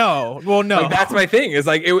 no. Well, no. Like, that's my thing. It's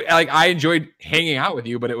like I enjoyed hanging out with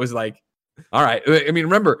you, but it was like, all right. I mean,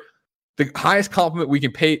 remember, the highest compliment we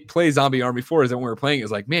can play Zombie Army 4 is that when we're playing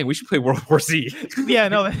is like, man, we should play World War Z. Yeah,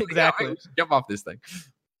 no, exactly. Yeah, jump off this thing.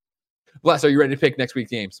 Bless, are you ready to pick next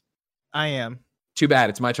week's games? I am. Too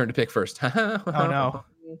bad. It's my turn to pick first. Oh, no.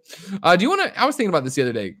 Do you want to? I was thinking about this the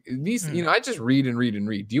other day. These, I just read and read and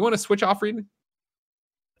read. Do you want to switch off reading?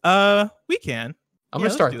 We can. I'm gonna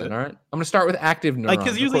start then. All right. I'm gonna start with active neurons. Like,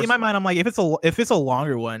 because usually in my mind, I'm like, if it's a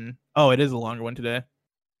longer one. Oh, it is a longer one today.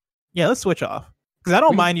 Yeah, let's switch off. Because I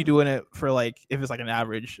don't mind you doing it for like if it's like an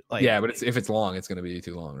average. Like, yeah, but if it's long, it's gonna be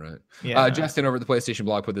too long, right? Yeah. Justin over at the PlayStation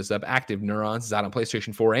blog put this up. Active Neurons is out on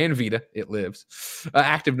PlayStation 4 and Vita. It lives.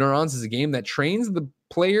 Active Neurons is a game that trains the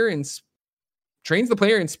player in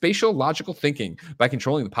spatial logical thinking. By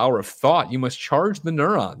controlling the power of thought, you must charge the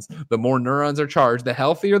neurons. The more neurons are charged, the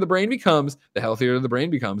healthier the brain becomes. The healthier the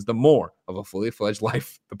brain becomes, the more of a fully fledged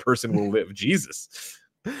life the person will live. Jesus.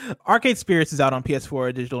 Arcade Spirits is out on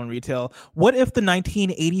PS4, digital and retail. What if the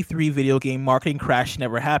 1983 video game marketing crash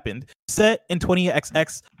never happened? Set in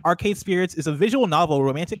 20XX, Arcade Spirits is a visual novel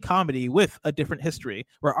romantic comedy with a different history,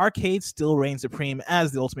 where arcades still reign supreme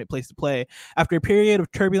as the ultimate place to play. After a period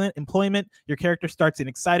of turbulent employment, your character starts an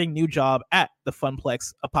exciting new job at the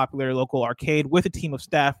Funplex, a popular local arcade with a team of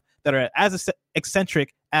staff that are as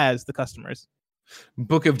eccentric as the customers.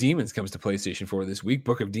 Book of Demons comes to PlayStation 4 this week.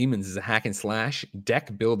 Book of Demons is a hack and slash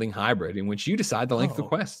deck building hybrid in which you decide the length of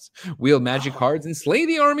quests, wield magic cards, and slay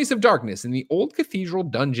the armies of darkness in the old cathedral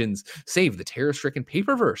dungeons. Save the terror-stricken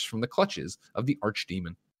paperverse from the clutches of the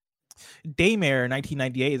archdemon. Daymare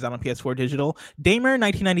 1998 is out on PS4 digital. Daymare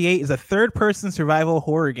 1998 is a third-person survival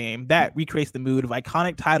horror game that recreates the mood of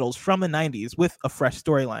iconic titles from the 90s with a fresh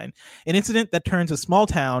storyline. An incident that turns a small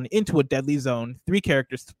town into a deadly zone. Three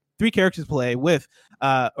characters to play with,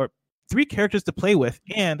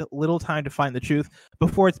 and little time to find the truth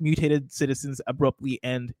before its mutated citizens abruptly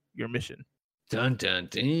end your mission. Dun dun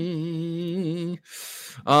dun.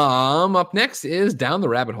 Up next is Down the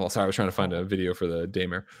Rabbit Hole. Sorry, I was trying to find a video for the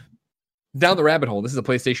Daymare. Down the Rabbit Hole. This is a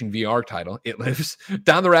PlayStation VR title. It lives.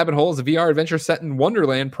 Down the Rabbit Hole is a VR adventure set in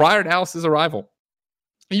Wonderland prior to Alice's arrival.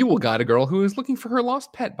 You will guide a girl who is looking for her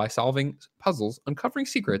lost pet by solving puzzles, uncovering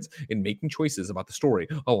secrets, and making choices about the story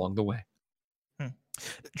along the way.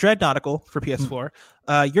 Dreadnautical for PS4.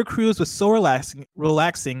 Your cruise was so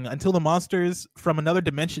relaxing until the monsters from another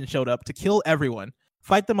dimension showed up to kill everyone.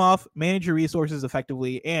 Fight them off, manage your resources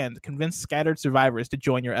effectively, and convince scattered survivors to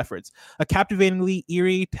join your efforts. A captivatingly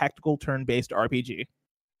eerie, tactical turn-based RPG.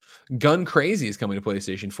 Gun Crazy is coming to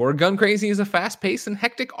PlayStation 4. Gun Crazy is a fast-paced and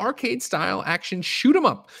hectic arcade-style action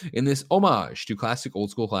shoot-'em-up in this homage to classic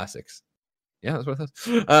old-school classics. Yeah, that's what it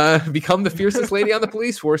says. Become the fiercest lady on the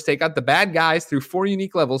police force. Take out the bad guys through 4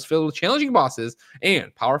 unique levels filled with challenging bosses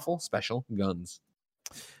and powerful special guns.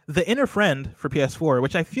 The Inner Friend for PS4,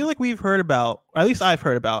 which I feel like we've heard about, or at least I've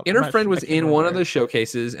heard about. Inner Friend was in one of the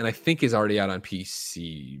showcases, and I think is already out on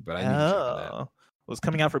PC, but I need to check that. Was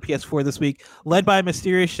coming out for PS4 this week. Led by a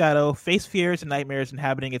mysterious shadow, face fears and nightmares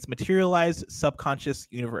inhabiting its materialized subconscious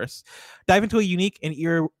universe. Dive into a unique and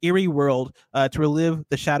eerie world to relive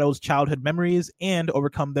the shadow's childhood memories and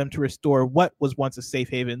overcome them to restore what was once a safe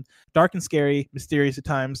haven. Dark and scary, mysterious at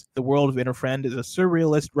times, the world of Inner Friend is a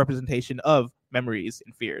surrealist representation of memories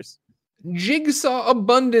and fears. Jigsaw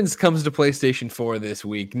Abundance comes to PlayStation 4 this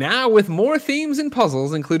week, now with more themes and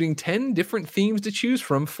puzzles, including 10 different themes to choose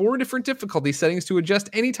from, 4 different difficulty settings to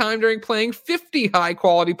adjust anytime during playing, 50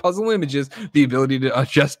 high-quality puzzle images, the ability to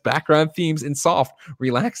adjust background themes, and soft,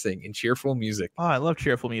 relaxing, and cheerful music. Oh, I love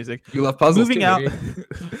cheerful music. You love puzzles Moving too, Out. maybe?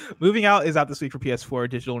 Moving Out is out this week for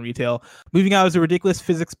PS4, digital and retail. Moving Out is a ridiculous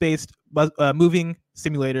physics-based moving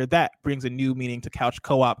simulator that brings a new meaning to couch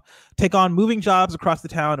co-op. Take on moving jobs across the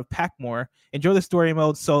town of Packmore. Enjoy the story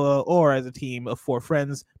mode solo or as a team of 4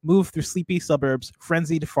 friends. Move through sleepy suburbs,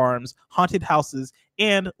 frenzied farms, haunted houses,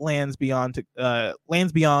 and lands beyond to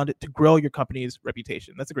grow your company's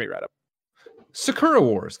reputation. That's a great write-up. Sakura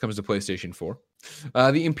Wars comes to PlayStation 4.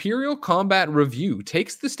 The Imperial Combat Review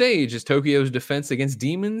takes the stage as Tokyo's defense against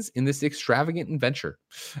demons in this extravagant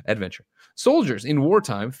adventure. Soldiers in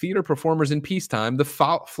wartime, theater performers in peacetime, the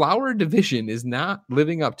Flower Division is not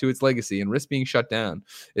living up to its legacy and risks being shut down.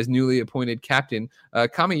 As newly appointed Captain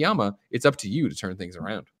Kamiyama, it's up to you to turn things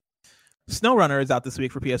around. SnowRunner is out this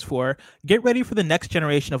week for PS4. Get ready for the next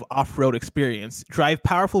generation of off-road experience. Drive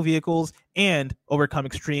powerful vehicles and overcome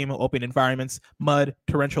extreme open environments, mud,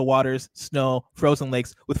 torrential waters, snow, frozen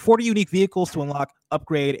lakes, with 40 unique vehicles to unlock,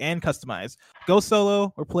 upgrade, and customize. Go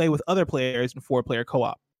solo or play with other players in 4-player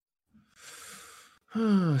co-op.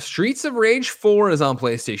 Streets of Rage 4 is on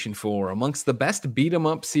PlayStation 4. Amongst the best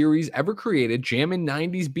beat-em-up series ever created, jamming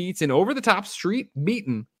 90s beats and over-the-top street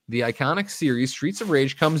beating, the iconic series Streets of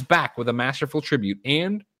Rage comes back with a masterful tribute to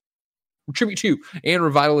and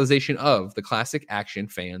revitalization of the classic action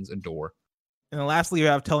fans adore. And then lastly, you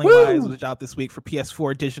have Telling Lies, which is out this week for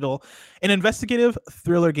PS4 Digital, an investigative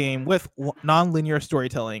thriller game with non-linear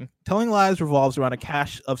storytelling. Telling Lies revolves around a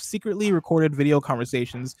cache of secretly recorded video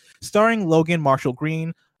conversations starring Logan Marshall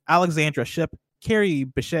Green, Alexandra Shipp, Carrie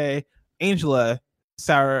Bechet, Angela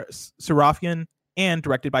Serafian, and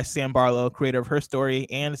directed by Sam Barlow, creator of Her Story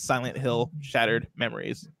and Silent Hill Shattered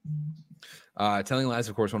Memories. Telling Lies,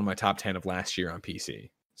 of course, one of my top 10 of last year on PC.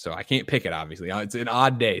 So I can't pick it, obviously. It's an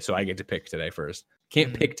odd day, so I get to pick today first.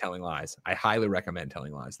 Can't pick Telling Lies. I highly recommend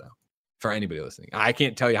Telling Lies, though, for anybody listening. I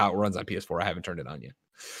can't tell you how it runs on PS4. I haven't turned it on yet.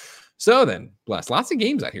 So then, lots of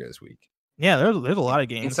games out here this week. Yeah, there's a lot of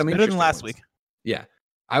games. Better than last week. Yeah.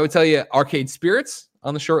 I would tell you Arcade Spirits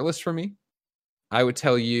on the short list for me. I would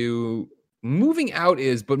tell you Moving Out,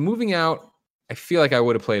 I feel like I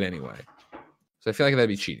would have played anyway. So I feel like that'd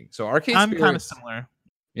be cheating. So Arcade Spirits. I'm kind of similar.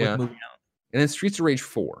 Yeah. Moving Out. And then Streets of Rage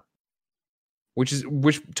 4, which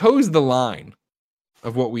toes the line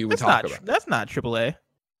of what we would talk about. That's not AAA.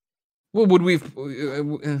 Well, would we? I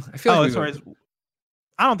feel like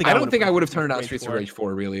I don't think I would have turned out Streets of Rage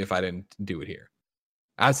 4 really if I didn't do it here.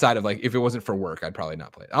 Outside of if it wasn't for work, I'd probably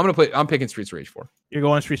not play it. I'm picking Streets of Rage 4. You're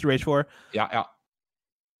going Streets of Rage 4? Yeah.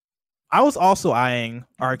 I was also eyeing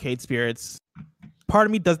Arcade Spirits. Part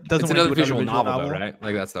of me doesn't want to do visual novel, though, right?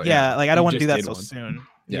 Like that's the I don't want to do that so soon.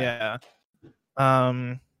 Yeah.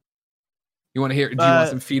 You want to hear? Do you want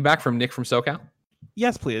some feedback from Nick from SoCal?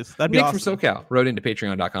 Yes, please. That'd be Nick awesome. from SoCal wrote into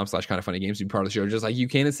patreon.com/kindoffunnygames to be part of the show, just like you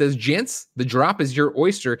can. It says, "Gents, the drop is your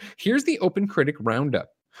oyster. Here's the Open Critic roundup.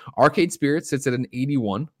 Arcade Spirits sits at an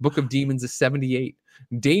 81. Book of Demons is 78.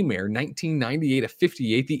 Daymare 1998 a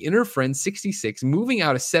 58. The Inner Friend 66. Moving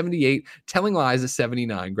Out a 78. Telling Lies a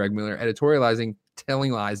 79. Greg Miller editorializing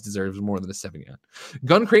Telling Lies deserves more than a 79.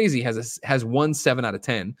 Gun Crazy has won 7 out of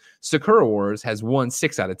 10. Sakura Wars has won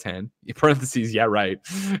 6 out of 10. In parentheses, yeah, right.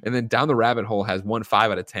 And then Down the Rabbit Hole has won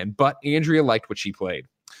 5 out of 10. But Andrea liked what she played.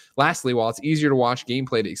 Lastly, while it's easier to watch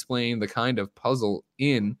gameplay to explain the kind of puzzle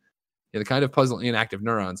in active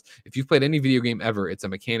neurons, if you've played any video game ever, it's a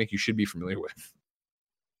mechanic you should be familiar with.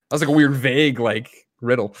 That was like a weird, vague,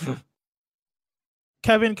 riddle.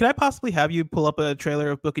 Kevin, can I possibly have you pull up a trailer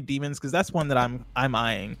of Book of Demons? Because that's one that I'm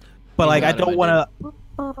eyeing. But I don't want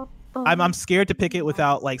to. I'm scared to pick it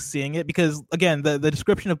without seeing it, because again, the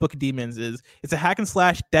description of Book of Demons is it's a hack and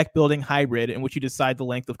slash deck building hybrid in which you decide the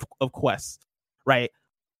length of quests. Right?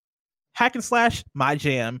 Hack and slash, my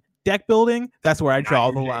jam. Deck building, that's where I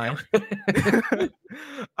draw the line.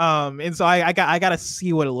 And so I gotta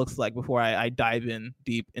see what it looks like before I dive in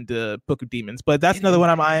deep into Book of Demons. But that's another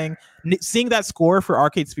one I'm eyeing. Seeing that score for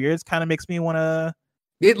Arcade Spirits kind of makes me want to.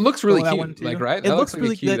 It looks really cute, right? It looks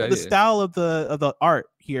really cute. The style of the art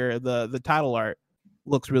here, the title art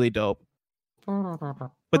looks really dope.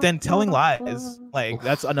 But then Telling Lies,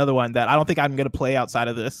 that's another one that I don't think I'm gonna play outside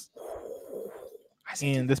of this.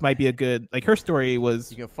 And this might be a good, Her Story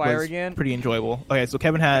was pretty enjoyable. Okay, so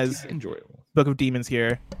Kevin has Book of Demons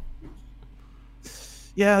here.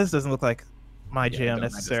 Yeah, this doesn't look like my jam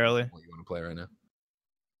necessarily. What you want to play right now?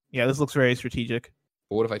 Yeah, this looks very strategic.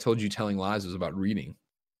 But what if I told you Telling Lies was about reading?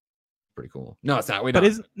 Pretty cool. No, it's not. Wait, but I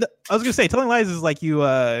was gonna say Telling Lies is you.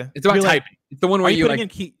 It's about typing. It's the one where Are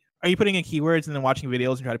you putting in keywords and then watching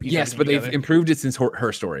videos and try to piece? Yes, but they've improved it since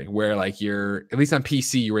Her Story, where you're, at least on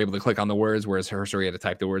PC, you were able to click on the words, whereas Her Story had to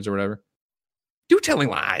type the words or whatever. Do Telling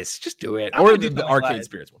Lies, just do it, or the Arcade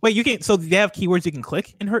Spirits one. Wait, you can? So they have keywords you can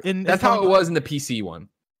click in her? That's how it was in the PC one.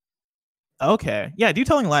 Okay, yeah, do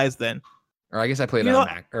Telling Lies then. Or I guess I played it on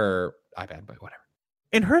Mac or iPad, but whatever.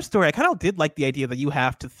 In Her Story, I kind of did like the idea that you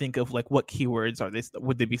have to think of what keywords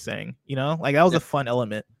would they be saying? That was a fun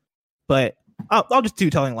element, but. I'll just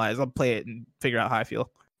do Telling Lies. I'll play it and figure out how I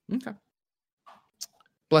feel. Okay.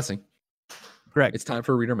 Blessing. Correct. It's time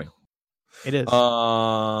for reader mail. It is.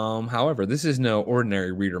 However, this is no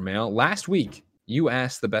ordinary reader mail. Last week, you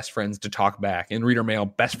asked the best friends to talk back. In reader mail,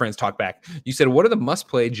 best friends talk back. You said, what are the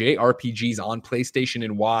must-play JRPGs on PlayStation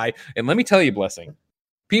and why? And let me tell you, Blessing,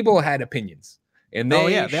 people had opinions. And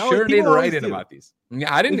they sure did write in about these.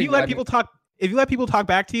 Yeah, I didn't. If you let people talk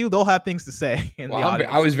back to you, they'll have things to say.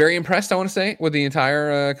 I was very impressed, I want to say, with the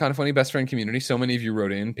entire Kind of Funny best friend community. So many of you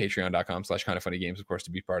wrote in patreon.com/kindoffunnygames, of course,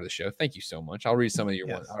 to be part of the show. Thank you so much. I'll read some of your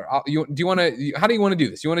ones. How do you want to do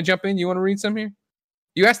this? You want to jump in? You want to read some here?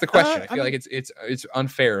 You asked the question. I feel like it's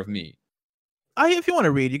unfair of me. If you want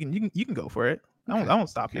to read, you can go for it. I won't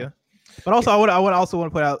stop you. But also, I would also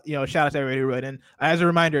want to put out, shout out to everybody who wrote in. As a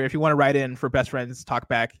reminder, if you want to write in for Best Friends Talk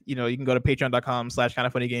Back, you can go to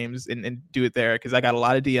patreon.com/kindoffunnygames and do it there, because I got a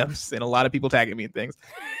lot of DMs and a lot of people tagging me and things.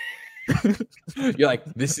 You're like,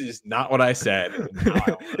 this is not what I said.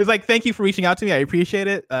 It's like, thank you for reaching out to me. I appreciate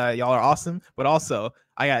it. Y'all are awesome. But also,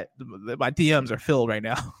 my DMs are filled right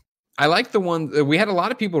now. I like the one we had a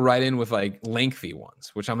lot of people write in with like lengthy ones,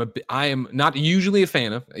 which I am not usually a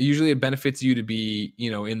fan of. Usually it benefits you to be,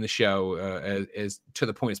 in the show as to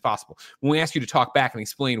the point as possible. When we ask you to talk back and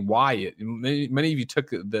explain why many of you took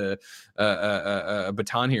the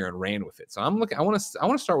baton here and ran with it. So I want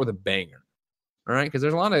to start with a banger. All right, because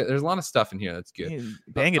there's a lot of stuff in here that's good.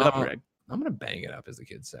 Bang it up, Greg. I'm gonna bang it up, as the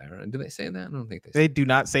kids say. Right? Do they say that? I don't think they do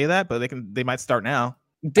not say that, but they might start now.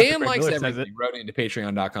 Dan likes everything. He wrote into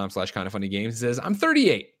patreon.com/kindoffunnygames. Says, I'm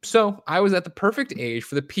 38, so I was at the perfect age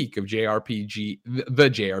for the peak of the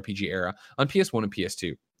JRPG era on PS1 and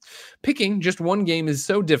PS2. Picking just one game is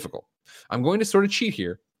so difficult. I'm going to sort of cheat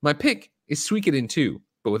here. My pick is Suikoden 2,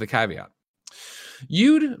 but with a caveat.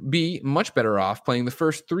 You'd be much better off playing the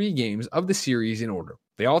first 3 games of the series in order.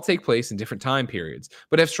 They all take place in different time periods,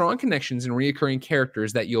 but have strong connections and reoccurring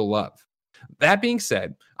characters that you'll love. That being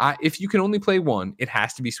said, if you can only play one, it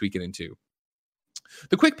has to be Suikoden 2.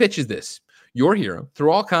 The quick pitch is this. Your hero,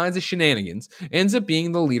 through all kinds of shenanigans, ends up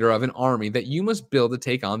being the leader of an army that you must build to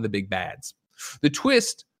take on the big bads. The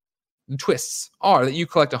twists are that you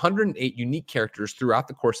collect 108 unique characters throughout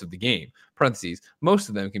the course of the game. Parentheses, most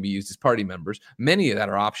of them can be used as party members, many of that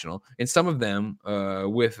are optional, and some of them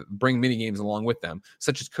bring minigames along with them,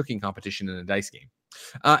 such as cooking competition and a dice game.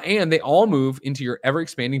 And they all move into your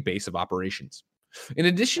ever-expanding base of operations. In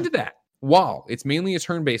addition to that, while it's mainly a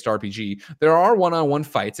turn-based RPG, there are one-on-one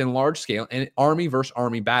fights and large-scale and army versus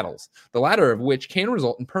army battles, the latter of which can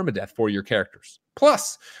result in permadeath for your characters.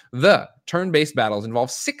 Plus, the turn-based battles involve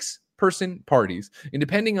 6-person parties, and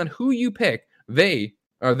depending on who you pick,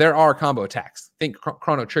 there are combo attacks. Think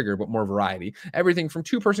Chrono Trigger, but more variety. Everything from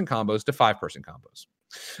 2-person combos to 5-person combos,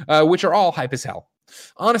 which are all hype as hell.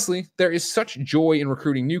 Honestly, there is such joy in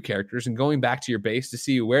recruiting new characters and going back to your base to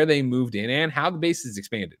see where they moved in and how the base is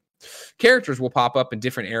expanded. Characters will pop up in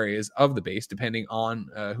different areas of the base depending on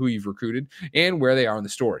who you've recruited and where they are in the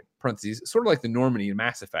story. Parentheses, sort of like the Normandy in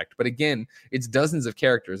Mass Effect, but again, it's dozens of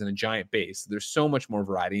characters in a giant base. So there's so much more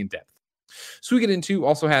variety and depth. Suikoden 2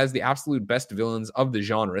 also has the absolute best villains of the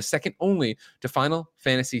genre, second only to Final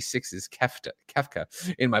Fantasy VI's Kefka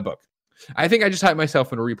in my book. I think I just hyped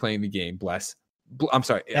myself into replaying the game. I'm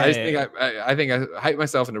sorry. I think I hyped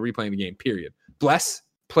myself into replaying the game, period.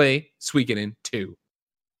 Play Suikoden 2.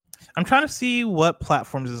 I'm trying to see what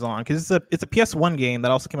platforms is on, because it's a PS1 game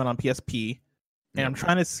that also came out on PSP. And I'm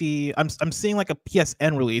trying to see, I'm seeing like a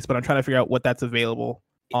PSN release, but I'm trying to figure out what that's available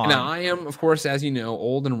on. Now, I am, of course, as you know,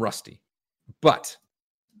 old and rusty. But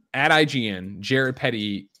at IGN, Jared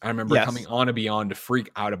Petty, I remember coming on and beyond to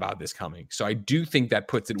freak out about this coming. So I do think that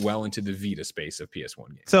puts it well into the Vita space of PS1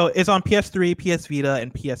 games. So it's on PS3, PS Vita,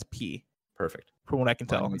 and PSP. Perfect. From what I can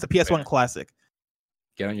tell. It's a PS1 classic.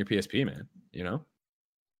 Get on your PSP, man.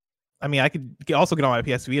 I mean, I could also get on my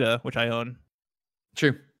PS Vita, which I own.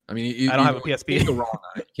 True. I mean, I don't have a PSP. You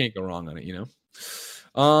can't go wrong on it,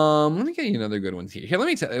 Let me get you another good one here. Let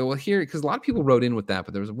me tell you. Well, here, because a lot of people wrote in with that,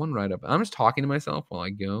 but there was one write-up. I'm just talking to myself while I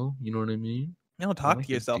go. You know what I mean? Don't talk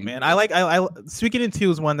to yourself, man. I Suikoden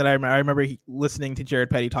 2 is one that I remember listening to Jared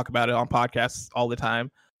Petty talk about it on podcasts all the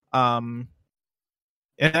time. And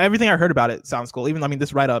everything I heard about it sounds cool. Even,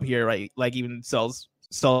 this write-up here, right? Like, even sells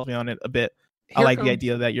me on it a bit. I like the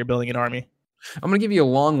idea that you're building an army. I'm going to give you a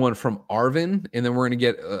long one from Arvin, and then we're going to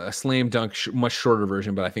get a slam dunk, much shorter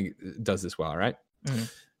version, but I think it does this well, all right? Mm-hmm.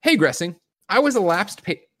 Hey, Gressing. I was a lapsed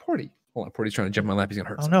Porty. Hold on, Porty's trying to jump my lap. He's going to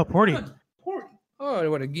hurt. Oh, no, Porty. Porty. Oh,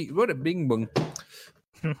 what a bing bong.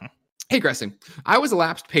 Hey, Gressing. I was a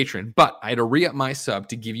lapsed patron, but I had to re-up my sub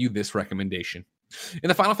to give you this recommendation. In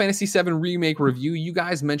the Final Fantasy VII Remake review, you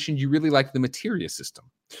guys mentioned you really liked the materia system.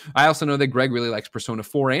 I also know that Greg really likes Persona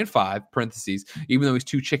 4 and 5, parentheses, even though he's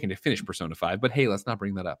too chicken to finish Persona 5. But hey, let's not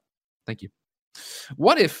bring that up. Thank you.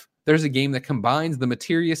 What if there's a game that combines the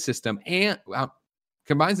materia system and...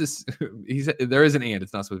 combines this... there is an and,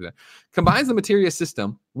 it's not supposed to be that. Combines the materia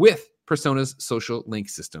system with Persona's social link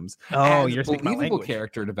systems. Oh, you're believable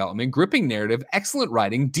character development, gripping narrative, excellent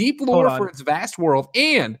writing, deep lore for its vast world,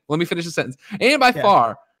 and let me finish the sentence. And by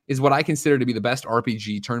far is what I consider to be the best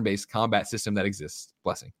RPG turn-based combat system that exists.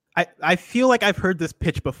 Blessing. I feel like I've heard this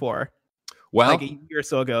pitch before. Well, like a year or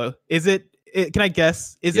so ago. Is it can I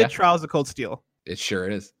guess? Is it Trials of Cold Steel? It sure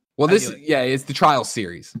is. Well, it's the Trials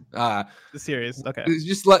series. The series, okay.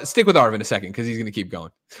 Just stick with Arvin a second because he's going to keep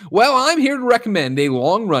going. Well, I'm here to recommend a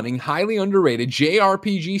long-running, highly underrated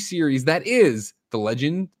JRPG series that is the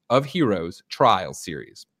Legend of Heroes Trials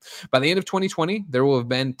series. By the end of 2020, there will have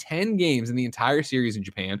been 10 games in the entire series in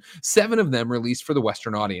Japan, 7 of them released for the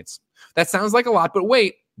Western audience. That sounds like a lot, but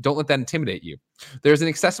wait, don't let that intimidate you. There's an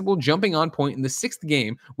accessible jumping on point in the 6th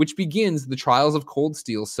game, which begins the Trials of Cold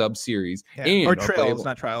Steel sub-series. Yeah. Or Trails,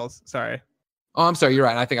 not Trials. Sorry. Oh, I'm sorry. You're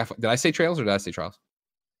right. Did I say Trails or did I say Trials?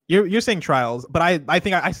 You're saying Trials, but I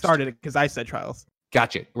think I started it because I said Trials.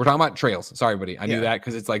 Gotcha. We're talking about Trails. Sorry, buddy. I knew that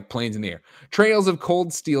because it's like planes in the air. Trails of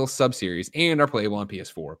Cold Steel sub-series and are playable on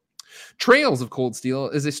PS4. Trails of Cold Steel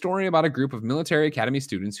is a story about a group of military academy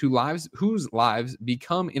students whose lives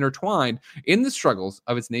become intertwined in the struggles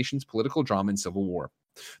of its nation's political drama and civil war.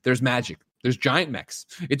 There's magic. There's giant mechs.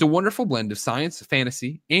 It's a wonderful blend of science,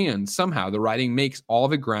 fantasy, and somehow the writing makes all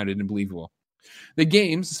of it grounded and believable. The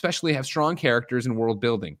games especially have strong characters and world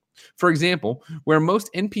building. For example, where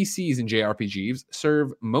most NPCs in JRPGs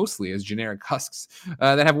serve mostly as generic husks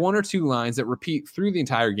that have 1 or 2 lines that repeat through the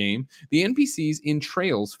entire game, the NPCs in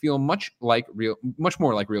Trails feel much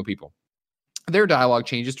more like real people. Their dialogue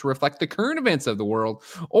changes to reflect the current events of the world,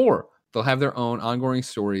 or they'll have their own ongoing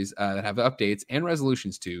stories that have updates and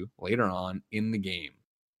resolutions to later on in the game.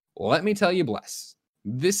 Let me tell you, Bless.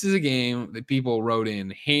 This is a game that people wrote in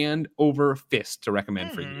hand over fist to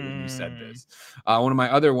recommend for you when you said this. One of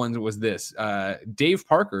my other ones was this. Dave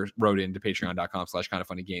Parker wrote into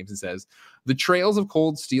patreon.com/kindoffunnygames and says, the Trails of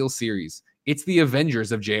Cold Steel series. It's the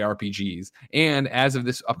Avengers of JRPGs. And as of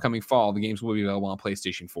this upcoming fall, the games will be available on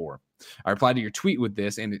PlayStation 4. I replied to your tweet with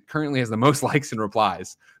this, and it currently has the most likes and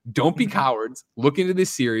replies. Don't be cowards. Look into this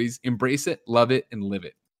series. Embrace it, love it, and live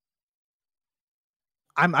it.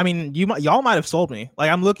 I mean, y'all might have sold me.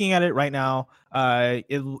 Like, I'm looking at it right now.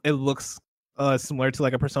 It looks similar to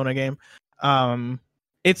like a Persona game.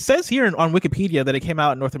 It says here on Wikipedia that it came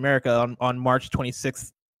out in North America on March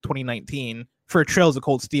 26th, 2019 for Trails of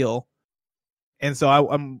Cold Steel. And so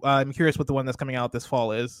I'm curious what the one that's coming out this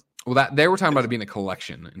fall is. Well, that they were talking about it being a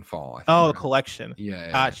collection in fall. I think, a collection.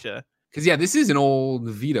 Yeah. Gotcha. Because this is an old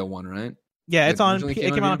Vita one, right? Yeah, it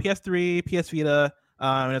came out on PS3, PS Vita.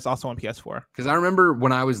 And it's also on PS4. Because I remember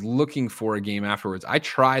when I was looking for a game afterwards, I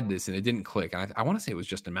tried this and it didn't click. And I want to say it was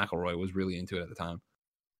Justin McElroy was really into it at the time.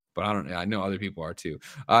 But I know other people are too.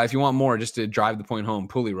 If you want more, just to drive the point home,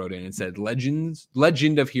 Pulley wrote in and said,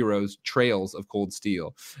 Legend of Heroes, Trails of Cold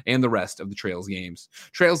Steel, and the rest of the Trails games.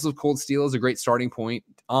 Trails of Cold Steel is a great starting point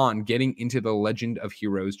on getting into the Legend of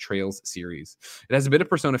Heroes Trails series. It has a bit of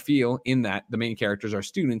Persona feel in that the main characters are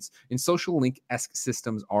students and social link-esque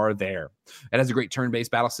systems are there. It has a great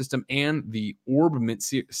turn-based battle system, and the orbment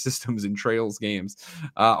systems in Trails games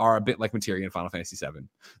are a bit like materia in Final Fantasy VII.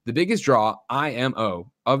 The biggest draw,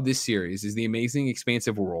 IMO, of this series is the amazing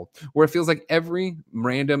expansive world where it feels like every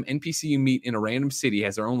random NPC you meet in a random city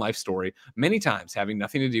has their own life story, many times having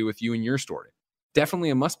nothing to do with you and your story.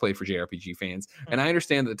 Definitely a must play for JRPG fans, and I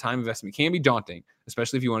understand that the time investment can be daunting,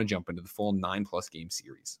 especially if you want to jump into the full 9+ game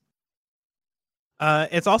series.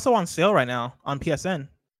 It's also on sale right now on PSN.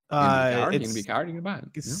 You can buy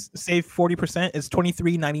it. Save 40%. It's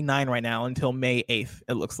 $23.99 right now until May 8th.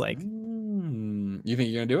 It looks like. You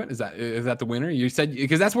think you're gonna do it? Is that the winner? You said,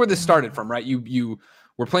 because that's where this started from, right? You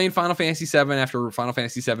were playing Final Fantasy VII after Final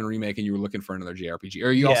Fantasy VII Remake, and you were looking for another JRPG.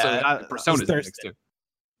 Or you also Persona's mix too.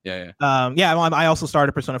 Yeah. I also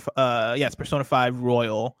started Persona. It's Persona 5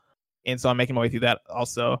 Royal, and so I'm making my way through that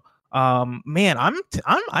also. Man, I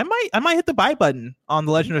might hit the buy button on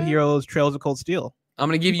the Legend of Heroes Trails of Cold Steel. I'm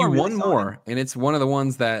gonna give you one more, and it's one of the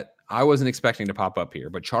ones that I wasn't expecting to pop up here,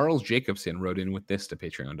 but Charles Jacobson wrote in with this to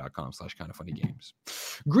patreon.com/kindoffunnygames.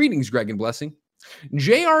 Greetings, Greg and Blessing.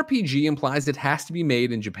 JRPG implies it has to be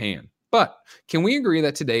made in Japan, but can we agree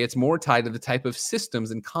that today it's more tied to the type of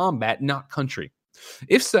systems and combat, not country?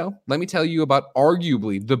 If so, let me tell you about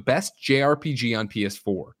arguably the best JRPG on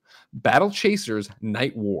PS4, Battle Chasers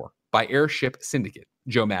Night War by Airship Syndicate,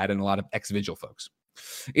 Joe Mad and a lot of ex-Vigil folks.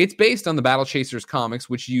 It's based on the Battle Chasers comics,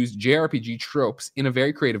 which use JRPG tropes in a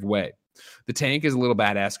very creative way. The tank is a little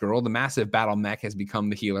badass girl, the massive battle mech has become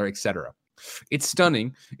the healer, etc. It's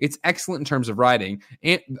stunning. It's excellent in terms of writing.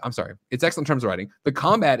 It's excellent in terms of writing. The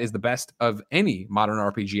combat is the best of any modern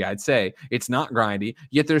RPG, I'd say. It's not grindy,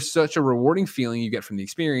 yet there's such a rewarding feeling you get from the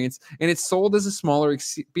experience, and it's sold as a smaller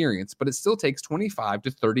experience, but it still takes 25 to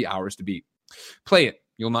 30 hours to beat. Play it.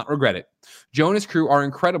 You'll not regret it. Joe and his crew are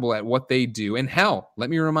incredible at what they do. And hell,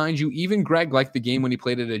 let me remind you, even Greg liked the game when he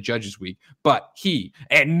played it at Judges Week. But he,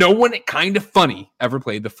 and no one at Kind of Funny, ever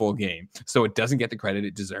played the full game. So it doesn't get the credit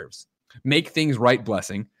it deserves. Make things right,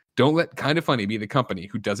 Blessing. Don't let Kind of Funny be the company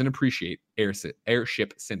who doesn't appreciate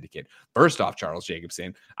Airship Syndicate. First off, Charles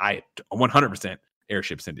Jacobson, I 100%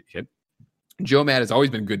 Airship Syndicate. Joe Matt has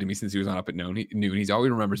always been good to me since he was on Up at Noon. He's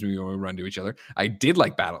always remembers me when we run to each other. I did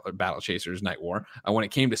like Battle Chasers Night War. When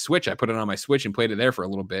it came to Switch, I put it on my Switch and played it there for a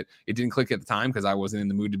little bit. It didn't click at the time because I wasn't in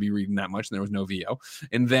the mood to be reading that much, and there was no VO.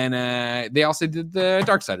 And then they also did the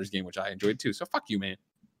Darksiders game, which I enjoyed too. So fuck you, man.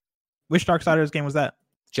 Which Darksiders game was that?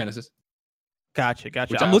 Genesis. Gotcha.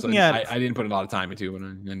 Which I'm looking at. I didn't put a lot of time into, but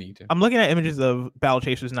I need to. I'm looking at images of Battle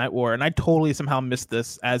Chasers Night War, and I totally somehow missed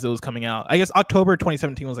this as it was coming out. I guess October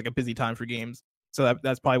 2017 was like a busy time for games, so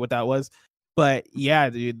that's probably what that was. But yeah,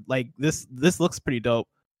 dude, like this looks pretty dope.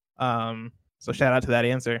 So shout out to that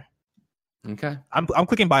answer. Okay, I'm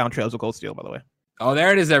clicking buy on Trails of Cold Steel, by the way. Oh,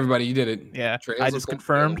 there it is, everybody. You did it. Yeah, I just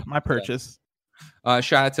confirmed my purchase.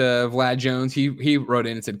 Shout out to Vlad Jones. He wrote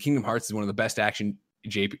in and said Kingdom Hearts is one of the best action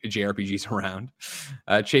JRPGs around.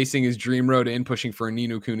 Chasing his dream road in, pushing for Ni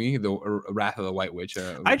no Kuni, the Wrath of the White Witch.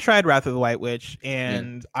 I tried Wrath of the White Witch,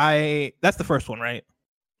 and that's the first one, right?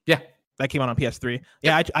 Yeah, that came out on PS3.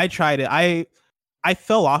 Yeah, I tried it. I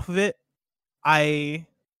fell off of it. I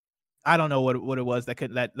don't know what it was that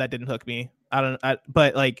didn't hook me.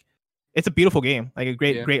 But like, it's a beautiful game, like a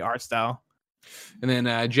great art style. And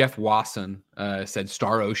then Jeff Wasson said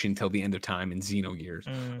Star Ocean till the end of time and Xenogears.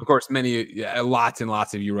 Of course, lots and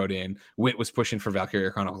lots of you wrote in. Wit was pushing for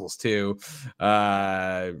Valkyria Chronicles 2.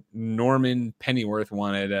 Norman Pennyworth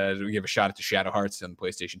wanted to give a shout out to Shadow Hearts on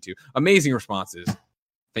PlayStation 2. Amazing responses.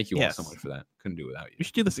 Thank you all so much for that. Couldn't do it without you. We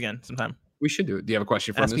should do this again sometime. We should do it. Do you have a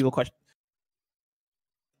question for Ask people questions?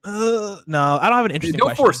 No, I don't have an interesting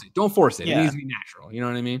question. Don't force it. Yeah. It needs to be natural. You know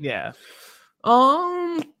what I mean? Yeah.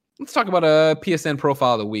 Let's talk about a PSN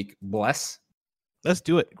profile of the week. Let's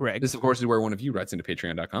do it, Greg. This, of course, is where one of you writes into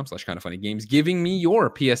patreon.com/kindoffunnygames, giving me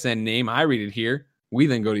your PSN name. I read it here. We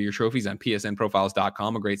then go to your trophies on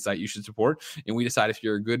psnprofiles.com, a great site you should support. And we decide if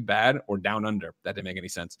you're good, bad, or down under. That didn't make any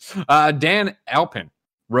sense. Dan Alpin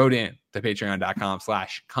wrote in to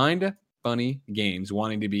patreon.com/kindoffunnygames,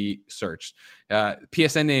 wanting to be searched.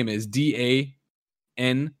 PSN name is DANLINP.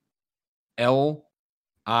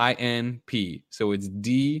 So it's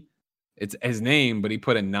D. It's his name, but he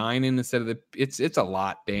put a 9 in instead of the. It's a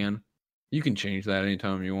lot, Dan. You can change that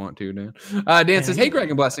anytime you want to, Dan. Dan says, "Hey,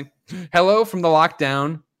 Greg and Blessing. Hello from the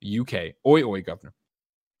lockdown UK. Oi, oi, Governor.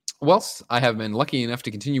 Whilst I have been lucky enough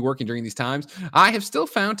to continue working during these times, I have still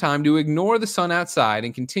found time to ignore the sun outside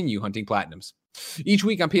and continue hunting platinums. Each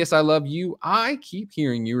week on PS I Love You, I keep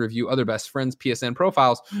hearing you review other best friends' PSN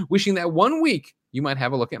profiles, wishing that one week you might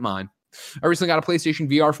have a look at mine. I recently got a PlayStation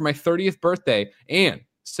VR for my 30th birthday, and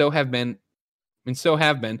so have been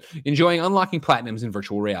enjoying unlocking platinums in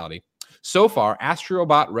virtual reality. So far,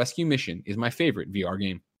 Astrobot Rescue Mission is my favorite VR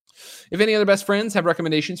game. If any other best friends have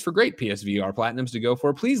recommendations for great PSVR platinums to go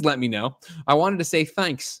for, please let me know. I wanted to say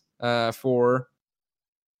thanks for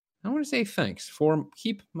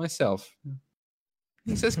keep myself.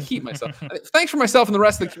 He says keep myself. Thanks for myself and the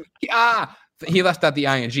rest of the community. He left out the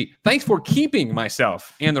ing. Thanks for keeping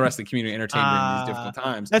myself and the rest of the community entertained during these difficult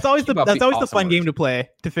times. That's always the fun game to play,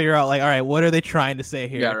 to figure out, like, all right, what are they trying to say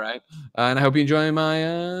here? Yeah, right. And I hope you enjoy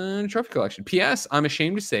my trophy collection. P.S. I'm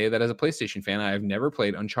ashamed to say that as a PlayStation fan, I have never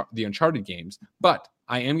played the Uncharted games, but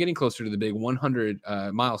I am getting closer to the big 100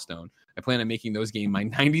 milestone. I plan on making those games my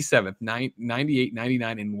 97th, 98,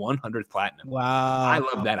 99, and 100th platinum. Wow. I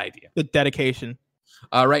love that idea. The dedication.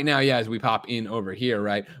 Right now, as we pop in over here,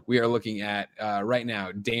 right, we are looking at right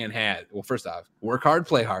now. Dan had, well, first off, work hard,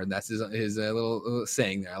 play hard. That's his little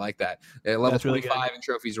saying there. I like that. Level 25 in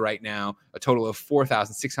trophies right now. A total of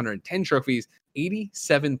 4,610 trophies,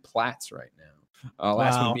 87 plats right now.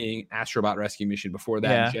 Last one being Astrobot Rescue Mission. Before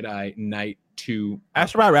that, Jedi Knight 2.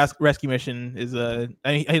 Astrobot Rescue Mission is I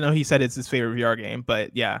know he said it's his favorite VR game,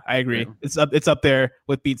 but yeah, I agree. Yeah. It's up there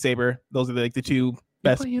with Beat Saber. Those are the two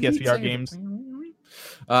best PSVR games.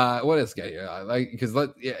 What else? Because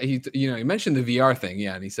he mentioned the VR thing,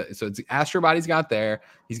 and he said so. It's Astrobot he's got there.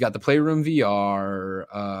 He's got the Playroom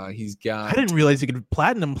VR. He's got. I didn't realize you could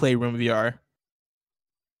platinum Playroom VR.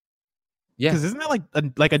 Yeah, because isn't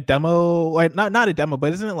that like a demo? Like not a demo,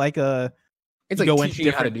 but isn't it like a? It's like teaching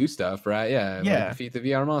you how to do stuff, right? Yeah, yeah. Like defeat the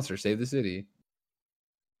VR monster, save the city.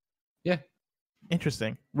 Yeah.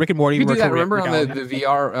 Interesting. Rick and Morty. You do that. Remember on the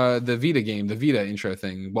VR, the Vita game, the Vita intro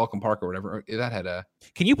thing, Welcome Park or whatever. That had a.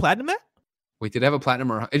 Can you platinum that? Wait, did it have a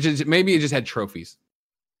platinum or maybe it just had trophies?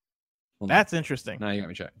 That's interesting. Now you got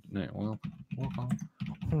me checked. Well,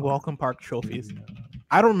 Welcome Park trophies.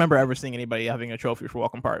 I don't remember ever seeing anybody having a trophy for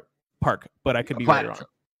Welcome Park, but I could be right wrong.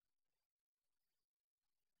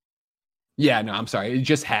 Yeah, no, I'm sorry. It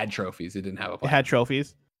just had trophies. It didn't have a platinum. It had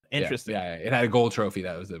trophies. Interesting. Yeah, it had a gold trophy.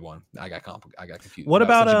 That was the one. I got confused. What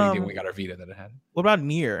about such a big deal when we got our Vita that it had? What about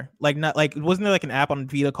Nier? Like, not like, wasn't there like an app on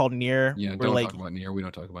Vita called Nier? Yeah, don't talk about Nier. We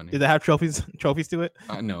don't talk about Nier. Did it have trophies to it?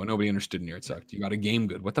 No, nobody understood Nier. It sucked. You got a game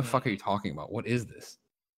good. What the fuck are you talking about? What is this?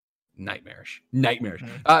 Nightmarish.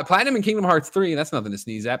 Platinum in Kingdom Hearts 3. That's nothing to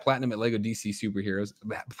sneeze at. Platinum at Lego DC Superheroes.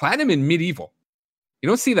 Platinum in Medieval. You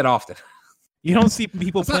don't see that often. You don't see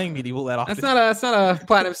people playing Medieval that often. That's not a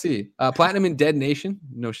Platinum C. Platinum in Dead Nation.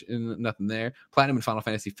 No, nothing there. Platinum in Final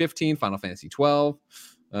Fantasy 15, Final Fantasy 12,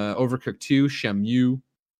 Overcooked 2, Shenmue.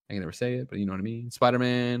 I can never say it, but you know what I mean.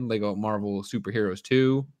 Spider-Man, Lego Marvel Superheroes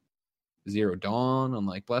 2, Zero Dawn,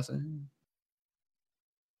 unlike Blessing.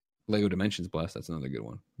 Lego Dimensions Bless. That's another good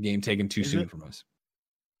one. Game taken too soon from us.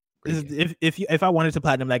 If I wanted to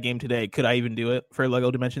platinum that game today, could I even do it for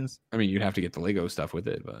Lego Dimensions? I mean, you'd have to get the Lego stuff with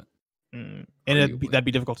it, but and that'd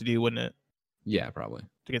be difficult to do, wouldn't it? Yeah, probably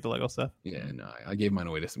to get the Lego stuff. Yeah, no, I gave mine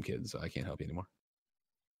away to some kids, so I can't help you anymore.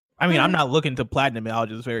 I mean, I'm not looking to platinum it. I was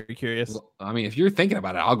just very curious. Well, I mean, if you're thinking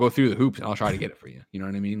about it, I'll go through the hoops and I'll try to get it for you. You know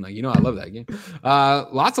what I mean? Like, I love that game.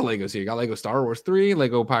 Lots of Legos here. You got Lego Star Wars 3,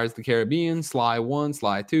 Lego Pirates of the Caribbean, Sly 1,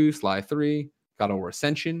 Sly 2, Sly 3, God of War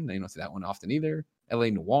Ascension. Now, you don't see that one often either. LA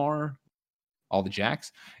Noire, all the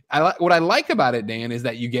jacks. What I like about it, Dan, is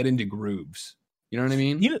that you get into grooves. You know what I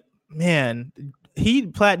mean? Man, he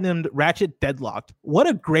platinumed Ratchet Deadlocked. What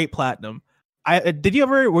a great platinum.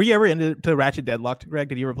 Were you ever into Ratchet Deadlocked, Greg?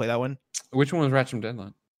 Did you ever play that one? Which one was Ratchet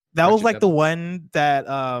Deadlocked? That was like the one that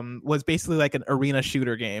was basically like an arena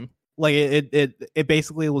shooter game. Like it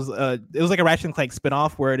basically was it was like a Ratchet and Clank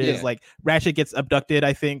spinoff where it is like Ratchet gets abducted,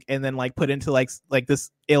 I think, and then like put into like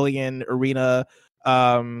this alien arena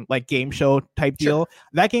like game show type deal.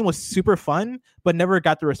 That game was super fun, but never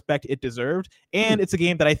got the respect it deserved. And it's a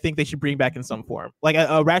game that I think they should bring back in some form. Like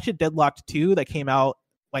a Ratchet Deadlocked 2 that came out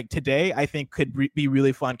like today, I think could be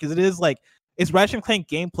really fun because it is like it's Ratchet and Clank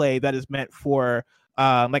gameplay that is meant for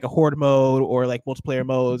like a horde mode or like multiplayer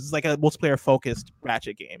modes. It's like a multiplayer focused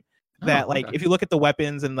Ratchet game that if you look at the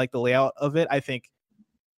weapons and like the layout of it, I think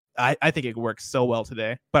it works so well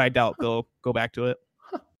today, but I doubt they'll go back to it.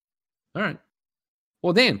 All right.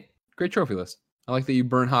 Well, Dan, great trophy list. I like that you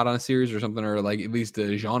burn hot on a series or something, or like at least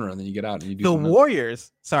a genre, and then you get out and you do the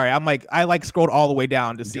Warriors. Sorry, I scrolled all the way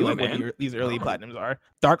down to see what these early platinums are.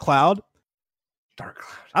 Dark Cloud.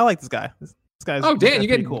 I like this guy. This guy's Dan, you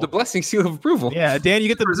get cool. The blessing seal of approval. Yeah, Dan, you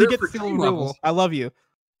get the seal of approval. I love you,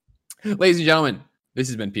 ladies and gentlemen. This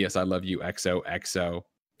has been PS I Love You XOXO.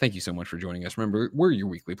 Thank you so much for joining us. Remember, we're your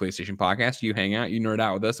weekly PlayStation podcast. You hang out, you nerd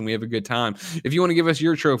out with us, and we have a good time. If you want to give us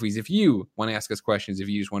your trophies, if you want to ask us questions, if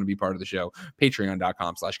you just want to be part of the show,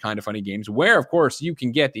 patreon.com/kindafunnygames, where, of course, you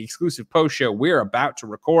can get the exclusive post show we're about to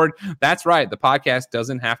record. That's right. The podcast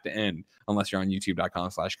doesn't have to end unless you're on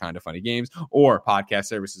youtube.com/kindafunnygames or podcast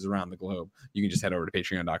services around the globe. You can just head over to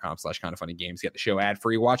patreon.com/kindafunnygames, get the show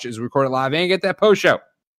ad-free, watch it as we record it live, and get that post show.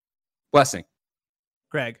 Blessing.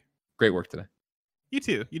 Greg. Great work today. You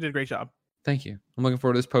too. You did a great job. Thank you. I'm looking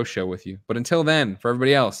forward to this post show with you. But until then, for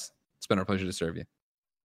everybody else, it's been our pleasure to serve you.